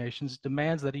First Nations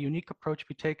demands that a unique approach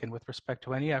be taken with respect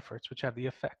to any efforts which have the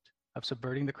effect of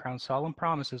subverting the Crown's solemn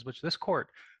promises, which this court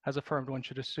has affirmed one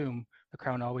should assume the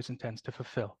Crown always intends to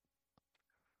fulfill.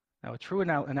 Now, a true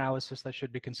analysis that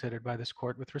should be considered by this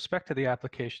court with respect to the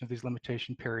application of these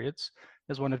limitation periods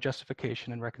is one of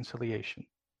justification and reconciliation.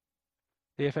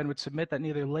 The AFN would submit that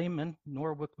neither Lehman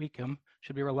nor Weewakam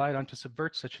should be relied on to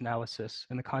subvert such analysis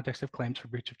in the context of claims for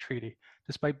breach of treaty,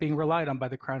 despite being relied on by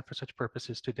the Crown for such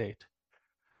purposes to date.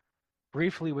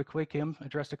 Briefly, Weewakam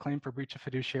addressed a claim for breach of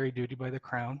fiduciary duty by the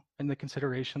Crown and the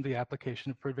consideration of the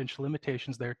application of provincial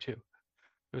limitations thereto.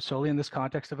 It was solely in this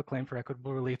context of a claim for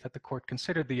equitable relief that the court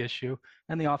considered the issue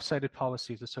and the off-cited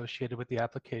policies associated with the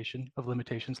application of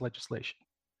limitations legislation.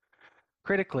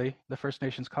 Critically, the First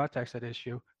Nations context at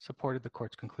issue supported the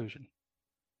court's conclusion.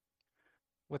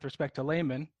 With respect to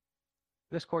Lehman,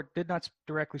 this court did not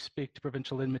directly speak to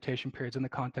provincial limitation periods in the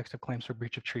context of claims for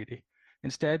breach of treaty.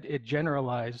 Instead, it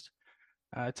generalized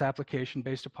its application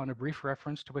based upon a brief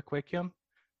reference to Wickwickium,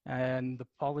 and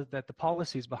that the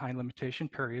policies behind limitation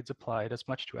periods applied as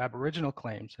much to Aboriginal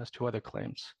claims as to other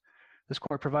claims. This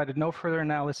court provided no further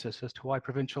analysis as to why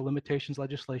provincial limitations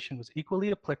legislation was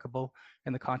equally applicable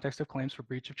in the context of claims for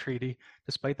breach of treaty,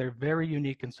 despite their very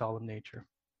unique and solemn nature.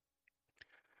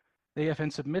 The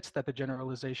AFN submits that the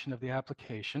generalization of the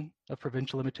application of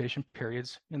provincial limitation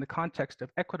periods in the context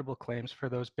of equitable claims for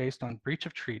those based on breach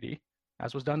of treaty,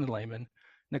 as was done in Layman,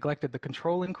 neglected the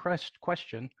controlling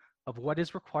question of what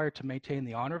is required to maintain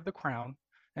the honor of the Crown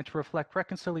and to reflect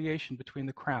reconciliation between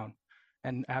the Crown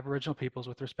and Aboriginal peoples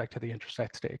with respect to the interests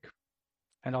at stake,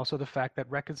 and also the fact that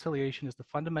reconciliation is the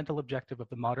fundamental objective of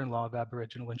the modern law of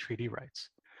Aboriginal and treaty rights.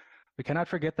 We cannot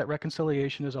forget that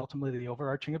reconciliation is ultimately the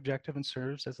overarching objective and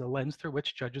serves as the lens through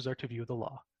which judges are to view the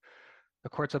law. The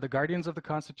courts are the guardians of the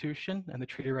Constitution and the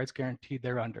treaty rights guaranteed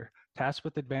thereunder, tasked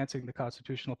with advancing the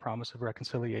constitutional promise of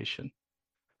reconciliation.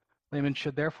 Layman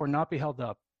should therefore not be held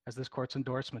up as this court's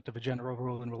endorsement of a general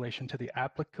rule in relation to the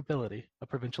applicability of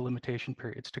provincial limitation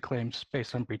periods to claims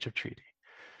based on breach of treaty.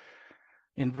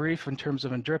 In brief, in terms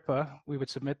of NDRIPA, we would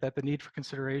submit that the need for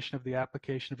consideration of the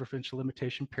application of provincial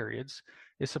limitation periods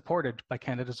is supported by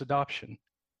Canada's adoption.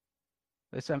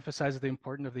 This emphasizes the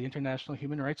importance of the international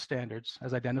human rights standards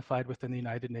as identified within the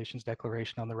United Nations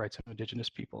Declaration on the Rights of Indigenous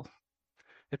People.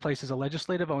 It places a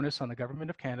legislative onus on the Government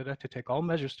of Canada to take all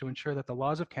measures to ensure that the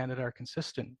laws of Canada are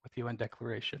consistent with the UN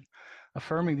Declaration,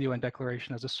 affirming the UN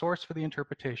Declaration as a source for the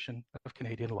interpretation of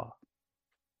Canadian law.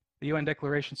 The UN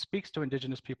Declaration speaks to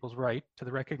Indigenous peoples' right to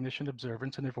the recognition,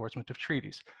 observance, and enforcement of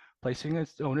treaties, placing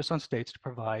its onus on states to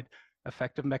provide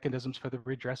effective mechanisms for the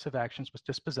redress of actions which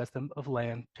dispossess them of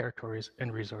land, territories,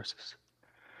 and resources.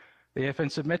 The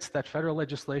AFN submits that federal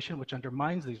legislation which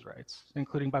undermines these rights,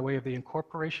 including by way of the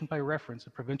incorporation by reference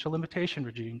of provincial limitation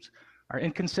regimes, are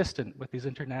inconsistent with these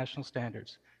international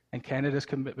standards and Canada's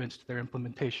commitments to their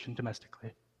implementation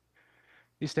domestically.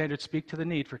 These standards speak to the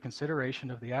need for consideration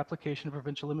of the application of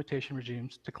provincial limitation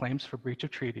regimes to claims for breach of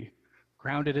treaty,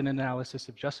 grounded in analysis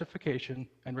of justification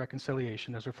and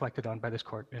reconciliation as reflected on by this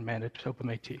court in Manitoba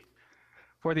Métis.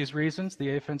 For these reasons, the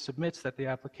AFN submits that the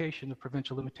application of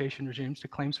provincial limitation regimes to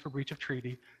claims for breach of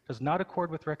treaty does not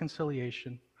accord with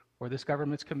reconciliation or this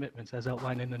government's commitments as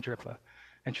outlined in NDRIPA,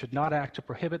 and should not act to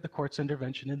prohibit the court's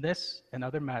intervention in this and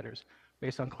other matters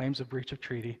based on claims of breach of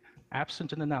treaty,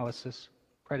 absent an analysis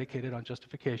predicated on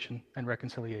justification and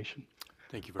reconciliation.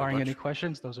 Thank you very much. Barring any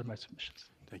questions, those are my submissions.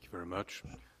 Thank you very much.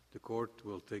 The court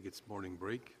will take its morning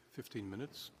break, 15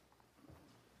 minutes.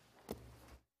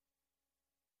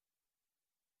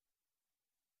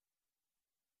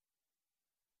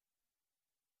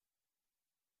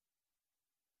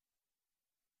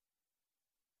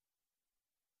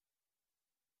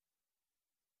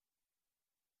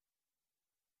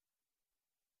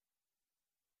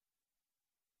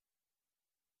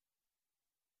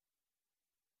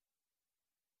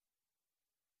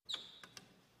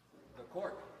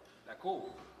 Court, d'accord.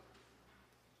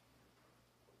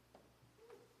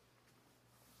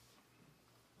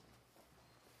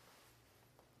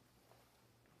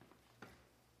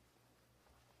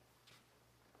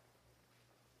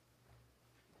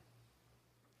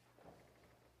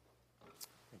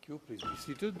 Thank you. Please be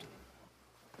seated.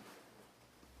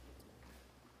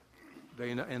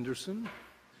 Diana Anderson.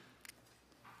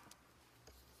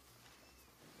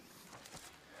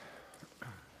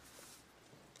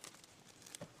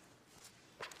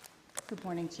 Good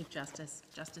morning, Chief Justice,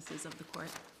 Justices of the Court.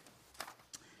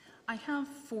 I have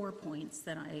 4 points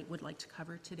that I would like to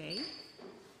cover today.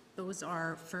 Those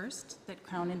are, first, that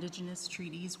Crown Indigenous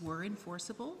treaties were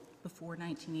enforceable before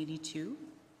 1982.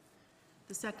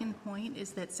 The second point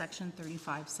is that Section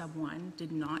 35 sub 1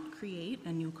 did not create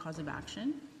a new cause of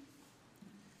action.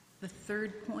 The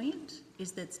third point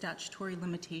is that statutory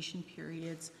limitation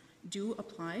periods do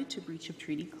apply to breach of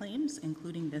treaty claims,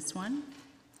 including this one.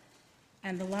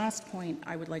 And the last point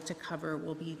I would like to cover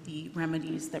will be the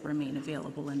remedies that remain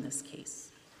available in this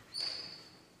case.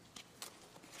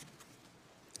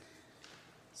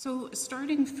 So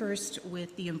starting first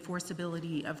with the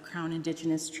enforceability of Crown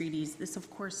Indigenous treaties, this of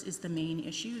course is the main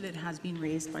issue that has been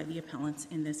raised by the appellants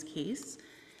in this case.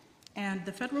 And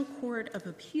the Federal Court of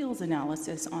Appeals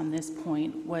analysis on this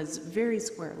point was very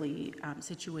squarely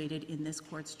situated in this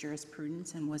court's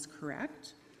jurisprudence and was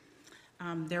correct.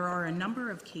 There are a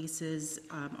number of cases,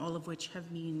 all of which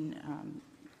have been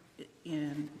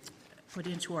put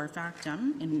into our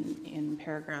factum in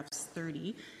paragraphs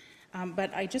 30.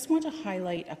 But I just want to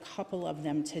highlight a couple of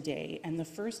them today. And the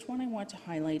first one I want to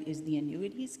highlight is the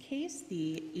annuities case,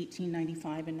 the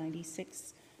 1895 and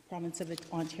 96 Province of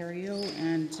Ontario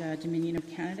and Dominion of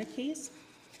Canada case.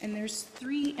 And there's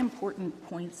three important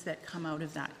points that come out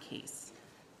of that case.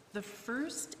 The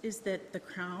first is that the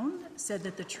Crown said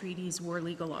that the treaties were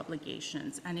legal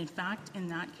obligations, and in fact, in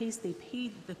that case, the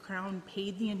Crown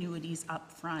paid the annuities up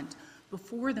front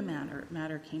before the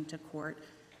matter came to court,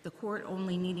 the court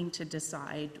only needing to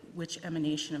decide which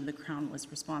emanation of the Crown was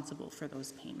responsible for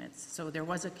those payments. So there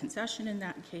was a concession in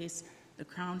that case. The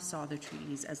Crown saw the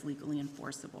treaties as legally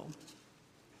enforceable.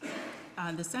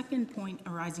 The second point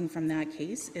arising from that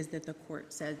case is that the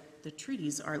court said the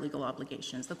treaties are legal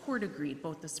obligations. The court agreed,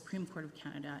 both the Supreme Court of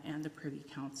Canada and the Privy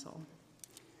Council.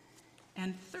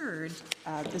 And third,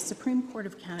 the Supreme Court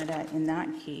of Canada in that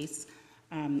case,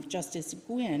 Justice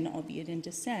Gwynne, albeit in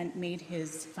dissent, made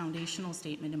his foundational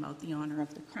statement about the honor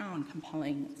of the Crown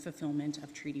compelling fulfillment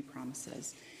of treaty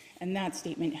promises. And that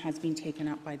statement has been taken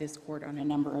up by this court on a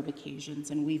number of occasions,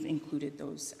 and we've included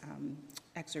those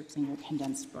excerpts in your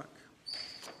condensed book.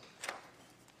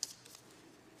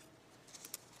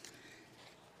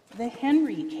 The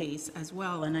Henry case as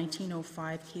well, a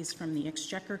 1905 case from the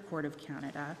Exchequer Court of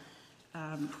Canada,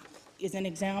 is an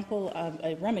example of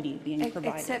a remedy being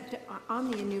provided. Except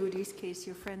on the annuities case,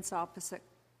 your friends opposite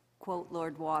quote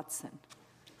Lord Watson.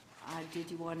 Did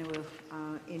you want to,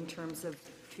 in terms of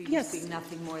treaties being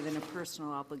nothing more than a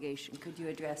personal obligation, could you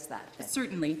address that then?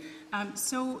 Certainly.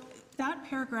 So that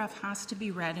paragraph has to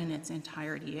be read in its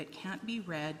entirety. It can't be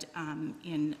read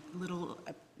in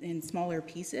smaller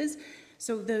pieces.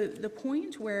 So the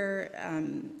point where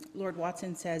Lord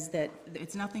Watson says that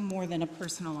it's nothing more than a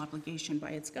personal obligation by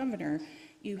its governor,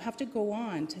 you have to go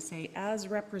on to say, as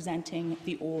representing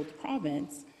the old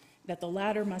province, that the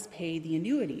latter must pay the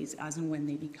annuities as and when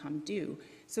they become due.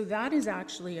 So that is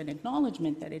actually an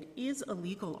acknowledgement that it is a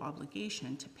legal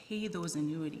obligation to pay those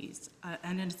annuities,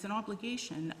 and it's an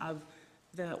obligation of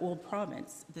the old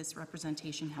province, this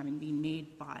representation having been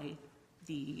made by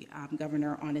the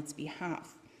governor on its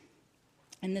behalf.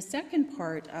 And the second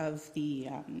part of the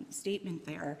statement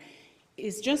there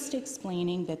is just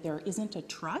explaining that there isn't a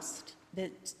trust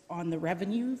that on the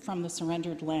revenue from the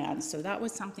surrendered land. So that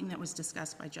was something that was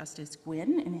discussed by Justice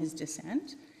Gwynne in his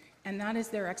dissent, and that is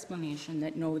their explanation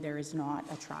that no, there is not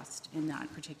a trust in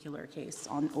that particular case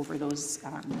over those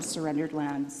surrendered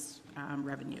lands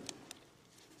revenue.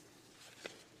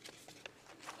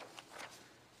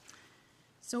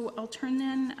 So I'll turn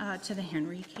then to the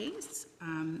Henry case.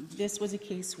 This was a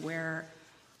case where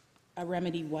a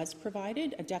remedy was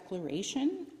provided, a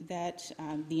declaration that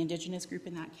the Indigenous group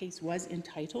in that case was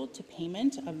entitled to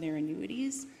payment of their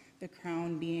annuities, the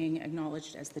Crown being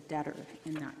acknowledged as the debtor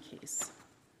in that case.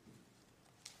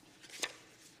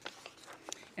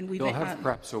 And we've You'll have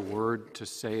perhaps a word to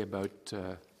say about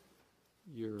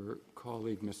your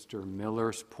colleague Mr.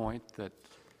 Miller's point that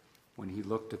when he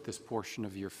looked at this portion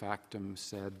of your factum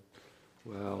said,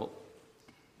 well,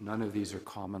 none of these are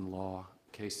common law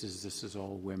cases, this is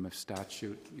all whim of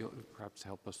statute. You'll perhaps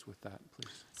help us with that,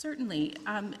 please. Certainly.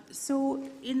 So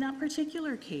in that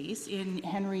particular case, in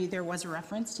Henry, there was a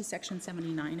reference to Section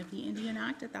 79 of the Indian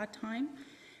Act at that time,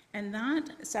 and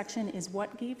that section is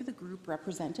what gave the group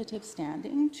representative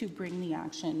standing to bring the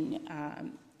action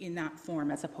in that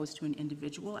form as opposed to an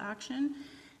individual action.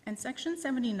 And Section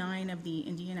 79 of the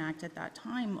Indian Act at that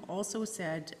time also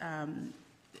said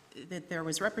that there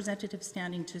was representative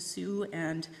standing to sue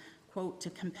and, quote,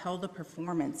 to compel the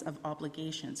performance of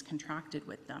obligations contracted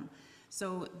with them.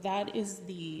 So that is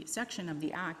the section of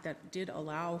the Act that did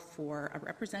allow for a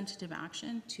representative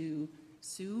action to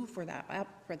sue for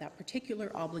that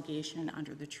particular obligation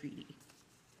under the treaty.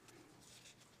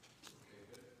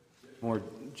 More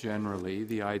generally,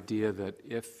 the idea that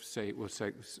if, say, it was,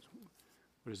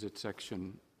 what is it,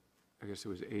 section, I guess it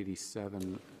was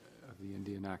 87 of the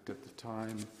Indian Act at the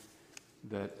time,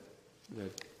 that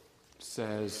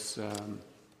says,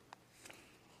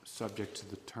 subject to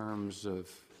the terms of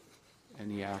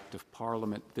any act of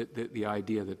Parliament, the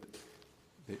idea that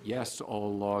yes,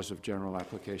 all laws of general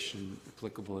application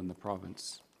applicable in the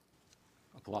province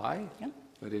apply,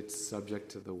 but it's subject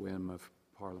to the whim of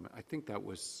Parliament. I think that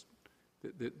was,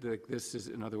 this is,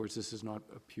 in other words, this is not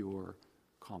a pure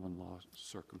common law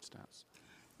circumstance.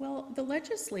 Well, the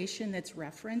legislation that's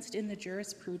referenced in the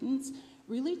jurisprudence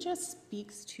really just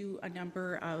speaks to a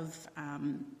number of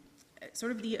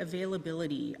sort of the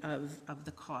availability of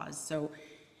the cause. So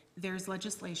there's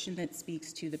legislation that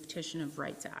speaks to the Petition of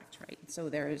Rights Act, right? So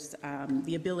there's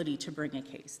the ability to bring a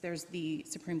case. There's the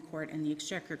Supreme Court and the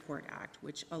Exchequer Court Act,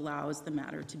 which allows the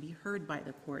matter to be heard by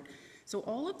the court. So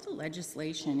all of the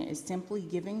legislation is simply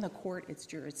giving the court its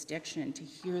jurisdiction to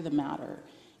hear the matter.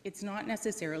 It's not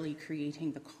necessarily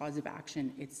creating the cause of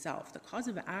action itself. The cause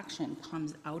of action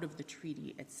comes out of the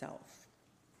treaty itself.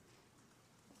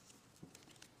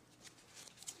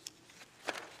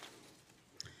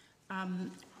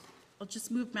 I'll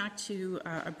just move back to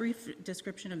a brief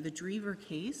description of the Drever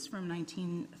case from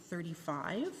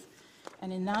 1935.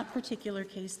 And in that particular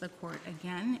case, the court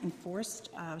again enforced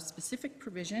a specific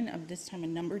provision of this time a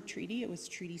numbered treaty. It was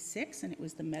Treaty 6, and it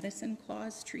was the Medicine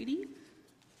Clause Treaty.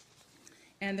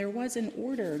 And there was an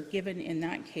order given in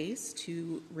that case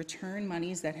to return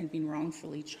monies that had been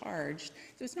wrongfully charged.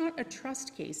 So it's not a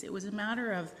trust case. It was a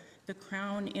matter of the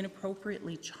Crown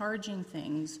inappropriately charging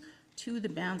things to the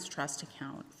Bands Trust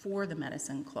account for the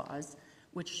Medicine Clause,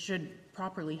 which should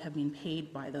properly have been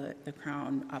paid by the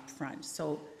Crown up front.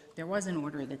 So there was an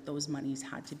order that those monies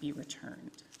had to be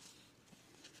returned.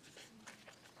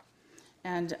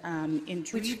 And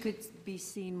which could be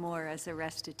seen more as a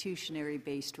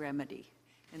restitutionary-based remedy,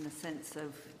 in the sense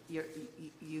of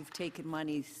you've taken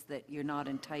monies that you're not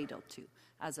entitled to,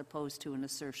 as opposed to an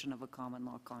assertion of a common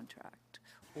law contract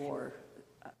or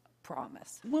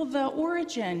promise. Well, the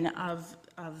origin of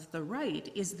the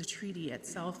right is the treaty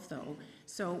itself, though.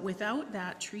 So without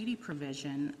that treaty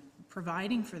provision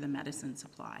providing for the medicine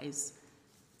supplies,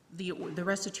 the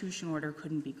restitution order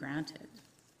couldn't be granted.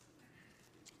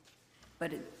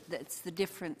 But it's the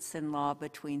difference in law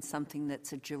between something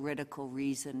that's a juridical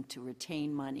reason to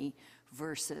retain money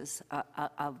versus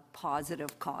a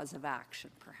positive cause of action,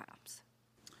 perhaps.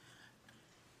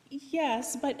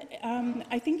 Yes, but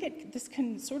I think this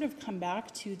can sort of come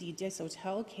back to the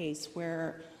Desautel case,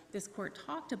 where this court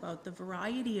talked about the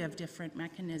variety of different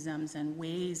mechanisms and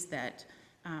ways that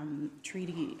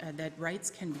that rights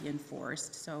can be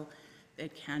enforced. So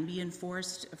it can be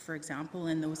enforced, for example,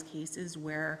 in those cases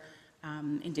where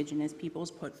Indigenous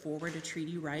peoples put forward a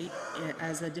treaty right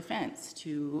as a defense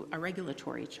to a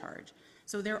regulatory charge.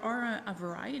 So there are a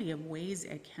variety of ways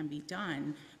it can be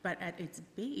done, but at its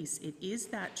base, it is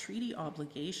that treaty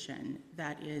obligation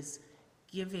that is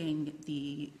giving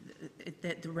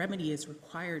that the remedy is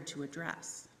required to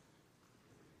address.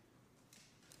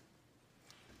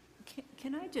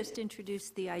 Can I just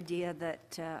introduce the idea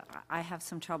that I have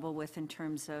some trouble with in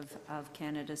terms of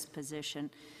Canada's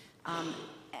position?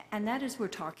 And that is, we're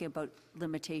talking about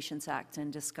Limitations Act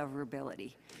and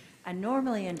discoverability. And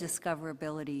normally in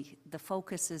discoverability, the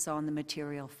focus is on the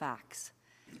material facts,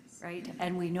 right?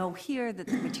 And we know here that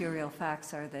the material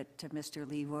facts are that Mr.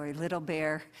 Leroy Little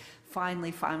Bear finally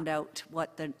found out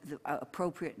what the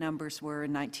appropriate numbers were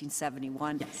in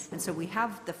 1971. Yes. And so we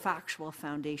have the factual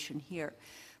foundation here.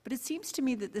 But it seems to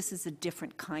me that this is a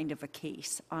different kind of a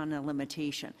case on a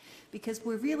limitation, because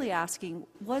we're really asking,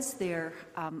 was there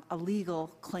a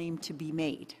legal claim to be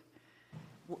made?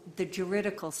 The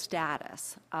juridical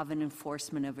status of an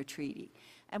enforcement of a treaty.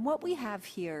 And what we have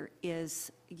here is,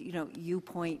 you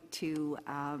point to,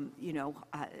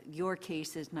 your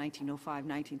cases, 1905,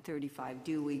 1935,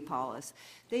 Dewey, Paulus.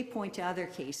 They point to other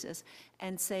cases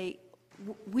and say,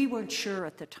 we weren't sure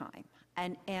at the time.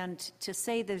 And to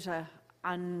say there's a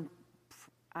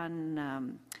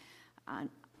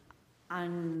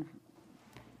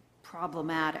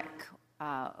unproblematic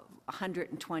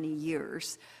 120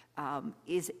 years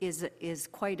is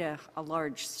quite a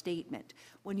large statement.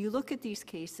 When you look at these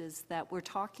cases that we're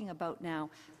talking about now,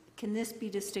 can this be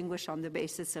distinguished on the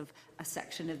basis of a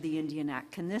section of the Indian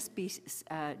Act? Can this be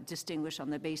distinguished on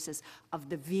the basis of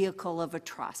the vehicle of a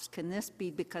trust? Can this be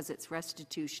because it's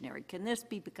restitutionary? Can this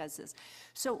be because this?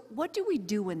 So what do we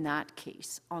do in that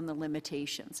case on the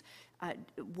limitations?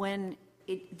 When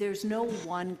there's no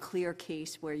one clear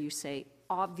case where you say,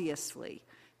 obviously,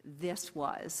 this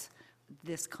was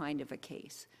this kind of a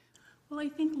case. Well, I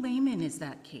think Layman is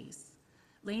that case.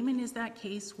 Layman is that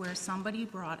case where somebody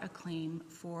brought a claim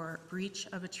for breach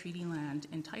of a treaty land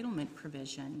entitlement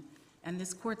provision, and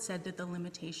this court said that the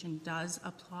limitation does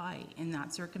apply in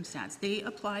that circumstance. They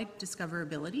applied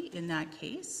discoverability in that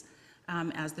case,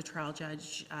 as the trial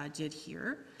judge did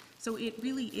here. So it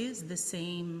really is the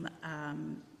same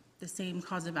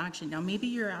cause of action. Now, maybe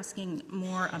you're asking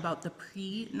more about the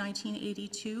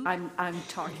pre-1982? I'm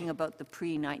talking about the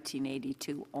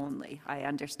pre-1982 only. I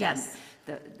understand yes.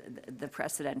 the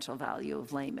precedential value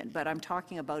of Layman, but I'm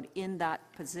talking about in that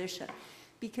position,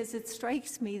 because it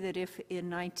strikes me that if in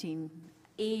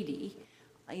 1980,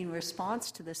 in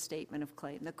response to the statement of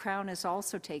claim, the Crown is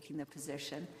also taking the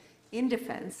position in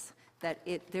defense that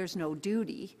there's no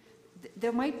duty,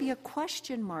 there might be a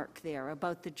question mark there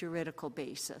about the juridical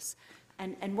basis.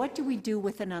 And what do we do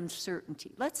with an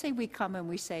uncertainty? Let's say we come and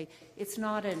we say, it's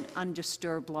not an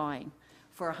undisturbed line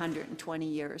for 120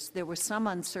 years. There was some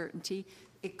uncertainty.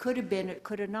 It could have been, it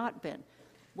could have not been.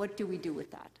 What do we do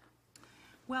with that?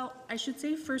 Well, I should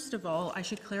say, first of all, I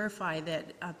should clarify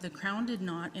that the Crown did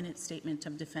not, in its statement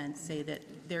of defense, say that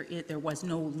there was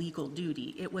no legal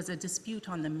duty. It was a dispute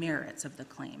on the merits of the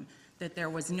claim, that there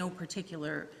was no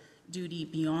particular duty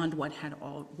beyond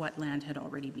what land had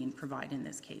already been provided in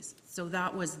this case. So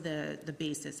that was the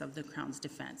basis of the Crown's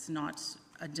defense, not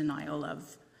a denial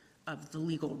of the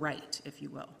legal right, if you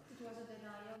will. It was a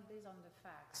denial based on the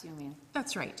facts, you mean?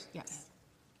 That's right, yes.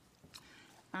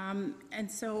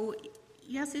 And so,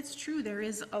 yes, it's true. There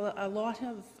is a lot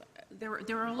of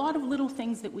there are a lot of little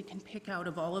things that we can pick out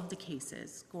of all of the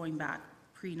cases going back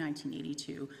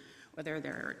pre-1982, whether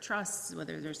they're trusts,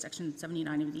 whether they're Section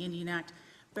 79 of the Indian Act.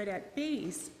 But at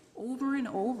base, over and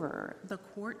over, the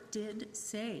court did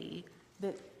say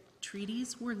that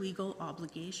treaties were legal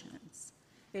obligations.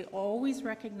 They always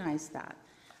recognized that.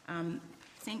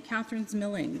 St. Catharines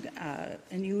Milling,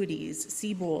 annuities,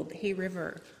 Seabold, Hay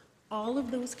River, all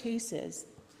of those cases,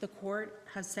 the court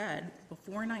has said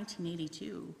before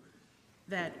 1982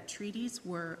 that treaties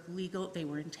were legal, they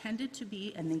were intended to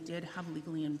be, and they did have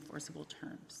legally enforceable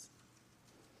terms.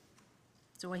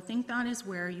 So I think that is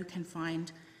where you can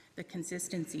find the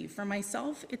consistency. For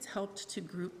myself, it's helped to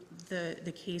group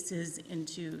the cases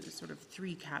into sort of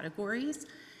three categories.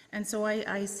 And so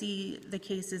I see the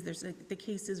cases, there's the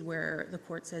cases where the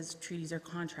court says treaties are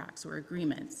contracts or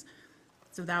agreements.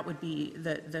 So that would be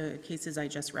the cases I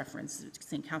just referenced,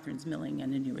 St. Catharines Milling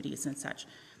and annuities and such.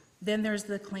 Then there's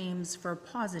the claims for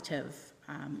positive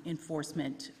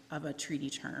enforcement of a treaty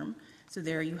term. So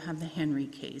there you have the Henry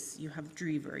case, you have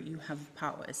Drever, you have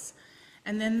Powys.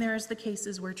 And then there's the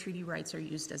cases where treaty rights are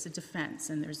used as a defense,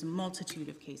 and there's a multitude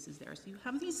of cases there. So you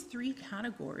have these three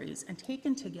categories, and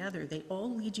taken together, they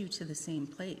all lead you to the same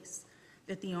place,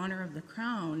 that the honor of the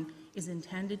Crown is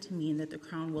intended to mean that the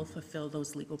Crown will fulfill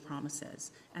those legal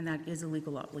promises, and that is a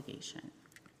legal obligation.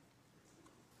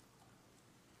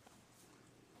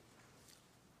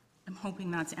 I'm hoping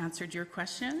that's answered your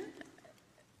question,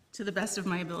 to the best of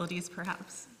my abilities,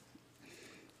 perhaps.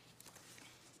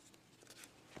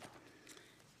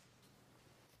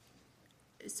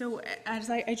 So as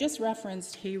I just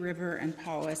referenced Hay River and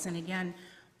Powys, and again,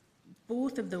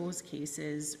 both of those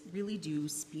cases really do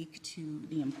speak to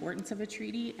the importance of a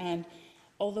treaty. And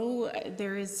although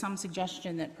there is some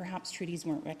suggestion that perhaps treaties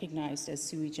weren't recognized as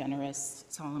sui generis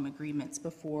solemn agreements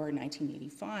before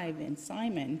 1985 in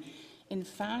Simon, in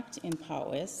fact, in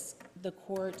Powys, the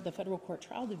Federal Court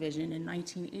Trial Division in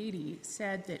 1980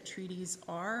 said that treaties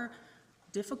are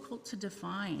difficult to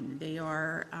define. They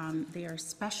are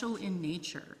special in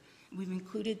nature. We've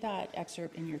included that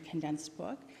excerpt in your condensed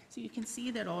book. So you can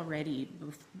see that already,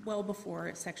 well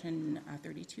before Section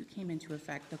 32 came into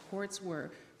effect, the courts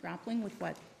were grappling with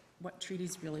what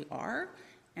treaties really are,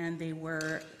 and they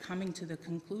were coming to the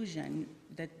conclusion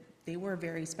that they were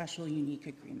very special, unique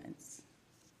agreements.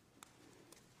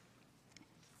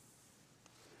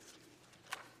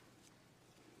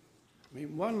 I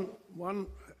mean,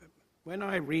 when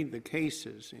I read the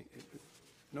cases,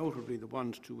 notably the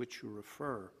ones to which you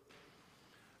refer,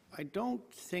 I don't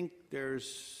think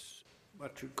there's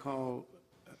what you call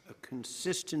a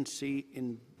consistency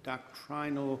in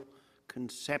doctrinal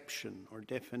conception or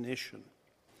definition.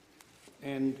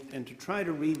 And to try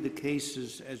to read the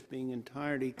cases as being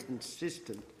entirely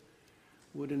consistent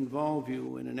would involve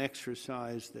you in an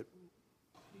exercise that,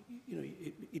 you know,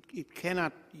 you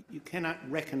cannot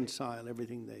reconcile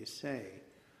everything they say.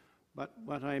 But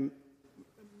what I'm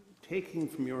taking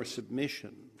from your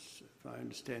submissions, if I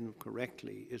understand them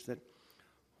correctly, is that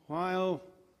while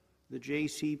the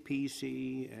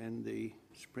JCPC and the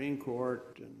Supreme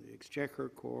Court and the Exchequer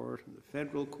Court and the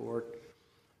Federal Court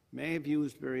may have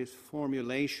used various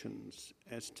formulations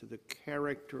as to the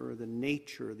character or the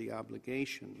nature of the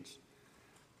obligations,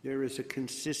 there is a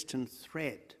consistent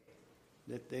thread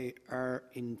that they are,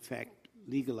 in fact,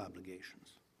 legal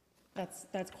obligations.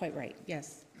 That's quite right,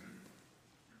 yes.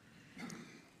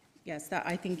 Yes, that,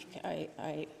 I think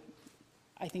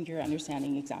you're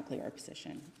understanding exactly our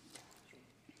position.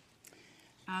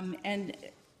 And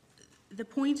the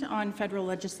point on federal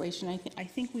legislation, I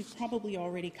think we've probably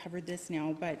already covered this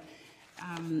now, but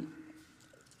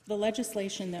the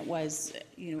legislation that was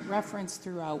referenced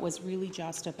throughout was really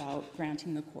just about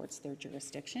granting the courts their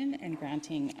jurisdiction and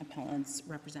granting appellants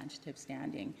representative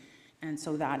standing. And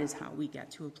so that is how we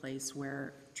get to a place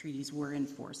where treaties were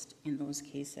enforced in those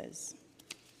cases.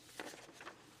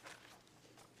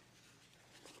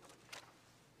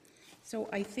 So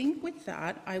I think with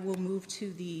that, I will move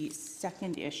to the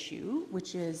second issue,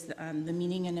 which is the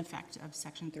meaning and effect of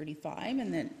Section 35,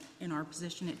 and that in our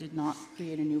position it did not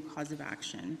create a new cause of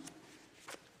action.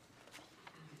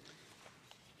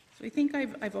 So I think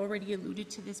I've already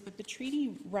alluded to this, but the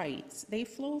treaty rights, they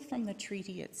flow from the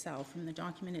treaty itself, from the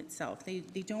document itself. They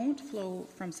don't flow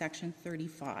from Section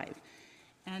 35.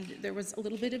 And there was a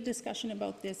little bit of discussion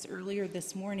about this earlier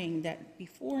this morning, that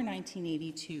before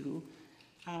 1982,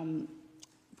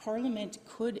 Parliament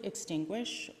could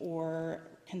extinguish or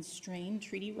constrain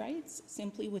treaty rights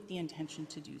simply with the intention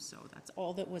to do so. That's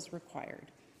all that was required.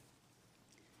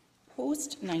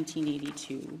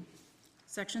 Post-1982,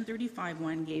 Section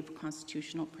 35(1) gave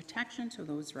constitutional protection to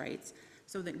those rights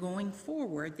so that going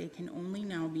forward, they can only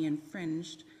now be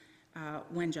infringed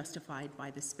when justified by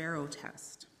the Sparrow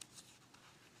test.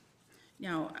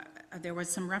 Now, there was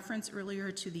some reference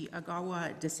earlier to the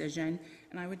Agawa decision,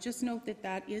 and I would just note that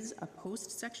that is a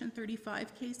post-Section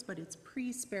 35 case, but it's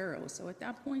pre-Sparrow. So at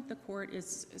that point, the court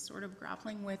is sort of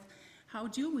grappling with how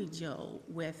do we deal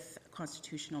with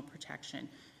constitutional protection?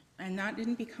 And that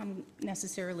didn't become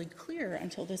necessarily clear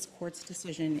until this court's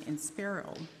decision in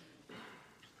Sparrow.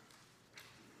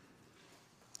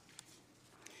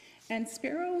 And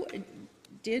Sparrow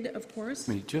did, of course...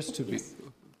 Just to be...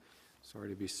 Sorry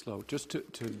to be slow. Just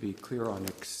to be clear on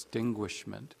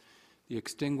extinguishment, the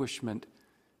extinguishment,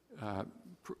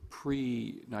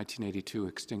 pre-1982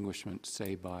 extinguishment,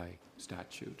 say by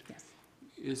statute, yes.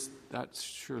 Is that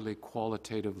surely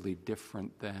qualitatively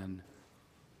different than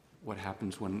what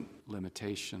happens when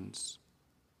limitations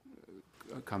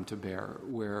come to bear,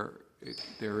 where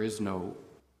there is no,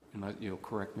 and you'll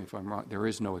correct me if I'm wrong, there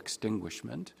is no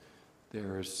extinguishment.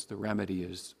 There's the remedy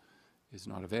is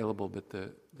not available, but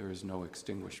there is no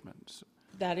extinguishment. So.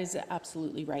 That is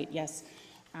absolutely right, yes.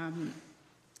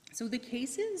 So the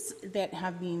cases that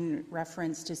have been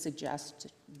referenced to suggest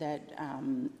that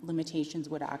limitations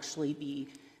would actually be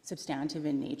substantive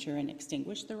in nature and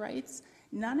extinguish the rights,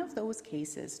 none of those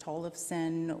cases,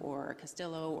 Tollefson or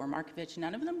Castillo or Markovich,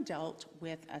 none of them dealt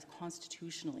with a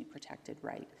constitutionally protected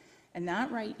right. And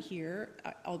that right here,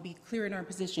 I'll be clear in our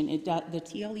position, the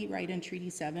TLE right in Treaty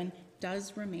 7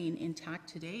 does remain intact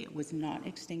today. It was not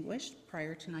extinguished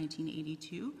prior to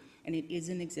 1982, and it is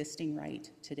an existing right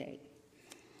today.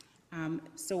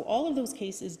 So all of those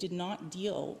cases did not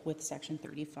deal with Section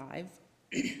 35,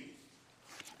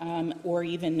 or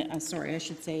even, I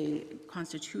should say,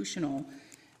 constitutional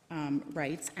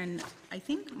rights. And I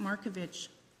think Markovich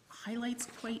highlights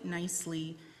quite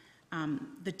nicely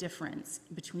the difference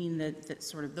between the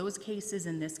sort of those cases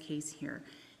and this case here.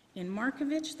 In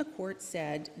Markovich, the court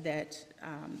said that,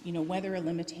 whether a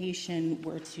limitation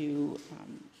were to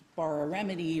bar a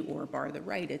remedy or bar the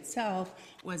right itself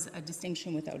was a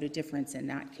distinction without a difference in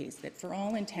that case, that for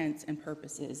all intents and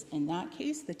purposes, in that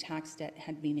case, the tax debt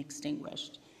had been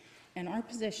extinguished. And our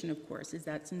position, of course, is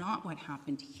that's not what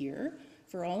happened here.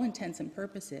 For all intents and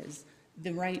purposes,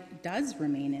 the right does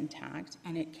remain intact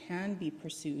and it can be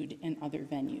pursued in other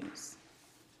venues.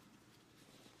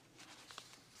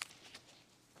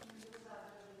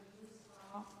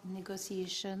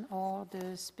 Negotiation or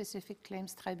the specific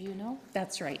claims tribunal?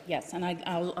 That's right, yes, and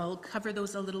I'll cover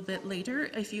those a little bit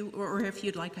later if you, or if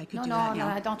you'd like, I could do No, that now.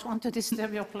 I don't want to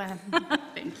disturb your plan.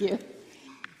 Thank you.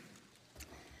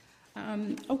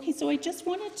 Okay, so I just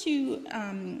wanted to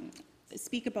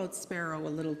speak about Sparrow a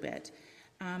little bit.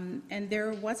 And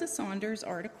there was a Saunders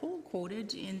article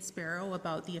quoted in Sparrow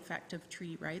about the effect of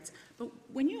treaty rights, but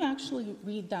when you actually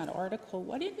read that article,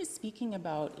 what it is speaking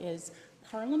about is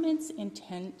Parliament's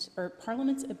intent, or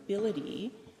Parliament's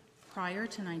ability prior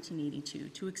to 1982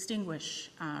 to extinguish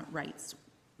rights,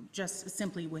 just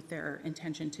simply with their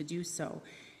intention to do so.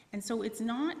 And so it's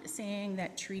not saying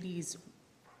that treaties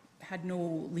had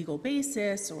no legal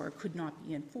basis or could not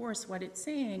be enforced. What it's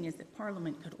saying is that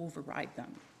Parliament could override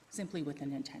them, simply with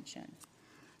an intention.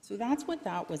 So that's what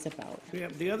that was about. Yeah,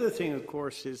 the other thing, of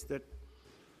course, is that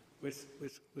with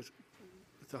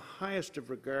the highest of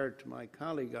regard to my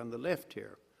colleague on the left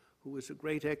here, who is a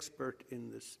great expert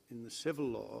in the civil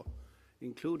law,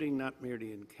 including not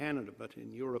merely in Canada, but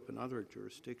in Europe and other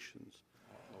jurisdictions.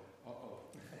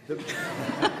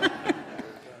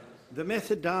 The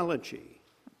methodology,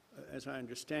 as I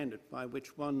understand it, by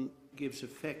which one gives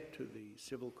effect to the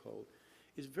civil code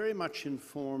is very much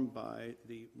informed by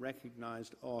the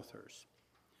recognized authors.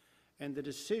 And the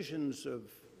decisions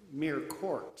of mere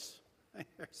courts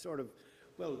are sort of,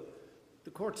 well, the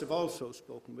courts have also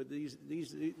spoken, but these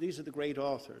are the great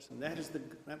authors, and that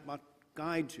what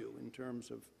guides you in terms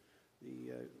of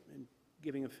the in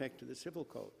giving effect to the civil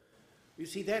code. You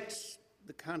see, that's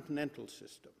the continental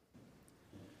system.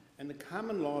 And the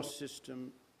common law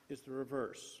system is the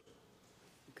reverse.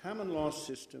 The common law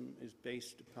system is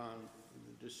based upon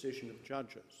the decision of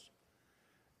judges.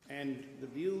 And the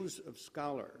views of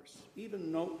scholars,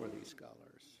 even noteworthy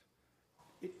scholars,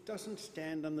 it doesn't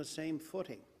stand on the same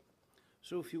footing.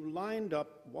 So if you lined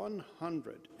up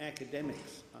 100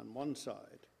 academics on one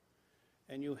side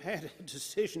and you had a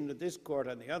decision of this court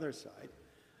on the other side,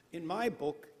 in my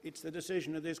book, it's the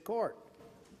decision of this court,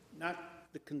 not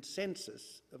the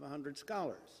consensus of 100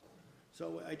 scholars.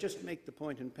 So I just make the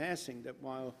point in passing that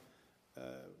while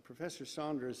Professor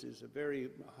Saunders is a very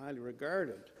highly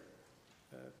regarded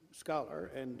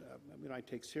scholar, and I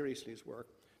take seriously his work,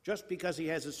 just because he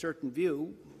has a certain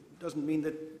view doesn't mean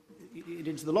that it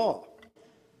is the law.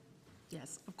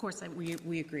 Yes, of course,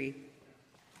 we agree.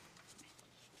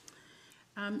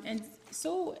 And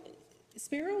so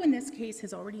Sparrow in this case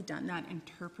has already done that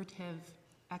interpretive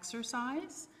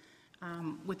exercise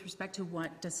with respect to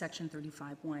what does Section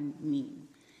 35(1) mean.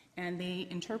 And they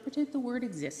interpreted the word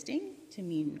existing to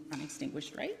mean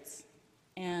unextinguished rights,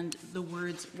 and the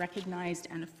words recognized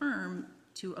and affirm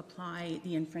to apply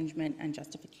the infringement and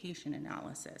justification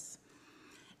analysis.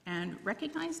 And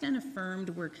recognized and affirmed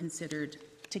were considered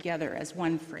together as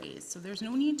one phrase. So there's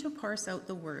no need to parse out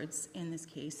the words in this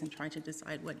case and try to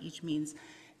decide what each means.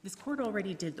 This court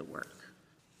already did the work.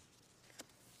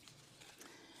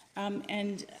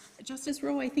 And Justice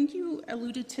Rowe, I think you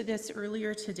alluded to this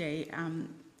earlier today.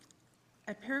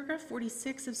 At paragraph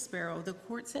 46 of Sparrow, the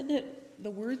court said that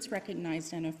the words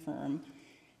recognized and affirm,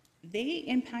 they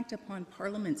impact upon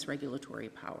Parliament's regulatory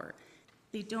power.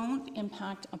 They don't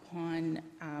impact upon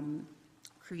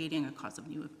creating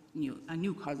a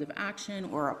new cause of action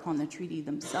or upon the treaty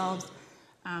themselves.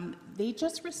 They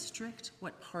just restrict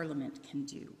what Parliament can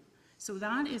do. So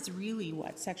that is really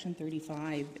what Section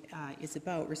 35 is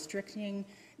about, restricting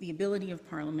the ability of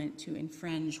Parliament to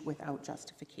infringe without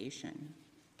justification.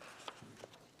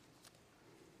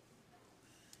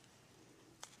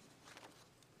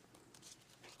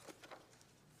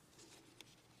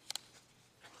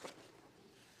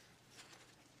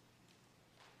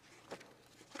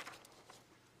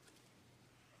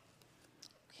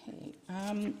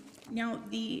 Now,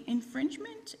 the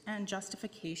infringement and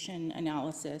justification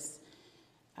analysis,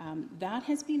 that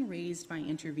has been raised by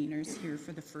interveners here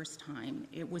for the first time.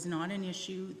 It was not an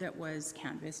issue that was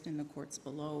canvassed in the courts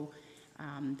below.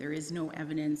 There is no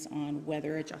evidence on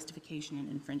whether a justification and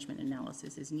infringement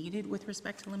analysis is needed with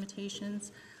respect to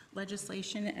limitations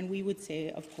legislation, and we would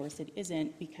say, of course, it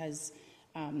isn't, because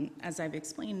as I've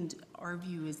explained, our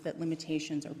view is that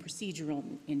limitations are procedural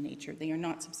in nature. They are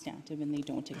not substantive and they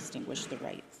don't extinguish the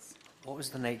rights. What was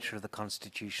the nature of the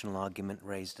constitutional argument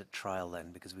raised at trial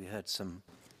then? Because we heard some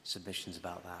submissions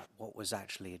about that. What was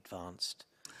actually advanced?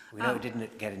 We know it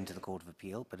didn't get into the Court of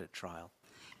Appeal, but at trial.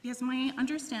 Yes, my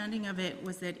understanding of it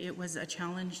was that it was a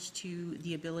challenge to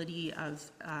the ability of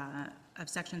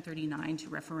Section 39 to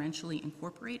referentially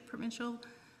incorporate provincial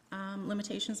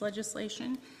limitations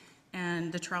legislation.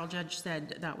 And the trial judge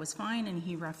said that was fine, and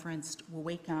he referenced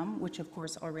Wawakam, which of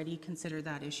course already considered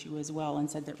that issue as well,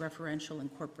 and said that referential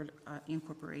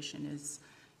incorporation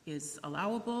is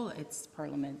allowable. It's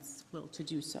Parliament's will to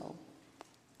do so.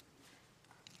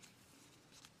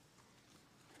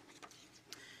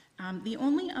 The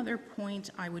only other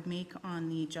point I would make on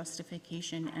the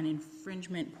justification and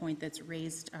infringement point that's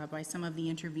raised by some of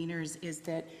the interveners is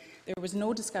that there was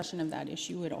no discussion of that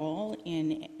issue at all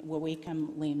in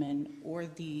Wawakam Layman or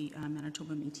the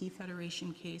Manitoba Métis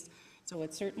Federation case. So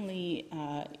it certainly,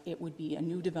 it would be a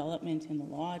new development in the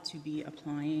law to be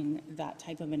applying that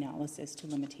type of analysis to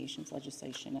limitations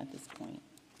legislation at this point.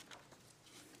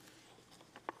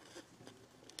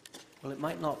 Well, it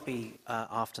might not be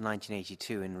after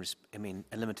 1982,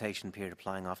 a limitation period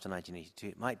applying after 1982.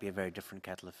 It might be a very different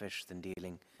kettle of fish than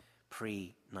dealing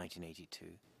pre-1982.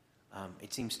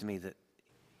 It seems to me that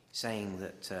saying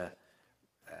that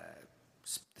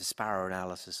the Sparrow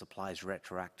analysis applies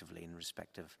retroactively in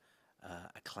respect of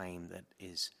a claim that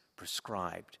is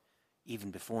prescribed even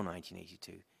before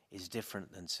 1982 is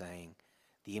different than saying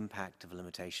the impact of a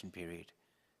limitation period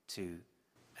to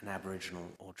an Aboriginal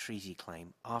or treaty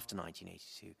claim after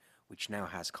 1982, which now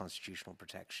has constitutional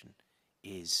protection,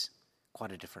 is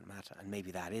quite a different matter. And maybe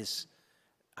that is,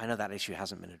 I know that issue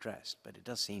hasn't been addressed, but it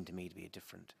does seem to me to be a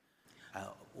different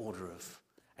order of,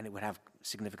 and it would have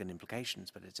significant implications,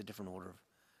 but it's a different order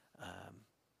of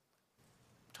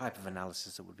type of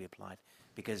analysis that would be applied,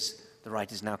 because the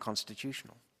right is now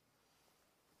constitutional.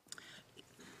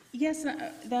 Yes,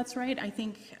 that's right. I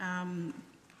think,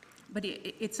 but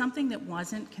it's something that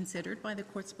wasn't considered by the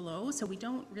courts below, so we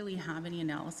don't really have any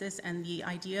analysis. And the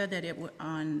idea that it would,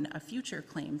 on a future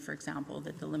claim, for example,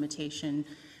 that the limitation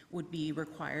would be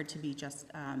required to be just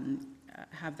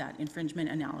have that infringement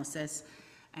analysis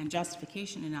and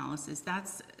justification analysis,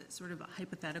 that's sort of a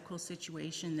hypothetical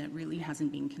situation that really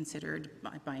hasn't been considered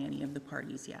by any of the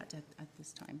parties yet at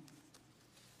this time.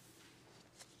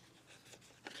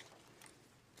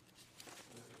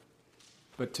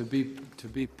 But to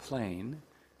be plain,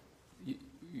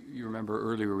 you remember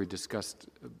earlier we discussed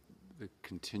the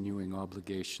continuing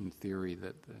obligation theory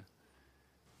that the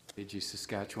AG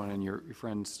Saskatchewan and your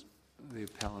friends, the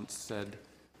appellants, said,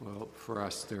 well, for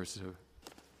us there's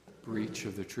a breach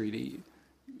of the treaty.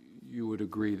 You would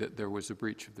agree that there was a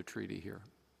breach of the treaty here?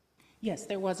 Yes,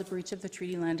 there was a breach of the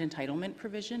treaty land entitlement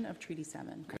provision of Treaty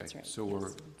 7. Okay, That's right. so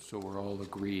we're all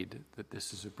agreed that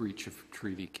this is a breach of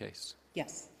treaty case.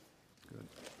 Yes. Good.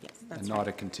 Yes, that's and not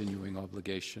a continuing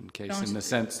obligation case in the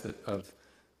sense that of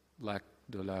Lac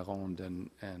de la Ronde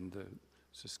and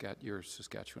your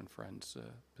Saskatchewan friends'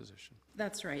 position.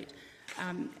 That's right.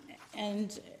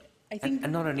 And I think...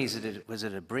 And not only was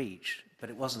it a breach, but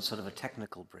it wasn't sort of a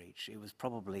technical breach. It was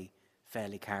probably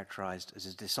fairly characterized as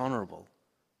a dishonorable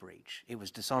breach. It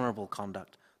was dishonorable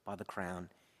conduct by the Crown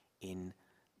in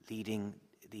leading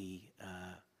the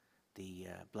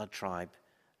Blood Tribe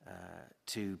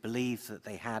to believe that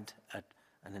they had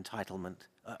an entitlement,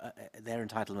 their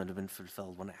entitlement had been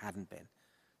fulfilled when it hadn't been.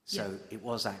 So yes. It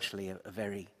was actually a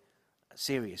very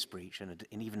serious breach and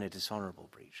even a dishonorable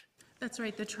breach. That's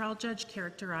right. The trial judge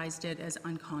characterized it as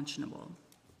unconscionable.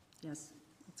 Yes,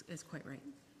 it's quite right.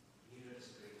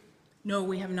 No,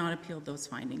 we have not appealed those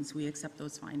findings. We accept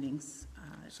those findings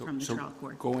from the trial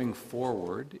court. Going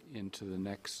forward into the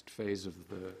next phase of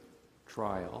the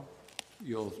trial,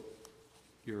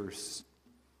 you're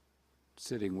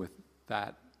sitting with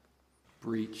that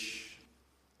breach,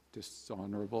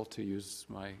 dishonorable, to use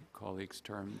my colleague's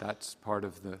term. That's part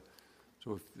of the,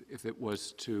 so if it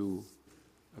was to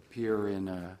appear in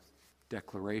a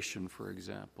declaration, for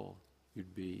example,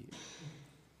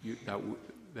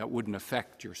 that wouldn't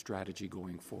affect your strategy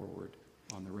going forward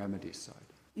on the remedy side.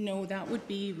 No, that would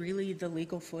be really the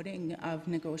legal footing of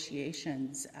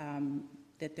negotiations,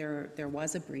 that there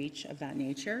was a breach of that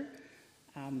nature.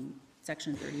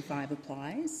 Section 35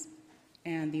 applies,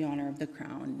 and the honor of the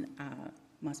Crown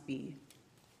must be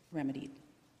remedied.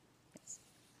 Yes.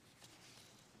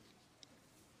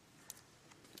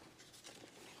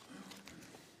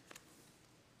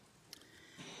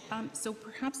 So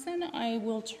perhaps then I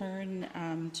will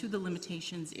turn to the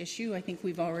limitations issue. I think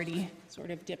we've already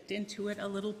sort of dipped into it a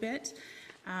little bit.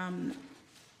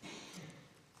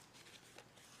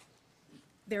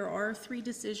 There are 3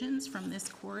 decisions from this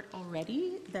court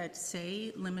already that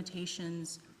say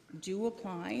limitations do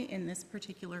apply in this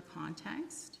particular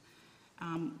context.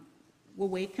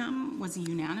 Wawakam was a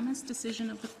unanimous decision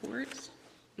of the court.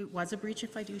 It was a breach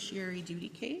of fiduciary duty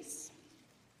case.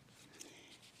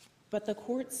 But the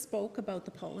court spoke about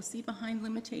the policy behind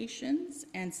limitations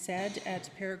and said at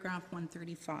paragraph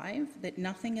 135 that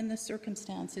nothing in the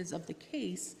circumstances of the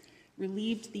case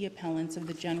relieved the appellants of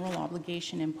the general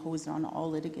obligation imposed on all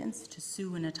litigants to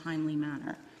sue in a timely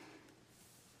manner.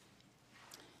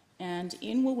 And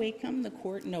in Wawakam, the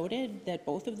court noted that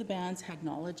both of the bands had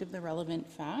knowledge of the relevant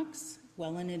facts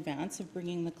well in advance of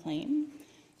bringing the claim.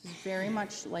 This is very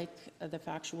much like the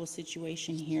factual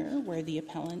situation here, where the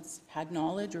appellants had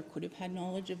knowledge or could have had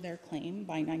knowledge of their claim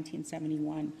by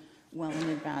 1971, well in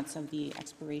advance of the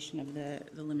expiration of the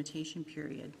limitation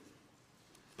period.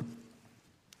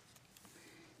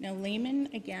 Now, Lehman,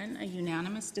 again, a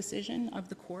unanimous decision of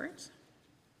the court.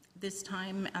 This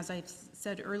time, as I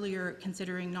said earlier,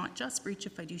 considering not just breach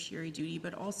of fiduciary duty,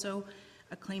 but also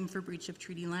a claim for breach of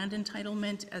treaty land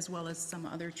entitlement, as well as some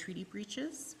other treaty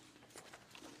breaches.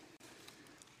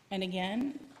 And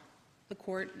again, the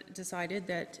court decided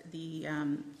that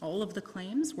all of the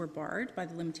claims were barred by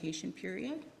the limitation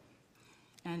period.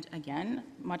 And again,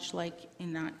 much like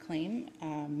in that claim,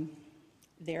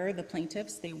 the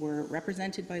plaintiffs, they were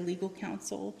represented by legal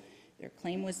counsel. Their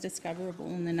claim was discoverable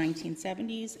in the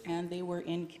 1970s, and they were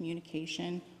in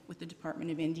communication with the Department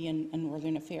of Indian and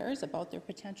Northern Affairs about their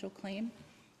potential claim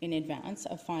in advance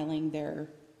of filing their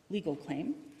legal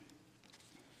claim.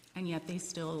 And yet they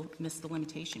still missed the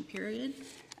limitation period,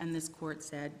 and this court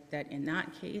said that in that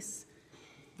case,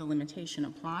 the limitation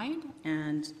applied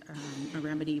and a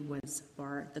remedy was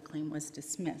barred. The claim was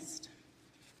dismissed.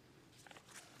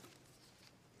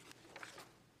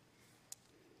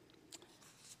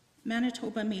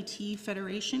 Manitoba Métis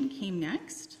Federation came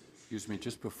next. Excuse me,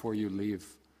 just before you leave,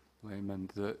 Lehman,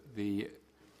 the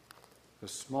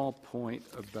small point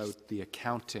about the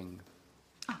accounting,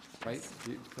 right?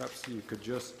 Perhaps you could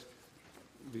just,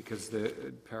 because the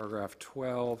paragraph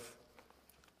 12,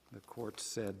 the court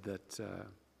said that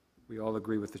we all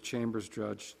agree with the Chamber's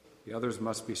judge, the others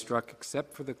must be struck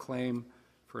except for the claim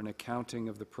for an accounting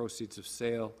of the proceeds of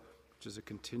sale, which is a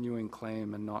continuing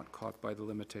claim and not caught by the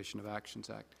Limitation of Actions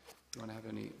Act. Do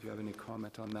you have any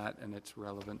comment on that and its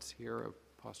relevance here, or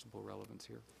possible relevance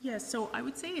here? Yes, so I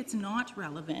would say it's not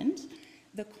relevant.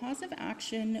 The cause of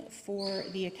action for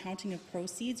the accounting of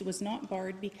proceeds was not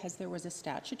barred because there was a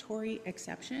statutory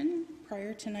exception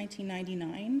prior to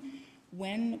 1999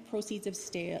 when proceeds of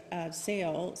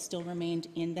sale still remained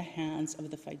in the hands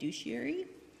of the fiduciary.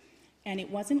 And it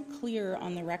wasn't clear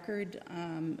on the record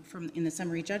in the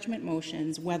summary judgment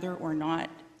motions whether or not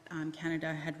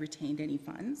Canada had retained any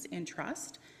funds in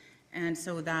trust. And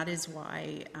so that is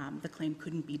why the claim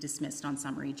couldn't be dismissed on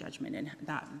summary judgment, and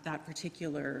that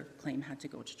particular claim had to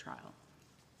go to trial.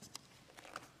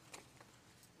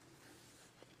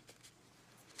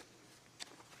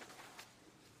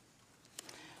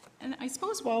 And I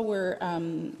suppose while we're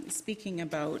speaking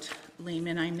about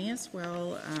laymen, I may as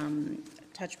well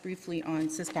touch briefly on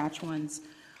Saskatchewan's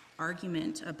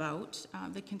argument about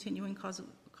the continuing cause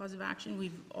of action.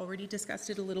 We've already discussed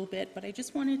it a little bit, but I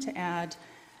just wanted to add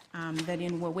that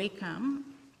in Wawakam,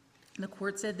 the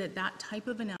court said that that type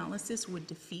of analysis would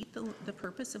defeat the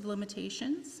purpose of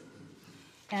limitations.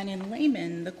 And in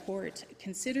layman, the court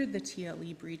considered the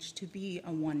TLE breach to be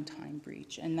a one-time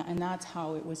breach, and that's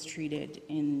how it was treated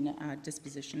in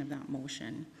disposition of that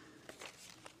motion.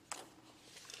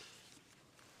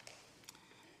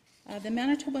 The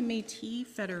Manitoba Métis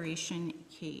Federation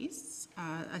case,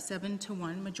 a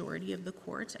 7-to-1 majority of the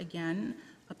court, again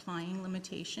applying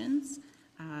limitations,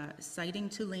 citing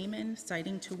to layman,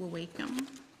 citing to Wawakam.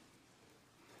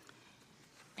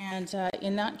 And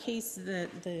in that case,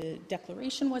 the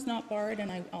declaration was not barred, and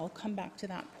I'll come back to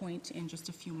that point in just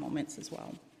a few moments as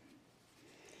well.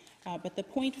 But the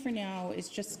point for now is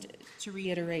just to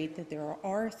reiterate that there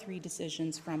are 3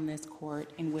 decisions from this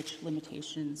court in which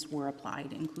limitations were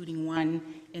applied, including one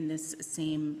in this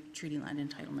same treaty land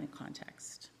entitlement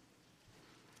context.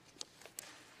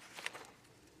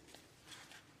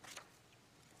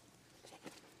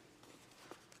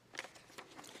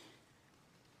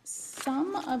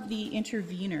 Some of the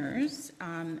interveners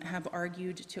have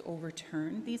argued to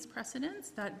overturn these precedents.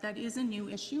 That is a new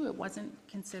issue. It wasn't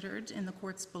considered in the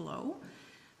courts below.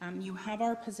 You have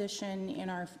our position in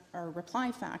our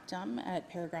reply factum at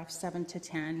paragraph 7 to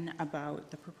 10 about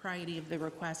the propriety of the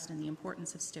request and the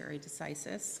importance of stare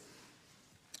decisis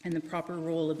and the proper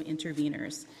role of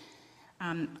interveners.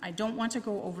 I don't want to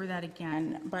go over that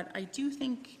again, but I do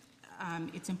think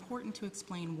it's important to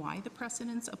explain why the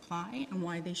precedents apply and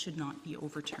why they should not be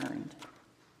overturned.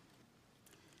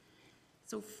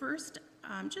 So first,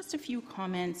 just a few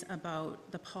comments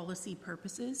about the policy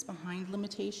purposes behind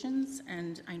limitations,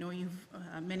 and I know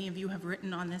many of you have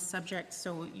written on this subject,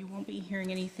 so you won't be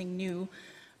hearing anything new,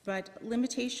 but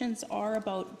limitations are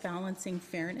about balancing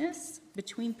fairness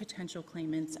between potential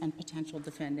claimants and potential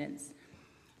defendants.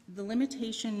 The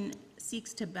limitation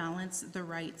seeks to balance the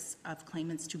rights of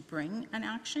claimants to bring an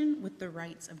action with the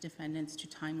rights of defendants to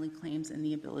timely claims and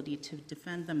the ability to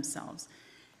defend themselves.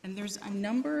 And there's a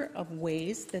number of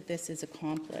ways that this is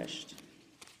accomplished.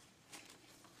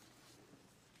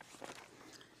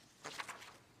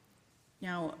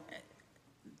 Now,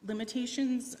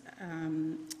 limitations,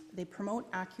 they promote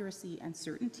accuracy and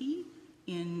certainty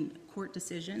in court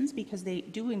decisions because they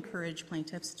do encourage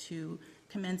plaintiffs to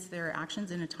commence their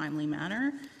actions in a timely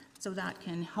manner, so that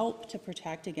can help to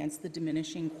protect against the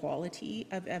diminishing quality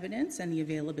of evidence and the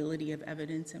availability of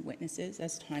evidence and witnesses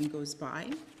as time goes by.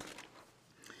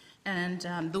 And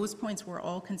those points were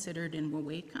all considered in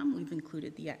Wawakam. We've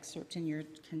included the excerpt in your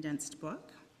condensed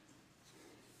book.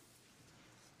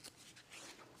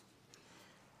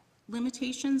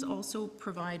 Limitations also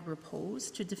provide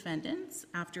repose to defendants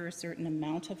after a certain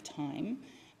amount of time.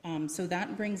 So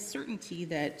that brings certainty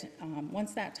that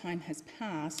once that time has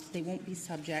passed, they won't be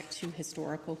subject to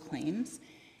historical claims.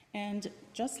 And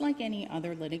just like any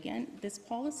other litigant, this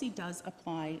policy does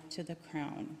apply to the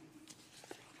Crown.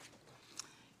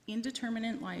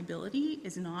 Indeterminate liability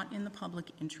is not in the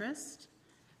public interest.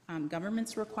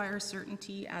 Governments require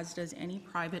certainty, as does any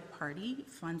private party.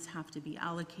 Funds have to be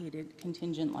allocated,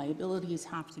 contingent liabilities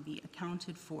have to be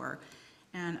accounted for.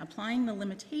 And applying the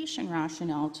limitation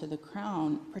rationale to the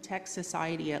Crown protects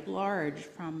society at large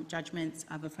from judgments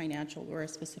of a financial or a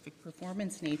specific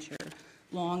performance nature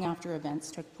long after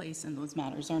events took place and those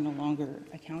matters are no longer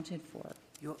accounted for.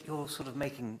 You're sort of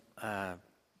making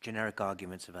generic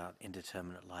arguments about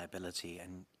indeterminate liability,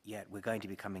 and yet we're going to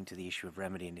be coming to the issue of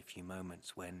remedy in a few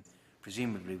moments when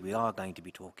presumably we are going to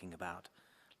be talking about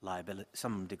liability,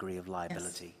 some degree of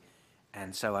liability. Yes.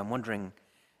 And so I'm wondering,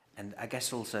 and I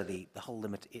guess also the whole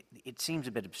limit, it seems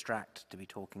a bit abstract to be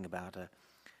talking about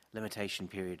limitation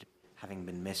period having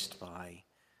been missed by,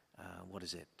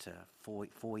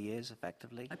 4 years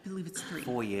effectively? I believe it's 3.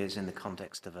 4 years in the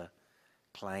context of a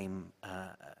claim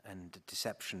and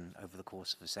deception over the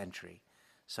course of a century.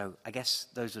 So I guess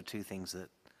those are two things that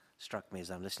struck me as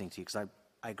I'm listening to you, because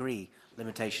I agree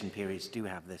limitation periods do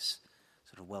have this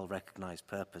sort of well-recognized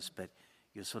purpose, but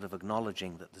you're sort of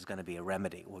acknowledging that there's going to be a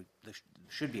remedy, or there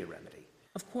should be a remedy.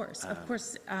 Of course.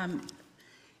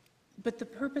 But the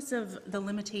purpose of the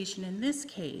limitation in this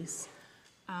case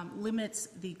limits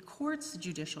the court's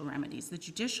judicial remedies, the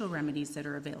judicial remedies that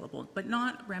are available, but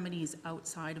not remedies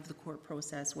outside of the court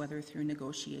process, whether through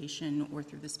negotiation or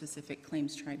through the specific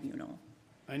claims tribunal.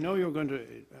 I know you're going to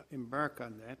embark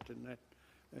on that, and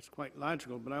that's quite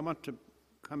logical, but I want to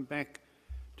come back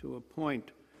to a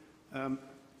point.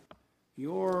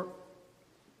 You're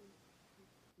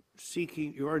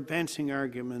advancing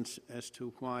arguments as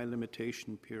to why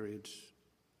limitation periods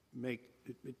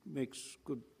it makes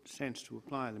good sense to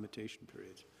apply limitation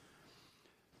periods.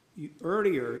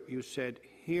 Earlier you said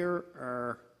here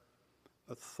are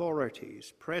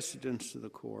authorities, precedents to the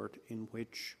court in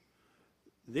which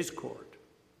this court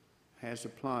has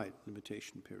applied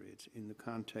limitation periods in the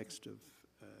context of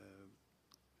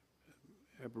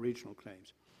Aboriginal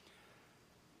claims.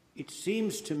 It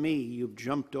seems to me you've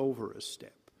jumped over a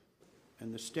step,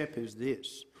 and the step is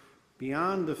this.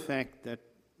 Beyond the fact that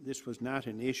this was not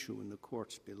an issue in the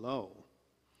courts below,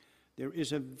 there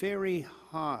is a very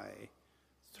high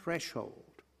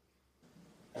threshold,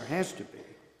 there has to be,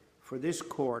 for this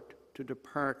court to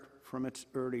depart from its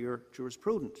earlier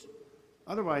jurisprudence.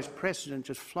 Otherwise, precedent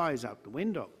just flies out the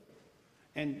window.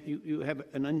 And you have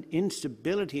an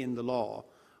instability in the law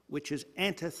which is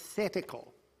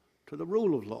antithetical to the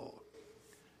rule of law.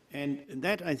 And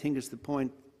that, I think, is the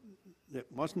point that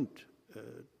wasn't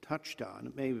touched on.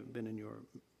 It may have been in your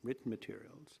written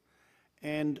materials.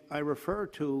 And I refer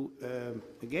to,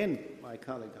 again, my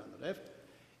colleague on the left,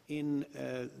 in,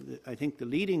 I think, the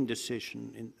leading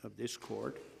decision of this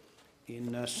court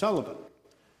in Sullivan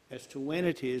as to when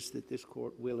it is that this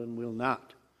court will and will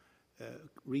not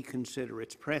reconsider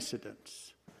its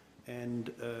precedents.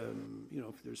 And,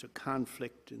 if there's a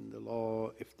conflict in the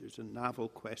law, if there's a novel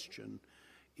question,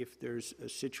 if there's a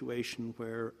situation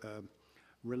where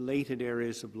related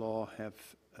areas of law have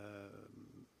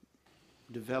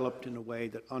developed in a way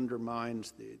that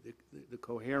undermines the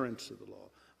coherence of the law.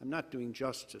 I'm not doing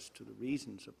justice to the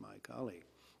reasons of my colleague,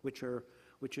 which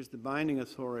is the binding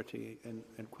authority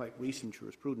and quite recent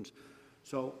jurisprudence.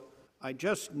 So I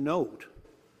just note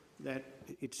that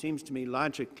it seems to me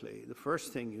logically, the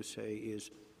first thing you say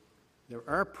is there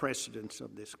are precedents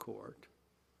of this court.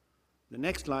 The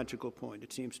next logical point,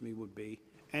 it seems to me, would be,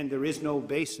 and there is no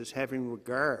basis having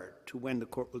regard to when the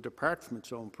court will depart from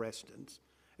its own precedents.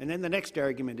 And then the next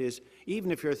argument is, even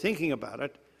if you're thinking about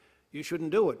it, you shouldn't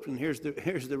do it, and here's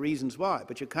the reasons why.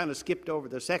 But you kind of skipped over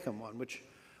the second one, which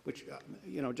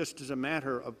just as a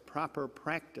matter of proper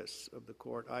practice of the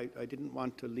court, I didn't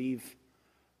want to leave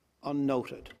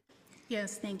unnoted.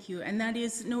 Yes, thank you. And that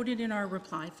is noted in our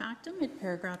reply factum at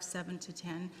paragraphs 7 to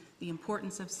 10, the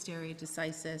importance of stare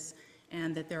decisis,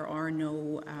 and that there are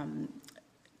no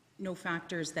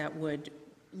factors that would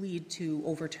lead to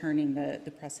overturning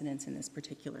the precedents in this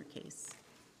particular case.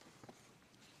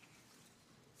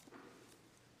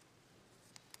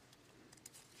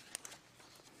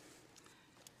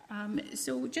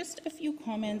 So just a few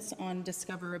comments on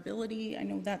discoverability. I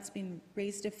know that's been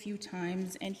raised a few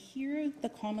times, and here the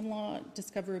common law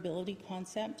discoverability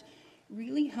concept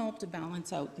really helped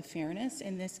balance out the fairness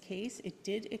in this case. It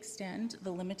did extend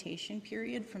the limitation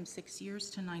period from 6 years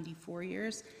to 94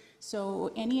 years.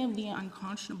 So any of the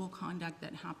unconscionable conduct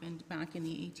that happened back in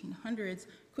the 1800s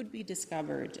could be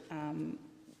discovered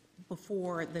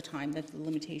before the time that the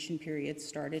limitation period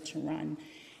started to run.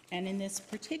 And in this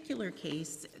particular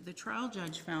case, the trial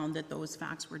judge found that those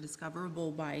facts were discoverable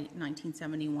by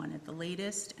 1971 at the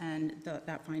latest, and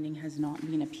that finding has not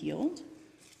been appealed.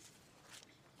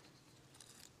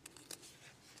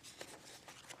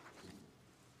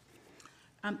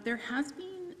 There has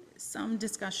been some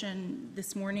discussion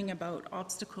this morning about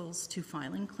obstacles to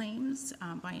filing claims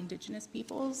by Indigenous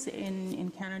peoples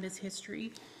in Canada's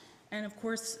history. And of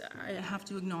course, I have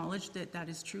to acknowledge that that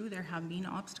is true. There have been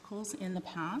obstacles in the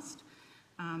past,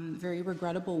 very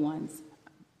regrettable ones.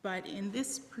 But in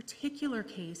this particular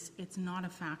case, it's not a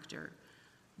factor.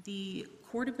 The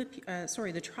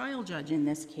trial judge in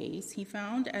this case, he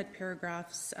found at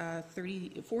paragraphs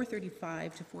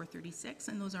 435 to 436,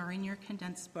 and those are in your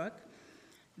condensed book,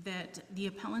 that the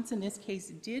appellants in this case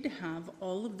did have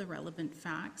all of the relevant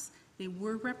facts. They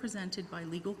were represented by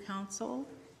legal counsel.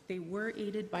 They were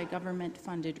aided by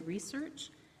government-funded research,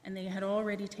 and they had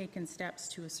already taken steps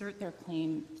to assert their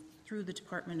claim through the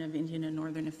Department of Indian and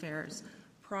Northern Affairs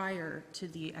prior to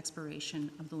the expiration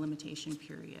of the limitation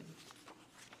period.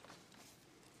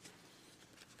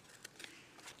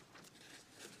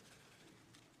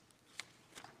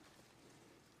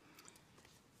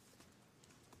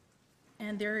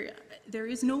 And there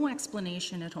is no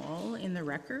explanation at all in the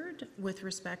record with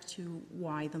respect to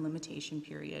why the limitation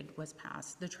period was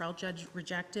passed. The trial judge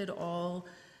rejected all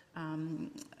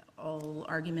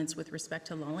arguments with respect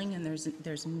to lulling, and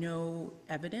there's no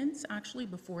evidence actually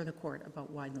before the court about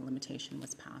why the limitation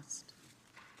was passed.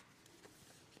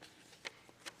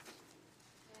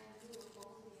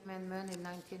 Amendment in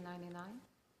 1999?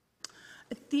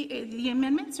 The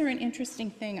amendments are an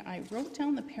interesting thing. I wrote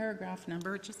down the paragraph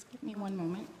number. Just give me one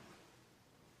moment.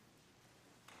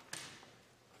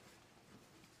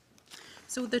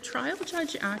 So the trial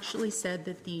judge actually said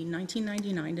that the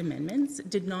 1999 amendments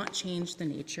did not change the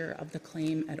nature of the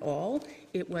claim at all.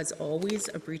 It was always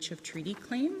a breach of treaty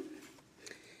claim.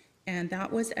 And that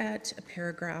was at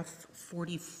paragraph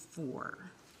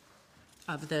 44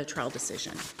 of the trial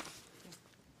decision.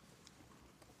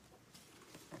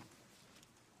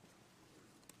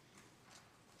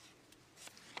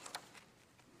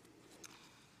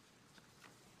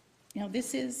 Now,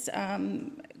 this is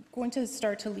going to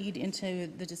start to lead into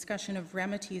the discussion of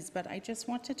remedies, but I just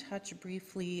want to touch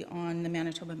briefly on the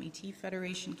Manitoba Métis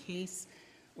Federation case,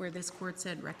 where this court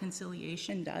said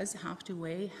reconciliation does have to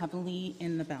weigh heavily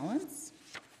in the balance.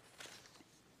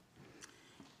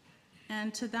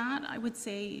 And to that, I would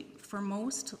say for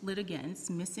most litigants,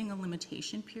 missing a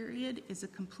limitation period is a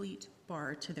complete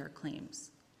bar to their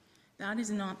claims. That is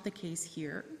not the case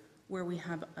here, where we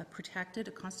have a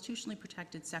constitutionally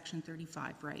protected Section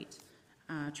 35 right,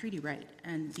 treaty right,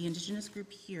 and the Indigenous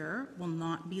group here will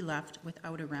not be left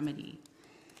without a remedy.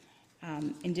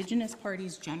 Indigenous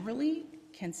parties generally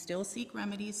can still seek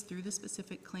remedies through the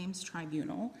specific claims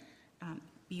tribunal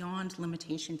beyond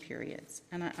limitation periods,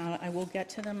 and I will get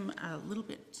to them a little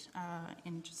bit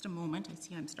in just a moment. I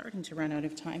see I'm starting to run out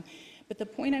of time. But the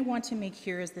point I want to make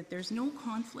here is that there's no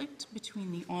conflict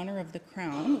between the honor of the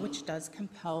Crown, which does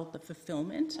compel the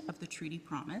fulfillment of the treaty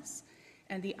promise,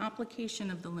 and the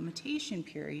application of the limitation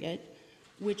period,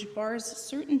 which bars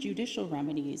certain judicial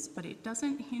remedies, but it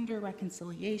doesn't hinder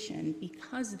reconciliation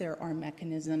because there are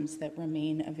mechanisms that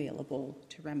remain available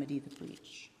to remedy the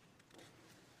breach.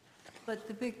 But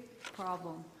the big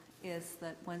problem is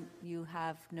that when you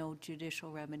have no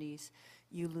judicial remedies,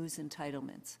 you lose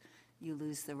entitlements. You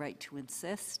lose the right to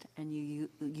insist, and you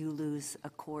lose a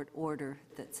court order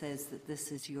that says that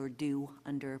this is your due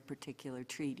under a particular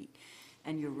treaty.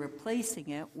 And you're replacing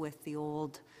it with the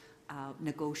old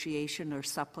negotiation or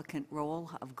supplicant role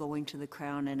of going to the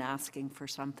Crown and asking for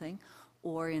something,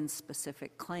 or in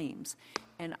specific claims.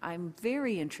 And I'm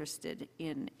very interested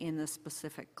in the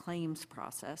specific claims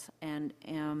process and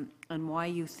why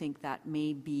you think that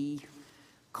may be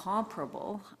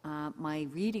comparable. My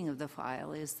reading of the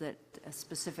file is that a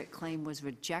specific claim was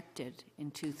rejected in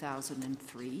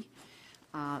 2003.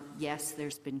 Yes,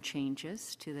 there's been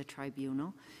changes to the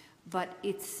tribunal, but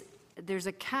there's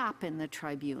a cap in the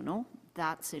tribunal.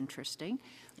 That's interesting.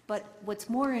 But what's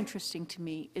more interesting to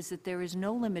me is that there is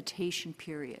no limitation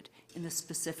period in the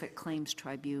specific claims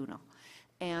tribunal.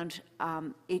 And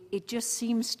it just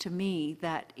seems to me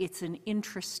that it's an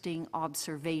interesting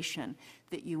observation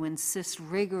that you insist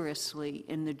rigorously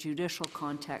in the judicial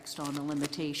context on a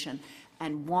limitation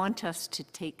and want us to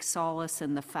take solace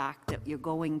in the fact that you're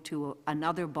going to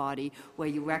another body where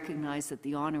you recognize that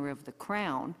the honor of the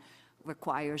Crown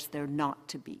requires there not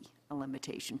to be a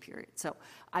limitation period. So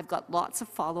I've got lots of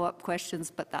follow-up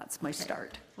questions, but that's my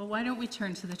start. Well, why don't we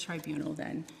turn to the tribunal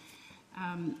then?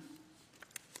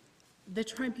 The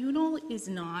tribunal is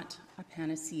not a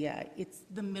panacea. It's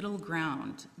the middle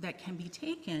ground that can be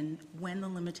taken when the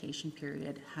limitation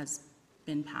period has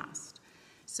been passed.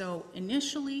 So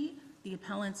initially, the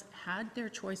appellants had their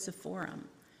choice of forum,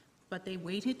 but they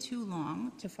waited too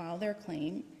long to file their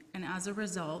claim, and as a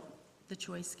result, the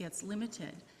choice gets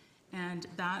limited. And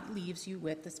that leaves you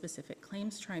with the specific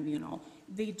claims tribunal.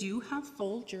 They do have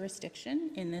full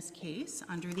jurisdiction in this case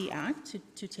under the Act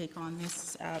to take on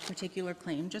this particular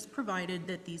claim, just provided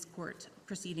that these court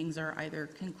proceedings are either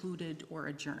concluded or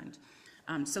adjourned.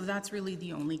 So that's really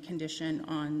the only condition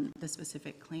on the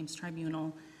specific claims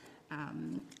tribunal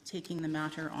taking the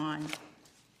matter on.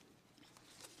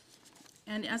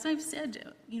 And as I've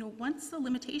said, once the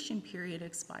limitation period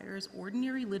expires,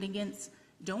 ordinary litigants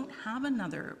don't have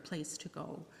another place to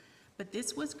go. But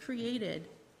this was created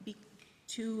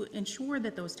to ensure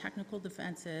that those technical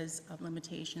defenses of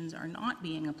limitations are not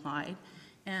being applied,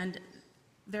 and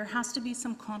there has to be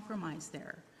some compromise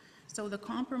there. So the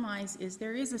compromise is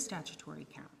there is a statutory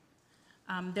cap.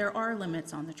 There are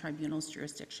limits on the tribunal's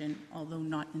jurisdiction, although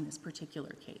not in this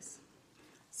particular case.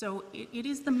 So it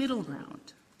is the middle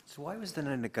ground. So why was there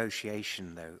no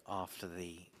negotiation, though, after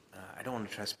the, I don't want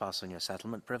to trespass on your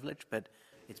settlement privilege, but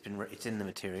it's in the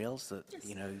materials that, Yes.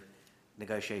 you know,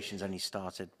 negotiations only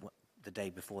started the day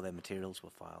before their materials were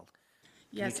filed.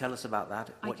 Can Yes, you tell us about that?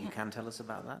 I What you can. can tell us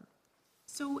about that?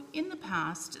 So in the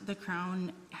past, the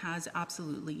Crown has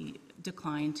absolutely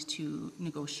declined to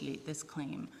negotiate this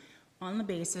claim on the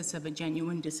basis of a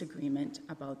genuine disagreement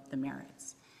about the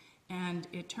merits. And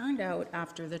it turned out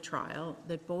after the trial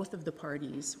that both of the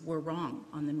parties were wrong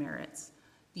on the merits.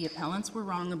 The appellants were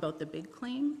wrong about the big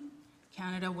claim.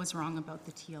 Canada was wrong about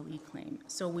the TLE claim.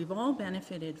 So we've all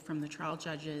benefited from the trial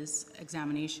judge's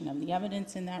examination of the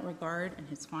evidence in that regard and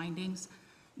his findings.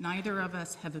 Neither of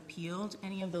us have appealed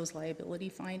any of those liability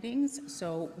findings,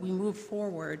 so we move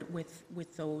forward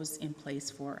with those in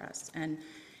place for us.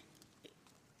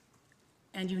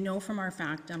 And you know from our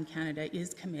factum, Canada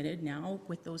is committed now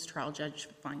with those trial judge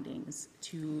findings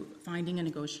to finding a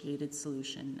negotiated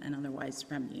solution and otherwise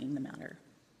remedying the matter.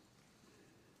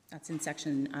 That's in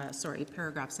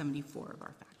paragraph 74 of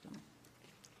our factum.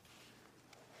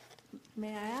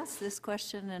 May I ask this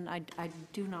question, and I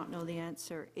do not know the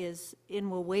answer, is in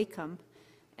Wawakam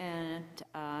and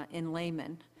in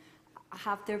Layman,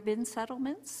 have there been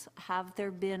settlements? Have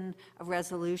there been a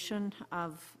resolution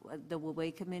of the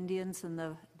Wawakam Indians and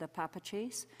the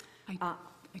Papaches? I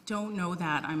don't know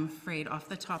that, I'm afraid, off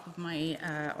the top of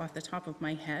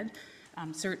my head.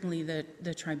 Certainly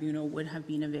the tribunal would have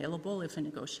been available if a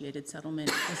negotiated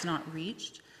settlement was not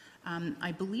reached.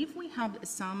 I believe we have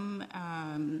some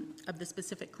of the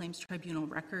specific claims tribunal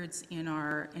records in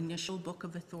our initial book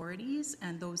of authorities,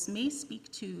 and those may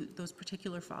speak to those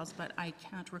particular files, but I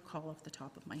can't recall off the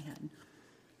top of my head.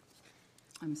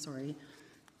 I'm sorry.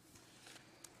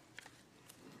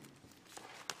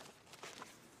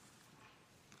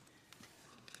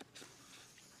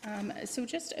 So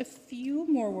just a few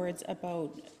more words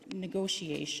about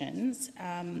negotiations.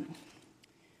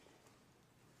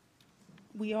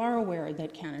 We are aware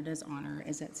that Canada's honour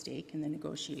is at stake in the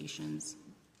negotiations.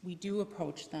 We do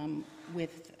approach them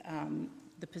with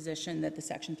the position that the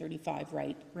Section 35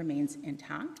 right remains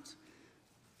intact.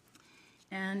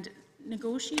 And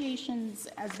negotiations,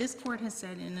 as this court has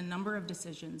said in a number of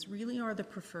decisions, really are the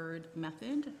preferred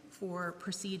method for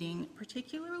proceeding,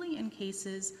 particularly in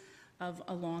cases of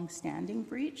a long-standing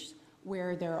breach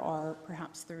where there are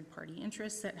perhaps third-party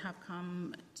interests that have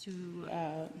come to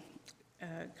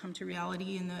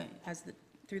reality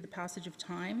through the passage of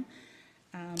time,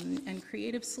 and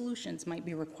creative solutions might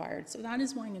be required. So that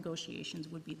is why negotiations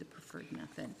would be the preferred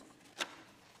method.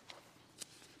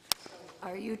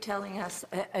 Are you telling us,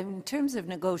 in terms of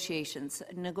negotiations,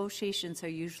 negotiations are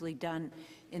usually done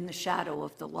in the shadow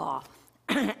of the law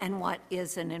and what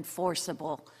is an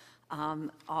enforceable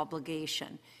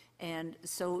obligation. And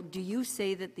so do you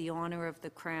say that the honour of the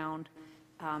Crown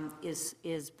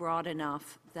is broad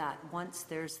enough that once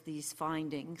there's these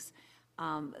findings,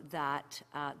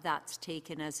 that's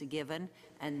taken as a given,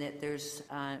 and that there's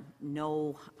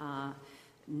no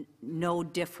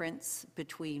difference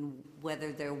between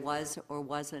whether there was or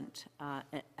wasn't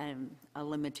a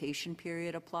limitation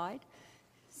period applied?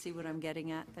 See what I'm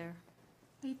getting at there?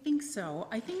 I think so.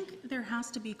 I think there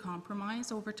has to be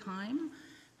compromise over time.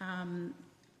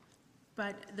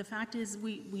 But the fact is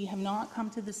we have not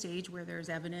come to the stage where there's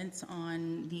evidence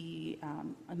on the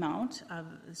amount of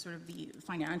sort of the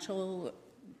financial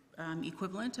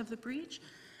equivalent of the breach.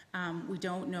 We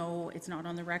don't know, it's not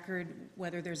on the record,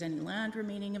 whether there's any land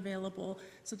remaining available.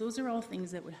 So those are all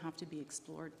things that would have to be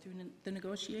explored through the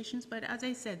negotiations. But as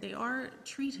I said, they are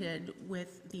treated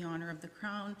with the honour of the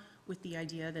Crown, with the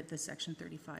idea that the Section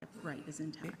 35 right is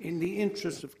intact. In the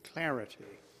interest of clarity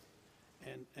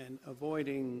and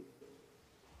avoiding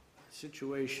a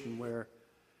situation where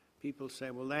people say,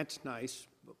 well, that's nice,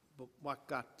 but what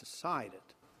got decided?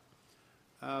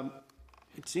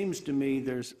 It seems to me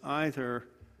there's either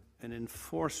an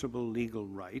enforceable legal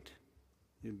right,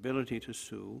 the ability to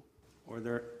sue, or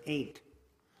there ain't.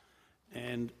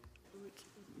 And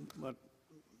what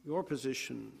your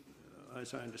position,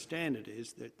 as I understand it,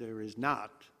 is that there is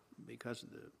not, because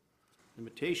of the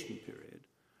limitation period.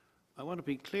 I want to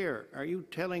be clear. Are you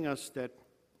telling us that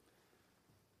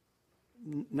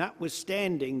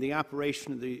notwithstanding the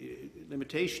operation of the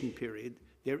limitation period,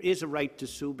 there is a right to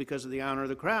sue because of the honour of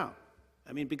the Crown?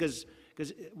 I mean, because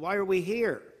why are we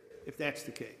here? if that's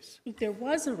the case. There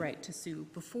was a right to sue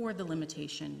before the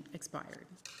limitation expired.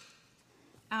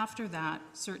 After that,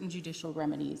 certain judicial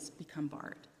remedies become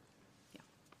barred.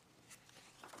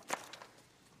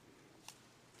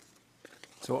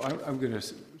 So I'm going to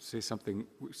say something,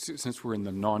 since we're in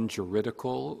the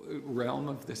non-juridical realm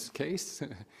of this case,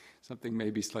 something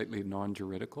maybe slightly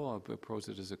non-juridical, I'll pose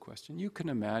it as a question. You can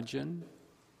imagine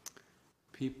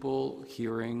people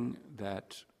hearing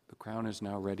that the Crown is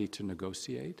now ready to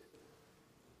negotiate,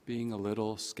 being a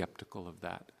little skeptical of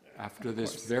that. After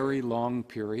this very long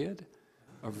period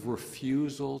of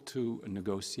refusal to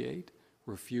negotiate,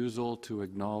 refusal to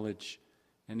acknowledge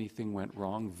anything went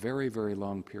wrong, very, very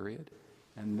long period.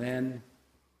 And then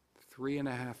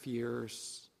 3.5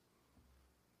 years,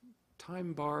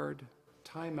 time barred,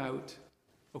 time out.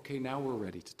 Okay, now we're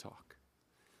ready to talk.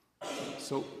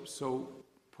 So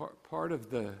part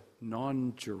of the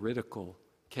non-juridical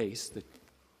case that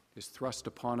is thrust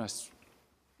upon us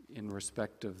in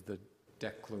respect of the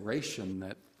declaration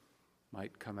that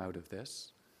might come out of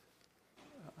this,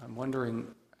 I'm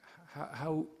wondering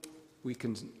how we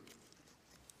can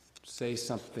say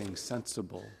something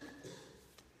sensible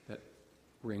that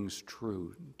rings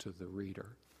true to the reader.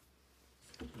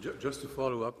 Just to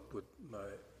follow up with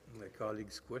my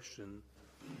colleague's question,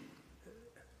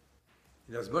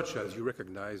 in as much as you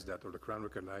recognize that, or the Crown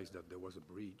recognized that there was a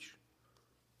breach,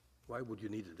 why would you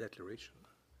need a declaration?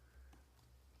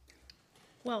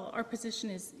 Well, our position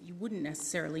is you wouldn't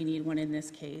necessarily need one in this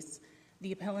case.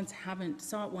 The appellants haven't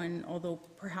sought one, although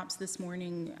perhaps this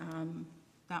morning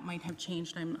that might have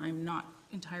changed. I'm not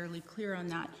entirely clear on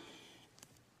that.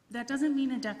 That doesn't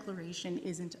mean a declaration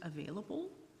isn't available.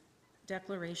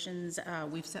 Declarations,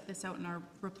 we've set this out in our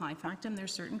reply factum,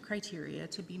 there's certain criteria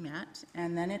to be met,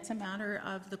 and then it's a matter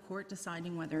of the court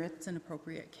deciding whether it's an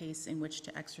appropriate case in which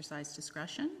to exercise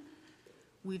discretion.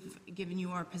 We've given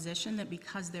you our position that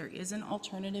because there is an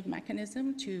alternative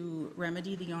mechanism to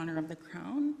remedy the honor of the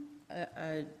Crown,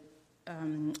 a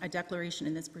declaration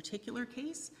in this particular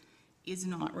case is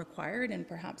not required, and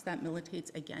perhaps that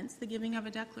militates against the giving of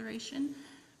a declaration.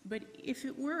 But if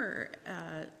it were,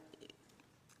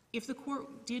 if the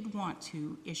court did want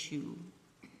to issue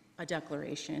a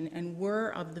declaration and were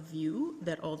of the view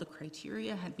that all the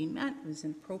criteria had been met, it was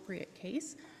an appropriate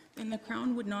case, then the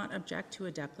Crown would not object to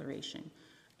a declaration.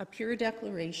 A pure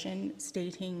declaration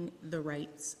stating the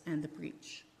rights and the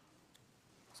breach.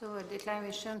 So a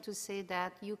declaration to say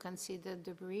that you considered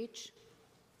the breach,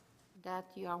 that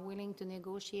you are willing to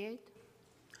negotiate,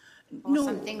 or No.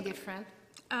 something different?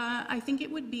 I think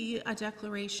it would be a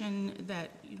declaration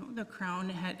that, you know, the Crown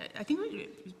had, I think it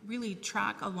would really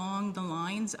track along the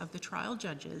lines of the trial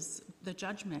judges, the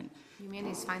judgment. You mean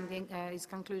his finding, his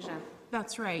conclusion?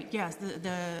 That's right, yes.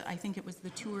 I think it was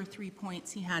the 2 or 3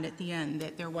 points he had at the end,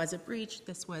 that there was a breach,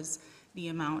 this was the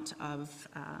amount of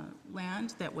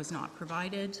land that was not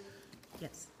provided.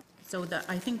 Yes. So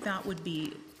I think that would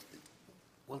be.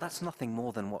 Well, that's nothing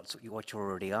more than what you're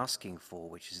already asking for,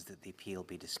 which is that the appeal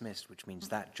be dismissed, which means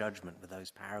that judgment with those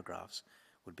paragraphs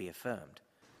would be affirmed.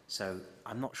 So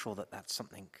I'm not sure that that's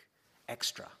something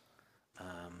extra.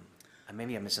 And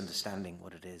maybe I'm misunderstanding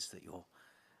what it is that you're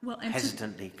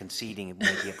hesitantly conceding it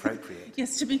may be appropriate.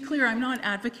 Yes, to be clear, I'm not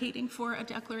advocating for a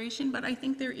declaration, but I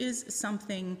think there is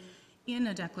something in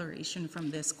a declaration from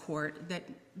this court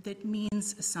that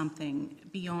means something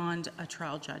beyond a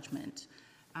trial judgment.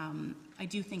 I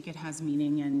do think it has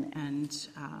meaning and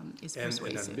is persuasive.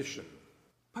 And an admission.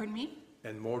 Pardon me?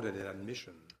 And more than an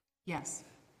admission. Yes,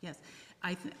 yes.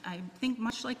 I think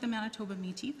much like the Manitoba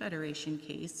Métis Federation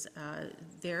case,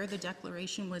 there the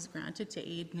declaration was granted to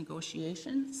aid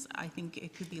negotiations. I think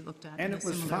it could be looked at And in a it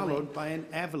was similar followed way. by an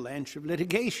avalanche of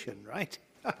litigation, right?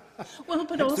 Well,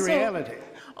 but That's the reality.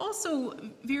 Also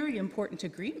very important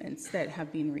agreements that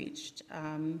have been reached.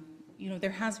 You know,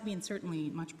 there has been certainly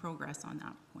much progress on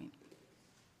that point.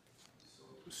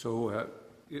 So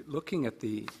looking at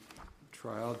the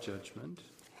trial judgment,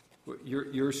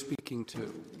 you're speaking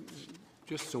to,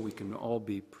 just so we can all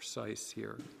be precise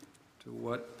here, to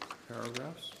what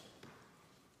paragraphs?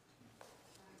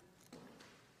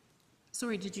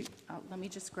 Sorry, did you, let me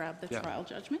just grab the trial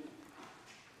judgment.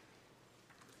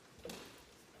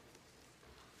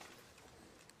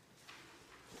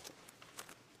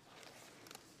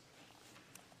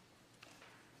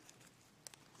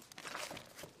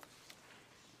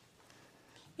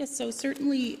 Yes, so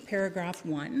certainly paragraph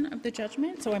 1 of the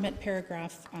judgment. So I'm at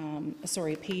paragraph,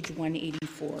 page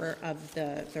 184 of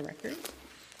the record,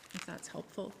 if that's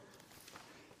helpful.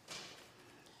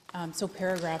 So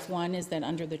paragraph 1 is that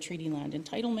under the treaty land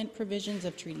entitlement provisions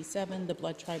of Treaty 7, the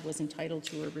Blood Tribe was entitled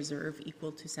to a reserve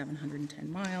equal to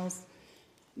 710 miles.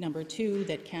 Number two,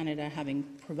 that Canada, having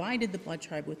provided the Blood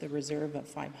Tribe with a reserve of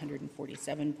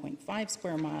 547.5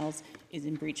 square miles, is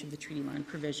in breach of the treaty land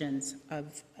provisions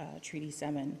of Treaty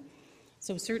 7.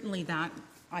 So certainly that,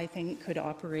 I think, could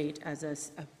operate as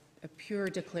a pure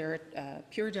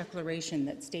declaration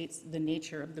that states the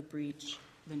nature of the breach,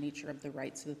 the nature of the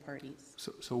rights of the parties.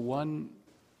 So one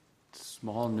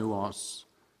small nuance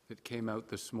that came out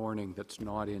this morning that's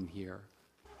not in here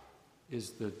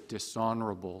is the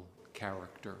dishonorable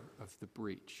character of the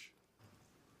breach.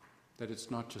 That it's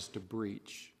not just a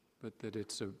breach, but that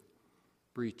it's a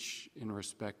breach in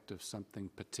respect of something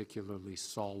particularly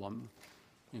solemn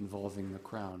involving the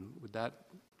Crown. Would that,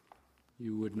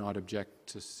 you would not object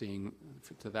to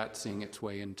that seeing its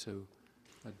way into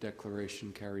a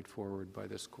declaration carried forward by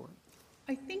this court?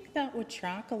 I think that would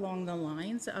track along the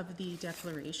lines of the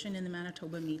declaration in the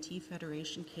Manitoba Métis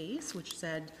Federation case, which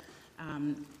said,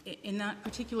 in that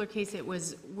particular case, it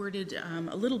was worded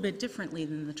a little bit differently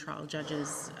than the trial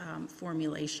judge's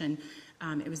formulation.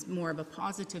 It was more of a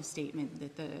positive statement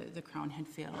that the Crown had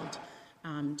failed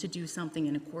to do something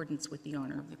in accordance with the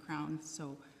honor of the Crown.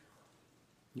 So,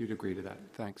 you'd agree to that?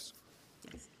 Thanks.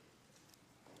 Yes.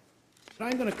 So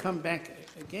I'm going to come back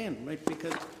again, right,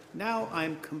 because now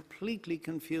I'm completely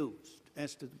confused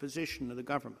as to the position of the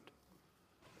government.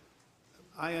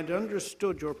 I had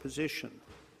understood your position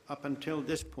up until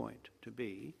this point to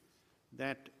be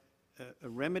that a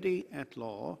remedy at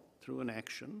law through an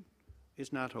action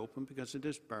is not open because it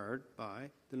is barred by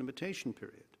the limitation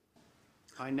period.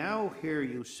 I now hear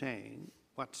you saying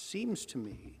what seems to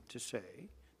me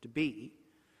to be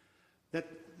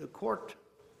that the court,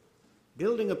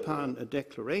 building upon a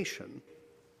declaration,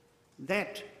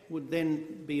 that would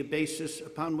then be a basis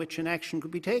upon which an action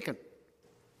could be taken.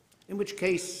 In which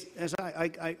case, as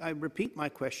I repeat my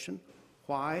question,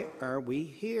 why are we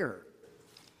here?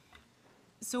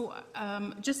 So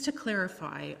just to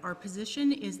clarify, our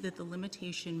position is that the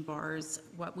limitation bars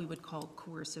what we would call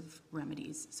coercive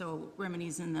remedies. So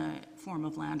remedies in the form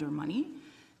of land or money.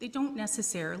 They don't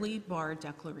necessarily bar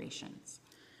declarations.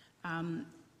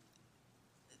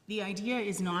 The idea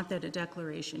is not that a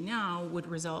declaration now would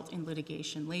result in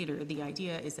litigation later. The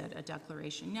idea is that a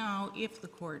declaration now, if the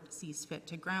court sees fit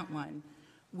to grant one,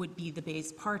 would be the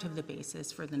part of the basis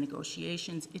for the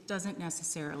negotiations. It doesn't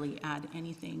necessarily add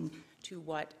anything to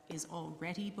what is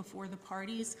already before the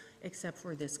parties, except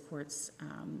for this court's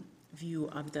view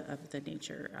of the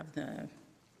nature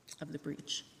of the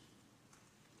breach.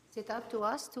 Is it up to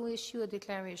us to issue a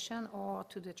declaration or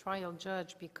to the trial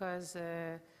judge? Because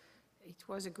it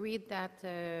was agreed that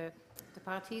the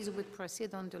parties would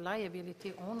proceed on the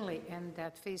liability only, and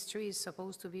that phase 3 is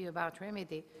supposed to be about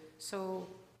remedy. So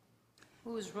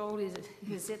whose role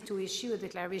is it to issue a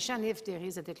declaration if there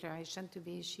is a declaration to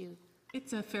be issued?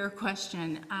 It's a fair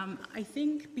question. I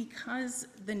think because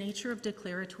the nature of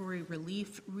declaratory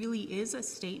relief really is a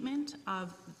statement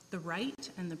of the right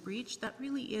and the breach, that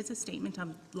really is a statement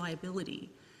of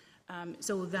liability.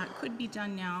 So that could be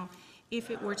done now. If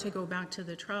it were to go back to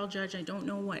the trial judge, I don't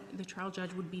know what the trial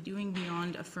judge would be doing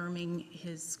beyond affirming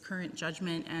his current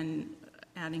judgment and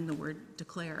adding the word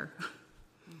declare.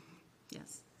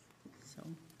 Yes. So,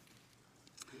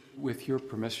 with your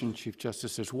permission, Chief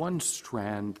Justice, there's one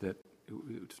strand that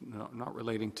not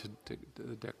relating to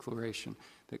the declaration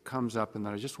that comes up, and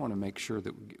that I just want to make sure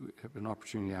that we have an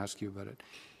opportunity to ask you about it.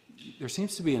 There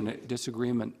seems to be a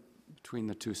disagreement between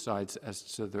the two sides as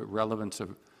to the relevance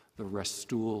of the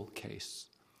Restoule case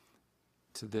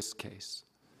to this case.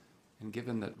 And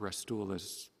given that Restoule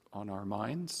is on our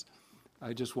minds,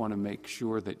 I just want to make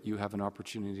sure that you have an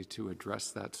opportunity to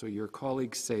address that. So your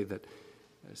colleagues say that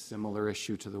a similar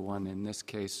issue to the one in this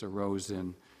case arose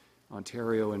in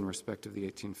Ontario in respect of the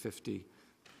 1850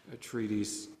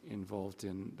 treaties involved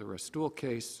in the Restoule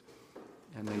case,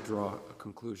 and they draw a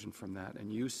conclusion from that.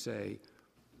 And you say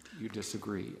you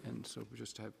disagree, and so we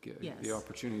just have yes. the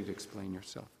opportunity to explain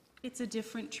yourself. It's a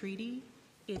different treaty.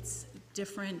 It's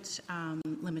different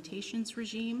limitations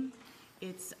regime.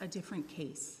 It's a different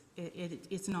case.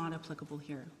 It's not applicable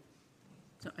here.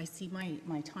 So I see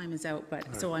my time is out,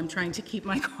 but so I'm trying to keep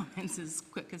my comments as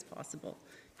quick as possible.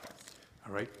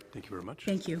 All right. Thank you very much.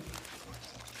 Thank you.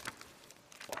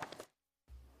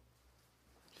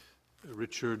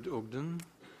 Richard Ogden.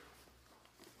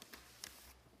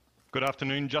 Good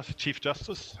afternoon, Chief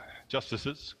Justice,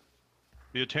 Justices.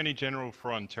 The Attorney General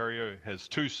for Ontario has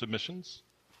two submissions.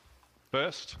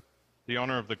 First, the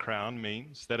honour of the Crown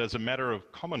means that as a matter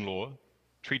of common law,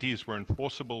 treaties were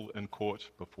enforceable in court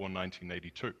before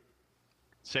 1982.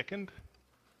 Second,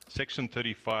 Section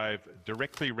 35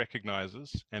 directly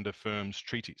recognises and affirms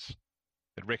treaties.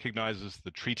 It recognises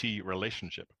the treaty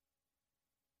relationship.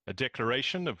 A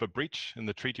declaration of a breach in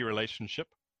the treaty relationship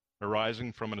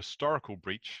arising from an historical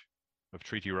breach of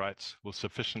treaty rights will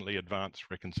sufficiently advance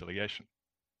reconciliation.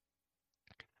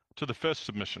 To the first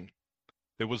submission,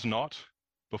 there was not,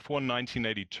 before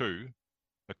 1982,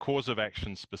 a cause of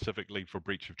action specifically for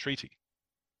breach of treaty.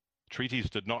 Treaties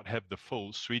did not have the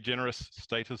full sui generis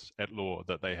status at law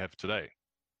that they have today.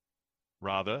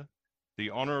 Rather,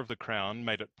 the honour of the Crown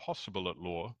made it possible at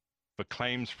law for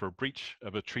claims for a breach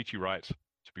of a treaty right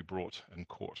to be brought in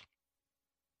court.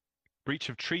 Breach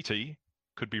of treaty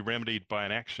could be remedied by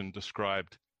an action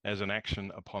described as an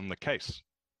action upon the case.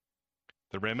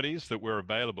 The remedies that were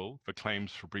available for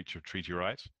claims for breach of treaty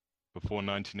right before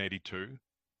 1982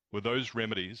 were those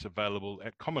remedies available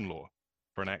at common law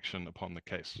for an action upon the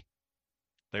case.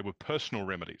 They were personal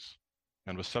remedies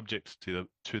and were subject to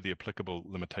the applicable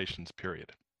limitations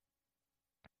period.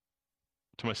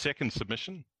 To my second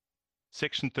submission,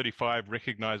 Section 35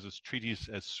 recognises treaties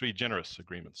as sui generis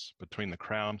agreements between the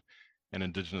Crown and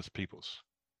Indigenous peoples.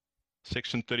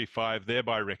 Section 35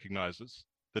 thereby recognises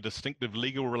the distinctive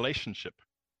legal relationship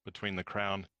between the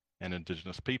Crown and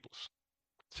Indigenous peoples.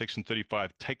 Section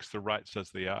 35 takes the rights as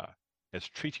they are, as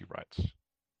treaty rights.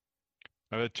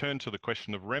 Now I turn to the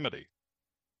question of remedy.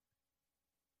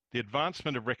 The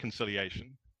advancement of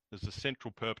reconciliation is the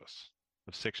central purpose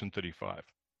of Section 35.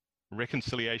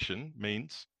 Reconciliation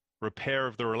means repair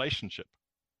of the relationship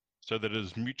so that it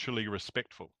is mutually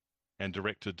respectful and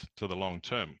directed to the long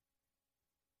term.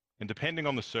 And depending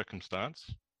on the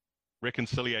circumstance,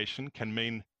 reconciliation can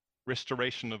mean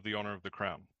restoration of the honour of the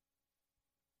Crown.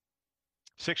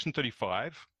 Section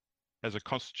 35 has a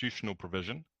constitutional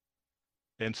provision,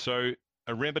 and so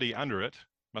a remedy under it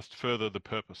must further the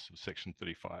purpose of Section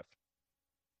 35.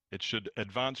 It should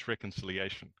advance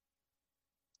reconciliation,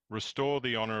 restore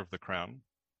the honour of the Crown,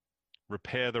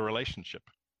 repair the relationship.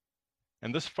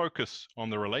 And this focus on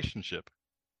the relationship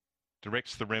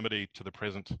directs the remedy to the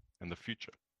present and the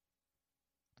future.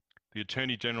 The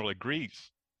Attorney General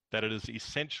agrees that it is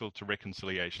essential to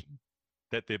reconciliation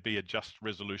that there be a just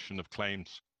resolution of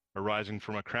claims arising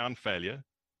from a Crown failure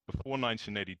before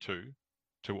 1982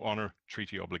 to honour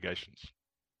treaty obligations.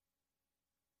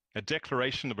 A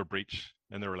declaration of a breach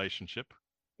in the relationship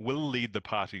will lead the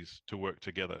parties to work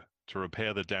together to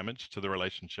repair the damage to the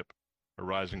relationship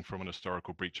arising from an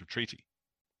historical breach of treaty.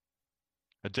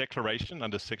 A declaration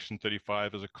under Section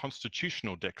 35 is a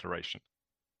constitutional declaration,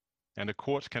 and a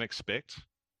court can expect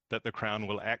that the Crown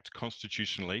will act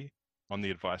constitutionally on the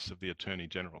advice of the Attorney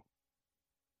General.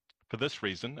 For this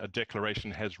reason, a declaration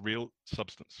has real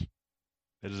substance.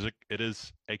 It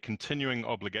is a continuing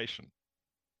obligation.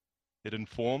 It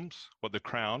informs what the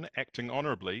Crown, acting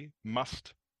honourably,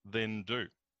 must then do.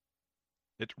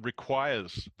 It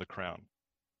requires the Crown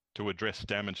to address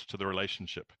damage to the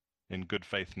relationship in good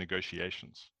faith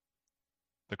negotiations.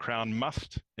 The Crown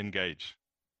must engage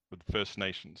with First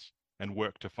Nations and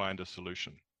work to find a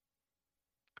solution.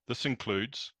 This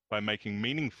includes by making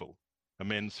meaningful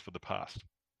amends for the past.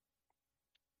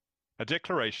 A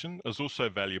declaration is also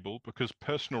valuable because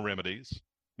personal remedies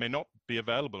might not be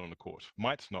available in the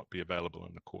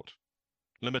court.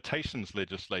 Limitations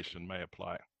legislation may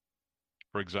apply.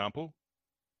 For example,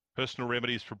 personal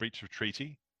remedies for breach of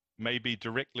treaty may be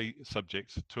directly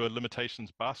subject to a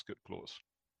limitations basket clause,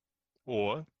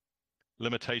 or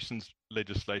limitations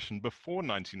legislation before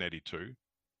 1982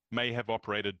 may have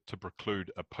operated to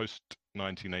preclude a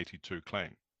post-1982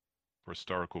 claim for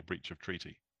historical breach of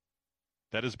treaty.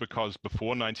 That is because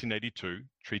before 1982,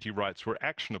 treaty rights were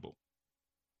actionable.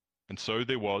 And so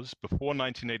there was, before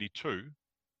 1982,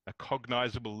 a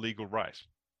cognizable legal right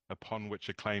upon which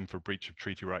a claim for breach of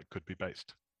treaty right could be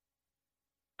based.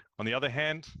 On the other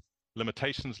hand,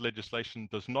 limitations legislation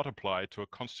does not apply to a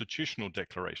constitutional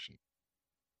declaration.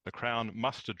 The Crown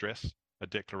must address a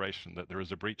declaration that there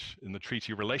is a breach in the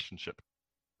treaty relationship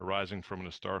arising from an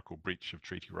historical breach of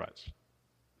treaty rights.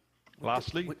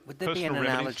 Lastly, would there be personal an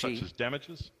remedies analogy? such as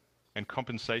damages and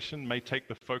compensation may take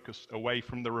the focus away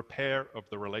from the repair of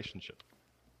the relationship.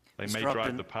 They may Mr. drive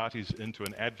Upton. the parties into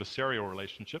an adversarial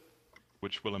relationship,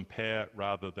 which will impair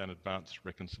rather than advance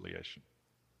reconciliation.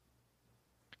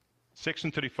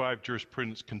 Section 35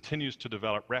 jurisprudence continues to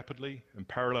develop rapidly in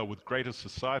parallel with greater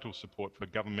societal support for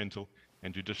governmental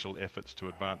and judicial efforts to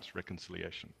advance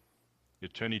reconciliation. The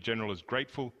Attorney General is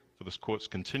grateful for this Court's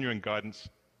continuing guidance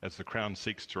as the Crown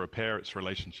seeks to repair its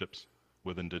relationships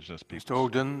with Indigenous peoples.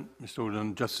 Mr.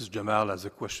 Ogden, Justice Jamal has a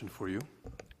question for you.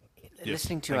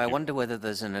 Listening to you, I wonder whether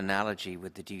there's an analogy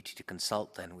with the duty to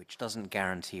consult then, which doesn't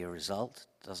guarantee a result,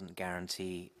 doesn't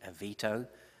guarantee a veto,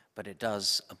 but it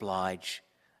does oblige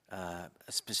a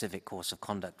specific course of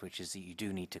conduct, which is that you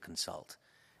do need to consult.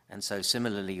 And so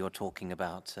similarly, you're talking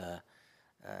about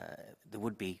there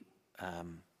would be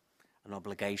an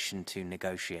obligation to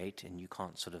negotiate, and you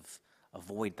can't sort of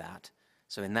avoid that.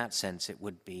 So in that sense, it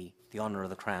would be the honour of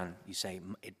the Crown. You say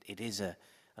it is an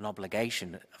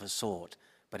obligation of a sort,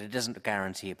 but it doesn't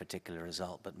guarantee a particular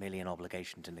result, but merely an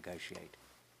obligation to negotiate.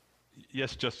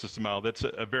 Yes, Justice Amal, that's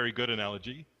a very good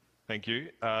analogy. Thank you.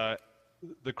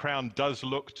 The Crown does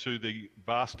look to the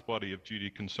vast body of duty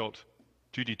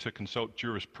to consult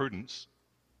jurisprudence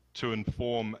to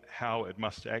inform how it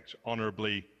must act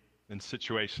honourably in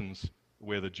situations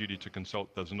where the duty to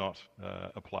consult does not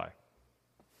apply.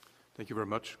 Thank you very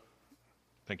much.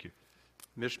 Thank you.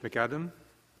 Ms. McAdam.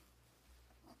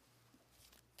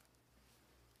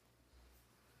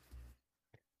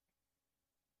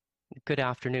 Good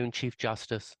afternoon, Chief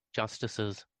Justice,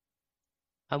 Justices.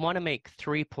 I want to make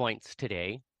 3 points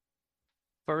today.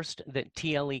 First, that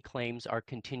TLE claims are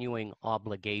continuing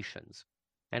obligations.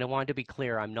 And I want to be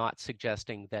clear, I'm not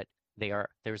suggesting that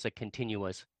there's a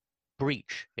continuous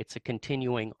breach. It's a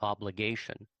continuing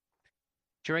obligation.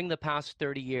 During the past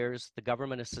 30 years, the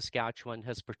government of Saskatchewan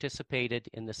has participated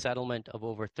in the settlement of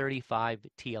over 35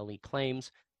 TLE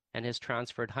claims and has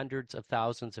transferred hundreds of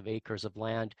thousands of acres of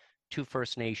land to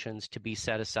First Nations to be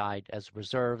set aside as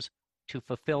reserves to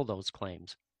fulfill those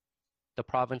claims. The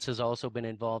province has also been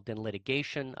involved in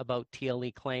litigation about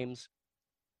TLE claims,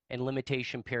 and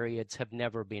limitation periods have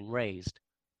never been raised.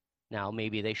 Now,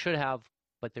 maybe they should have,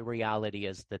 but the reality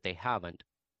is that they haven't.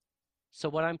 So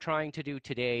what I'm trying to do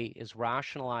today is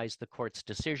rationalize the court's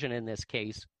decision in this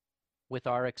case with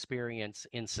our experience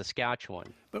in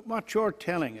Saskatchewan. But what you're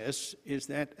telling us is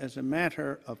that as a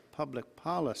matter of public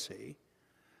policy,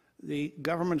 the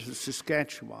government of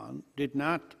Saskatchewan did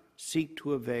not seek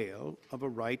to avail of a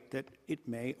right that it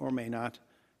may or may not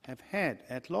have had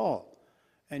at law.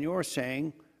 And you're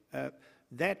saying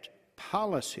that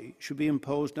policy should be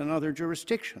imposed on other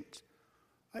jurisdictions.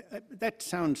 That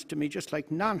sounds to me just like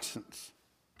nonsense.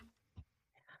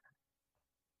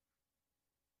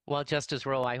 Well, Justice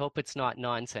Rowe, I hope it's not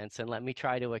nonsense, and let me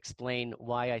try to explain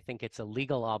why I think it's a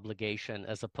legal obligation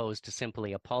as opposed to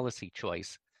simply a policy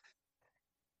choice.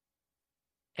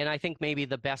 And I think maybe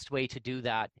the best way to do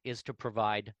that is to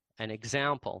provide an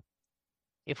example.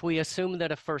 If we assume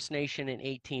that a First Nation in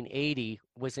 1880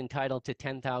 was entitled to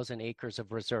 10,000 acres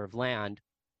of reserve land,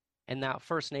 and that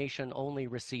First Nation only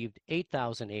received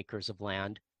 8,000 acres of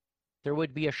land, there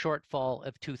would be a shortfall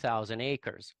of 2,000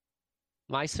 acres.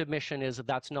 My submission is that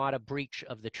that's not a breach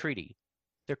of the treaty.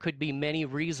 There could be many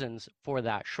reasons for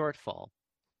that shortfall.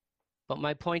 But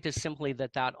my point is simply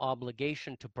that that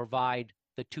obligation to provide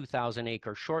the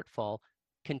 2,000-acre shortfall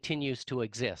continues to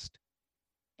exist.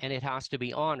 And it has to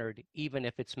be honored even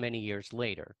if it's many years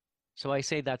later. So I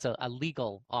say that's a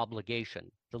legal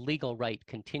obligation. The legal right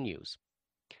continues.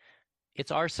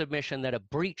 It's our submission that a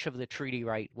breach of the treaty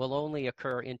right will only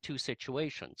occur in 2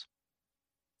 situations.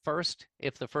 First,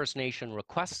 if the First Nation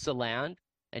requests the land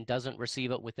and doesn't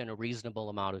receive it within a reasonable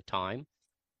amount of time.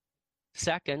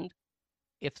 Second,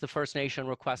 if the First Nation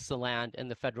requests the land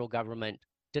and the federal government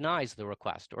denies the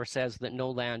request or says that no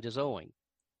land is owing.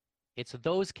 It's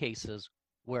those cases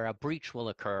where a breach will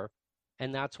occur,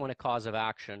 and that's when a cause of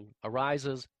action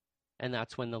arises, and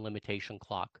that's when the limitation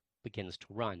clock begins to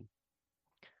run.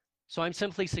 So I'm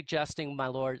simply suggesting, my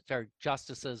lords or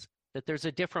justices, that there's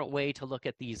a different way to look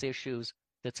at these issues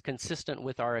that's consistent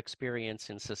with our experience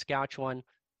in Saskatchewan.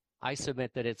 I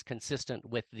submit that it's consistent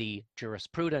with the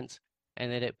jurisprudence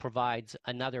and that it provides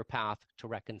another path to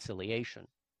reconciliation.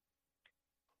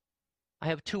 I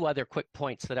have 2 other quick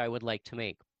points that I would like to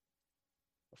make.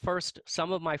 First,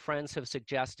 some of my friends have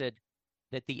suggested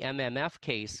that the MMF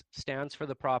case stands for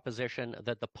the proposition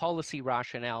that the policy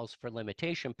rationales for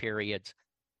limitation periods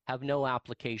have no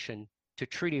application to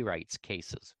treaty rights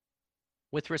cases.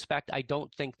 With respect, I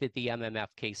don't think that the MMF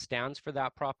case stands for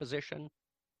that proposition.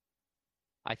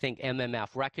 I think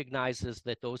MMF recognizes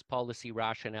that those policy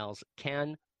rationales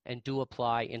can and do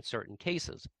apply in certain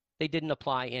cases. They didn't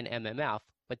apply in MMF,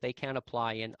 but they can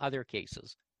apply in other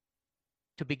cases.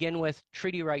 To begin with,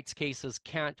 treaty rights cases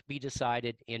can't be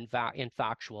decided in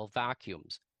factual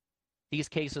vacuums. These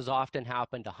cases often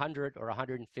happened 100 or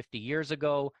 150 years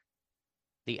ago.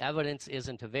 The evidence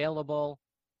isn't available,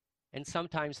 and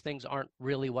sometimes things aren't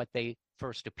really what they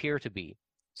first appear to be.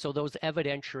 So those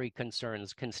evidentiary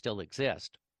concerns can still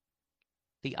exist.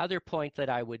 The other point that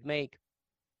I would make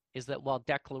is that while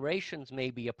declarations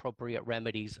may be appropriate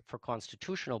remedies for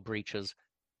constitutional breaches,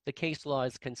 the case law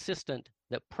is consistent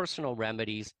that personal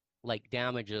remedies like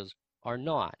damages are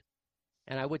not.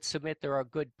 And I would submit there are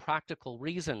good practical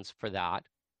reasons for that.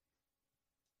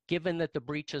 given that the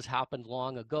breaches happened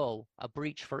long ago, a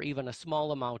breach for even a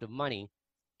small amount of money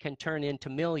can turn into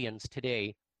millions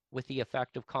today with the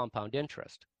effect of compound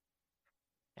interest.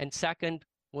 And second,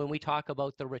 when we talk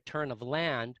about the return of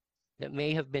land that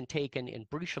may have been taken in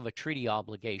breach of a treaty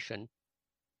obligation,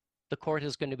 the court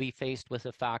is going to be faced with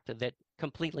the fact that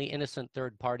completely innocent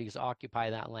third parties occupy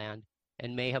that land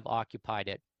and may have occupied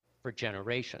it for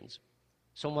generations.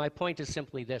 So my point is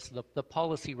simply this: the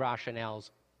policy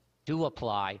rationales do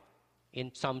apply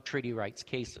in some treaty rights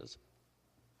cases.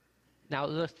 Now,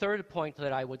 the third point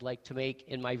that I would like to make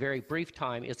in my very brief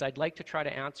time is I'd like to try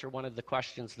to answer one of the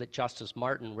questions that Justice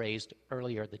Martin raised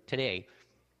earlier today.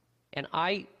 And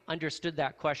I understood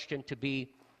that question to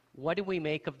be, what do we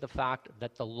make of the fact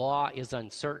that the law is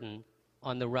uncertain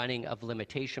on the running of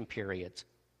limitation periods?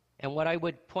 And what I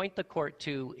would point the court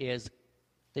to is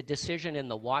the decision in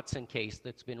the Watson case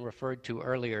that's been referred to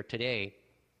earlier today,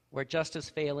 where Justice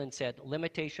Phelan said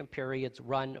limitation periods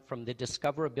run from the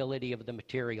discoverability of the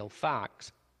material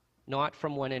facts, not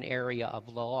from when an area of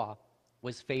law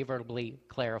was favorably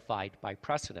clarified by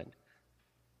precedent.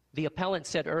 The appellant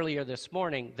said earlier this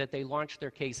morning that they launched their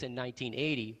case in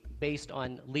 1980 based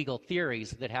on legal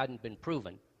theories that hadn't been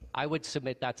proven. I would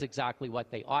submit that's exactly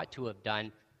what they ought to have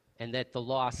done, and that the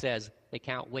law says they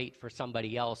can't wait for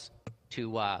somebody else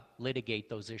to litigate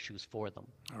those issues for them.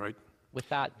 All right. With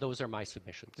that, those are my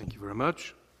submissions. Thank you very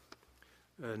much.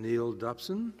 Neil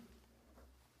Dobson.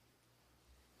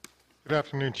 Good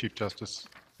afternoon, Chief Justice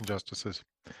and Justices.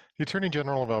 The Attorney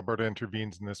General of Alberta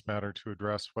intervenes in this matter to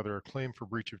address whether a claim for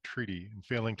breach of treaty in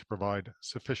failing to provide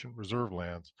sufficient reserve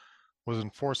lands was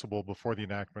enforceable before the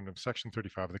enactment of Section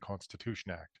 35 of the Constitution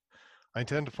Act. I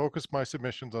intend to focus my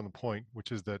submissions on the point,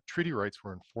 which is that treaty rights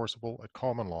were enforceable at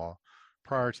common law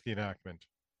prior to the enactment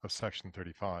of Section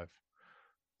 35.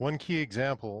 One key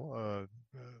example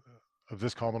of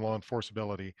this common law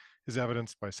enforceability is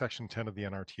evidenced by Section 10 of the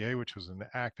NRTA, which was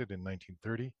enacted in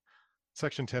 1930.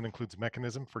 Section 10 includes a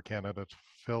mechanism for Canada to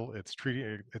fulfill its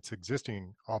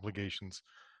existing obligations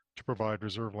to provide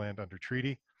reserve land under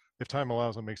treaty. If time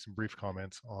allows, I'll make some brief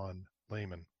comments on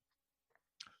layman.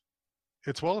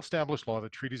 It's well-established law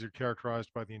that treaties are characterized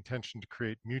by the intention to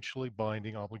create mutually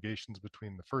binding obligations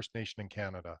between the First Nation and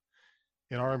Canada.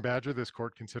 In R. M. Badger, this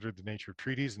court considered the nature of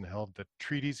treaties and held that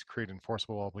treaties create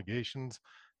enforceable obligations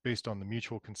based on the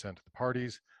mutual consent of the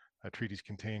parties. Treaties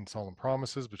contain solemn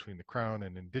promises between the Crown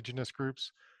and Indigenous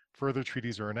groups. Further,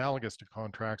 treaties are analogous to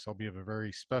contracts, albeit of a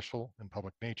very special and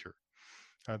public nature.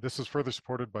 This is further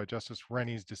supported by Justice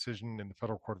Rennie's decision in the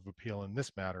Federal Court of Appeal in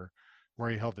this matter, where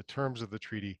he held the terms of the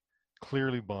treaty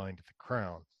clearly bind the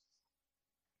Crown.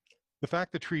 The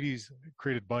fact that treaties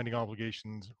created binding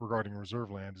obligations regarding reserve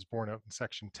land is borne out in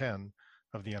Section 10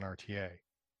 of the NRTA.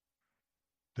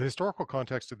 The historical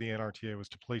context of the NRTA was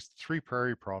to place the three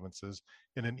prairie provinces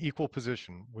in an equal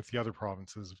position with the other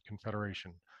provinces of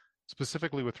Confederation,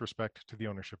 specifically with respect to the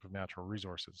ownership of natural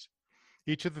resources.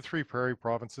 Each of the three prairie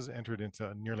provinces entered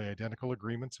into nearly identical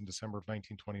agreements in December of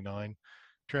 1929,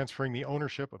 transferring the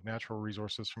ownership of natural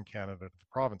resources from Canada to the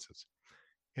provinces.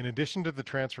 In addition to the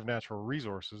transfer of natural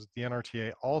resources, the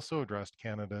NRTA also addressed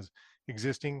Canada's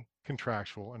existing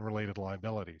contractual and related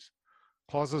liabilities.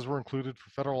 Clauses were included for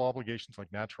federal obligations like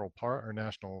national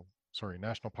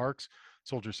parks,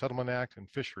 Soldier Settlement Act, and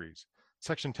fisheries.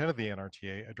 Section 10 of the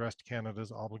NRTA addressed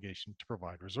Canada's obligation to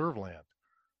provide reserve land.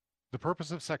 The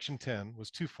purpose of Section 10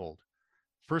 was twofold.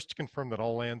 First, to confirm that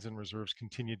all lands and reserves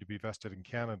continued to be vested in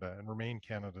Canada and remain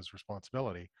Canada's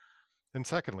responsibility. And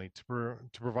secondly, to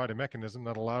provide a mechanism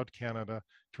that allowed Canada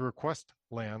to request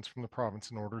lands from the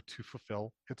province in order to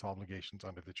fulfill its obligations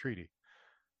under the treaty.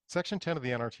 Section 10 of the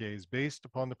NRTA is based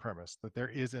upon the premise that there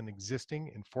is an existing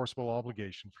enforceable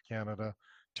obligation for Canada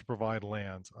to provide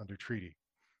lands under treaty.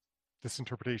 This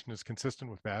interpretation is consistent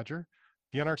with Badger.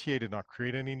 The NRTA did not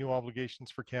create any new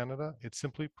obligations for Canada. It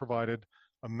simply provided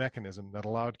a mechanism that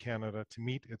allowed Canada to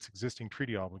meet its existing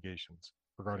treaty obligations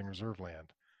regarding reserve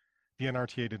land. The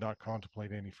NRTA did not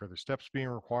contemplate any further steps being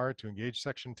required to engage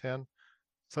Section 10,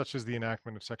 such as the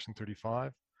enactment of Section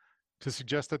 35. To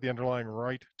suggest that the underlying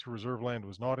right to reserve land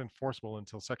was not enforceable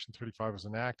until Section 35 was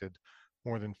enacted,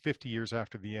 more than 50 years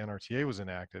after the NRTA was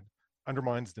enacted,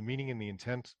 undermines the meaning and the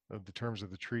intent of the terms of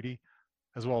the treaty,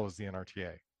 as well as the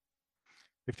NRTA.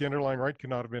 If the underlying right could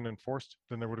not have been enforced,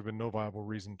 then there would have been no viable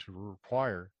reason to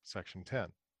require Section 10.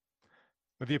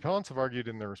 But the appellants have argued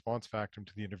in their response factum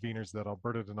to the interveners that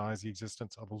Alberta denies the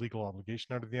existence of a legal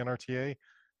obligation under the NRTA,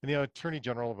 and the Attorney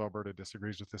General of Alberta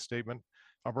disagrees with this statement.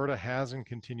 Alberta has and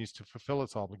continues to fulfill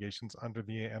its obligations under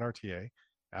the NRTA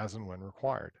as and when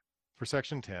required. For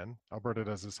Section 10, Alberta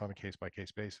does this on a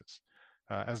case-by-case basis.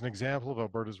 As an example of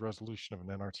Alberta's resolution of an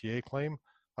NRTA claim,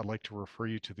 I'd like to refer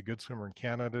you to the Good Swimmer in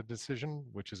Canada decision,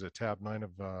 which is at tab 9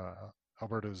 of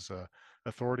Alberta's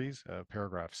authorities,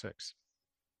 paragraph 6.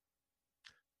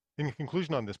 In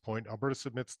conclusion on this point, Alberta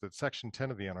submits that Section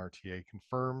 10 of the NRTA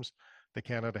confirms that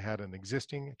Canada had an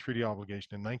existing treaty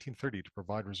obligation in 1930 to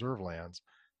provide reserve lands,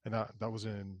 and that was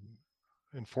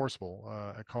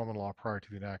enforceable at common law prior to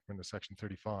the enactment of Section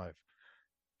 35.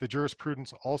 The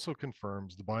jurisprudence also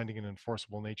confirms the binding and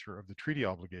enforceable nature of the treaty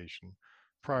obligation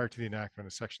prior to the enactment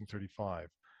of Section 35.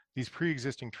 These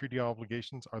pre-existing treaty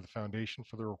obligations are the foundation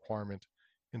for the requirement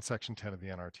in Section 10 of the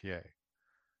NRTA.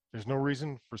 There's no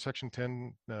reason for Section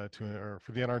 10 or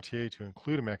for the NRTA to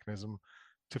include a mechanism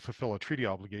to fulfill a treaty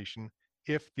obligation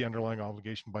if the underlying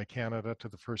obligation by Canada to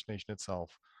the First Nation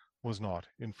itself was not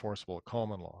enforceable at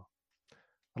common law.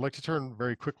 I'd like to turn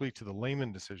very quickly to the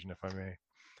Layman decision, if I may.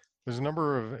 There's a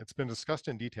number of, it's been discussed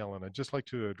in detail, and I'd just like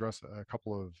to address a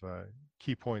couple of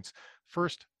key points.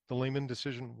 First, the Layman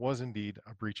decision was indeed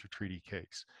a breach of treaty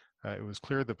case. It was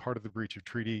clear that part of the breach of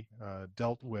treaty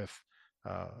dealt with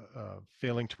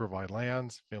failing to provide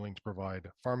lands, failing to provide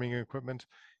farming equipment,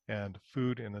 and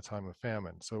food in the time of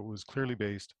famine. So it was clearly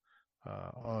based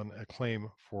on a claim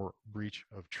for breach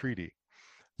of treaty.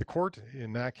 The court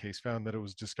in that case found that it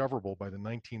was discoverable by the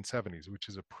 1970s, which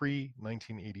is a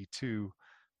pre-1982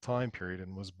 time period,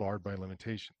 and was barred by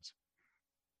limitations.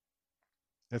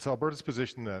 It's Alberta's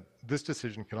position that this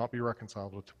decision cannot be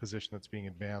reconciled with the position that's being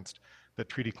advanced that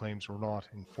treaty claims were not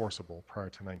enforceable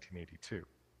prior to 1982.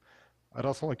 I'd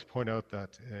also like to point out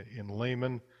that in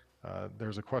Layman,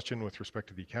 there's a question with respect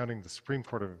to the accounting, the Supreme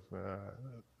Court of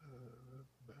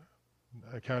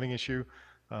accounting issue.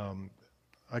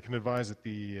 I can advise that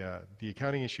the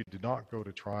accounting issue did not go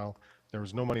to trial. There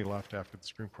was no money left after the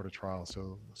Supreme Court of trial,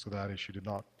 so that issue did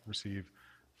not receive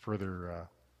further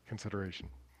consideration.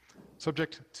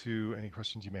 Subject to any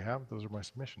questions you may have, those are my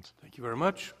submissions. Thank you very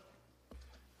much.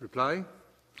 Reply?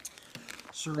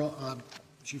 Sir,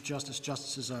 Chief Justice,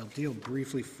 Justices, I'll deal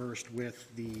briefly first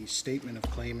with the statement of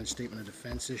claim and statement of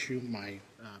defense issue my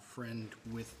friend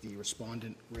with the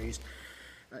respondent raised.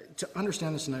 To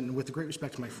understand this, and with great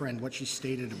respect to my friend, what she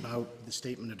stated about the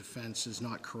statement of defense is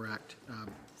not correct.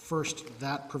 First,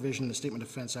 that provision in the statement of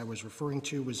defense I was referring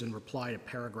to was in reply to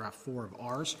paragraph 4 of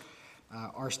ours.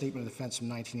 Our statement of defense from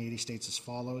 1980 states as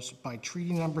follows: by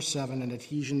Treaty Number 7 and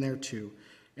adhesion thereto,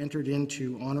 entered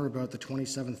into on or about the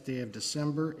 27th day of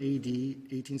December, AD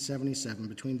 1877,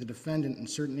 between the defendant and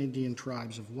certain Indian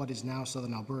tribes of what is now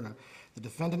southern Alberta, the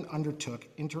defendant undertook,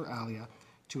 inter alia,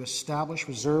 to establish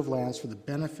reserve lands for the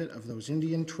benefit of those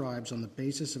Indian tribes on the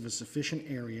basis of a sufficient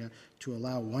area to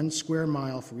allow 1 square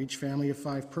mile for each family of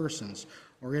 5 persons,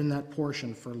 or in that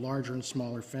portion for larger and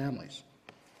smaller families.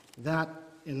 That,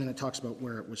 and then it talks about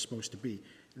where it was supposed to be.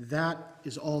 That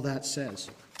is all that says.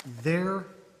 Their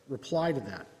reply to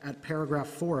that, at paragraph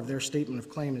 4 of their statement of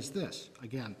claim, is this,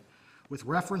 again, with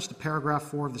reference to paragraph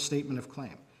 4 of the statement of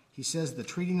claim. He says the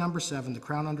Treaty Number 7 the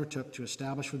Crown undertook to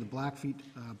establish for the Blackfeet,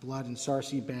 Blood, and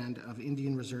Sarcee Band of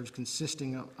Indian reserves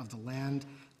consisting of the land,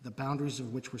 the boundaries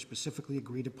of which were specifically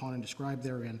agreed upon and described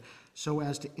therein, so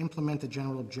as to implement the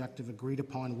general objective agreed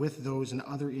upon with those and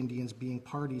other Indians being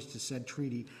parties to said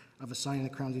treaty of assigning the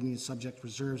Crown's Indian subject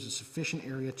reserves a sufficient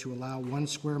area to allow 1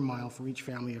 square mile for each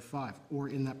family of 5, or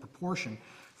in that proportion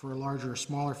for larger or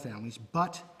smaller families,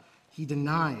 but he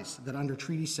denies that under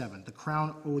Treaty 7, the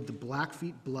Crown owed the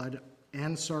Blackfeet, Blood,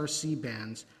 and Sarcee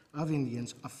bands of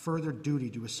Indians a further duty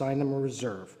to assign them a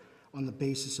reserve on the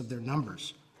basis of their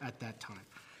numbers at that time.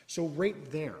 So right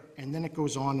there, and then it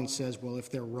goes on and says, well,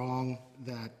 if they're wrong,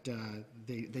 that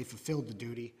they fulfilled the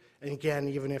duty. And again,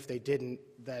 even if they didn't,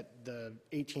 that the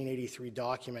 1883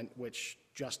 document, which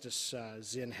Justice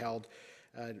Zinn held,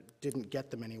 didn't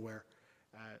get them anywhere,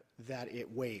 that it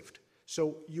waived.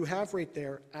 So you have right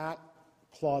there at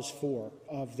Clause 4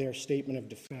 of their statement of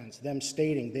defense, them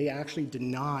stating they actually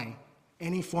deny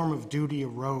any form of duty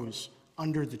arose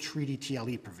under the treaty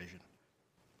TLE provision.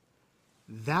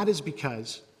 That is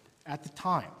because at the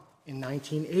time, in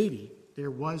 1980,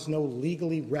 there was no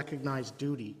legally recognized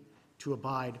duty to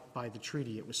abide by the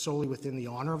treaty. It was solely within the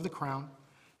honor of the Crown,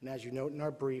 and as you note in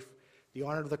our brief, the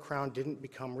honor of the Crown didn't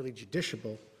become really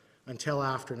justiciable until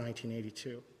after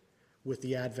 1982. With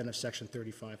the advent of Section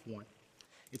 35(1).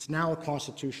 It's now a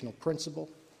constitutional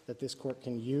principle that this court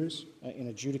can use in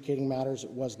adjudicating matters. It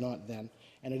was not then,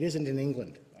 and it isn't in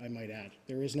England, I might add.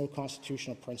 There is no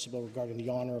constitutional principle regarding the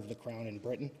honor of the Crown in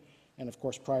Britain, and of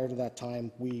course prior to that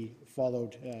time we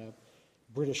followed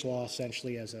British law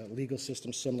essentially as a legal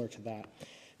system similar to that.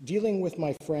 Dealing with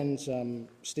my friend's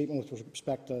statement with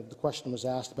respect to the question was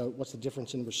asked about what's the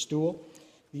difference in Restool.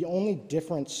 The only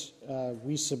difference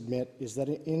we submit is that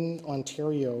in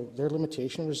Ontario, their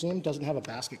limitation regime doesn't have a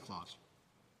basket clause.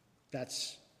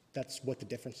 That's what the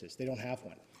difference is. They don't have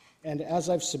one. And as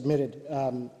I've submitted,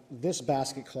 this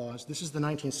basket clause, this is the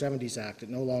 1970s Act. It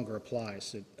no longer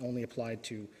applies. It only applied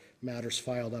to matters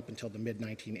filed up until the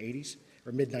mid-1980s,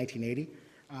 or mid-1980.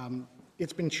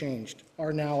 It's been changed.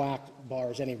 Our Now Act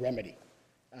bars any remedy,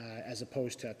 as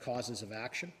opposed to causes of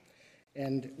action.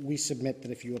 And we submit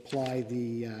that if you apply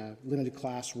the limited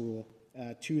class rule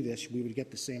to this, we would get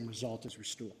the same result as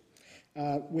Restore.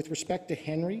 With respect to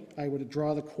Henry, I would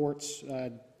draw the court's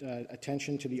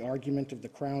attention to the argument of the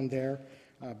Crown there,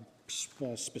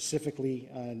 specifically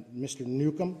Mr.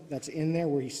 Newcomb, that's in there,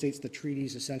 where he states the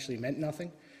treaties essentially meant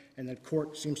nothing, and the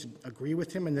court seems to agree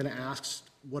with him, and then asks,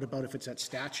 what about if it's at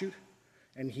statute?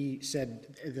 And he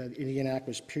said the Indian Act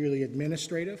was purely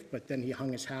administrative, but then he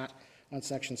hung his hat on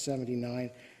Section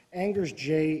 79. Angers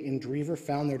J. in Drever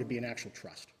found there to be an actual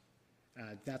trust.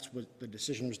 That's what the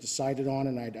decision was decided on,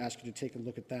 and I'd ask you to take a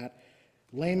look at that.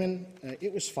 Layman,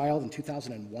 it was filed in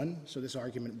 2001, so this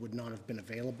argument would not have been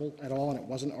available at all, and it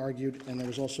wasn't argued, and there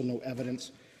was also no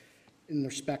evidence in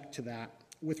respect to that.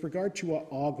 With regard to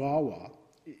Ogawa,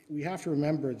 we have to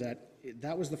remember that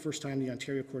that was the first time the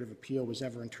Ontario Court of Appeal was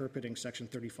ever interpreting Section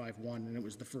 35(1), and it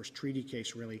was the first treaty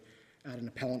case, really, at an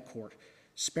appellant court.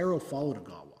 Sparrow followed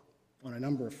Ogawa on a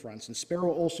number of fronts, and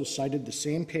Sparrow also cited the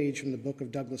same page from the book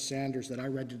of Douglas Sanders that I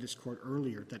read to this court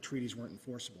earlier, that treaties weren't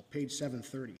enforceable, page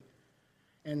 730.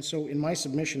 And so in my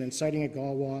submission, in citing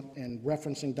Ogawa and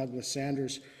referencing Douglas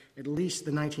Sanders, at least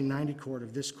the 1990 court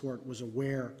of this court was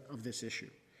aware of this issue.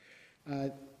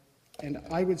 And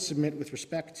I would submit, with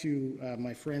respect to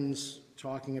my friends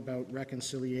talking about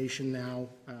reconciliation now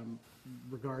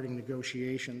regarding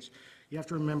negotiations, you have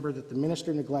to remember that the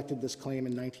minister neglected this claim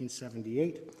in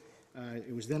 1978.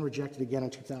 It was then rejected again in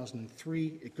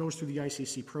 2003. It goes through the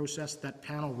ICC process. That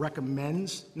panel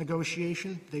recommends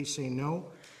negotiation. They say no.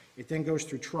 It then goes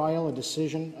through trial, a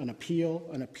decision, an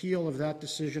appeal of that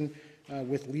decision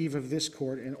with leave of this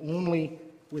court, and only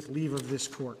with leave of this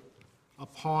court.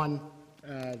 Upon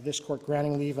this court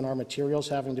granting leave and our materials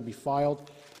having to be filed,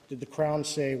 did the Crown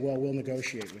say, well, we'll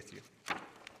negotiate with you?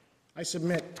 I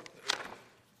submit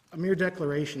a mere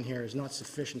declaration here is not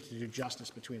sufficient to do justice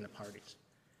between the parties.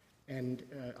 And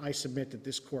I submit that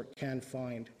this court can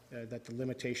find that the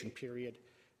limitation period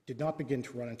did not begin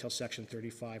to run until Section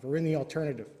 35, or in the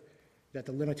alternative, that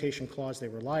the limitation clause they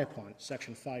rely upon,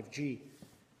 Section 5G,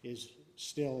 is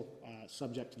still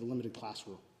subject to the limited class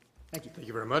rule. Thank you. Thank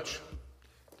you very much.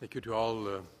 Thank you to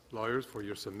all lawyers for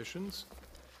your submissions.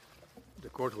 The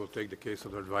court will take the case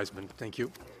under advisement. Thank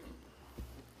you.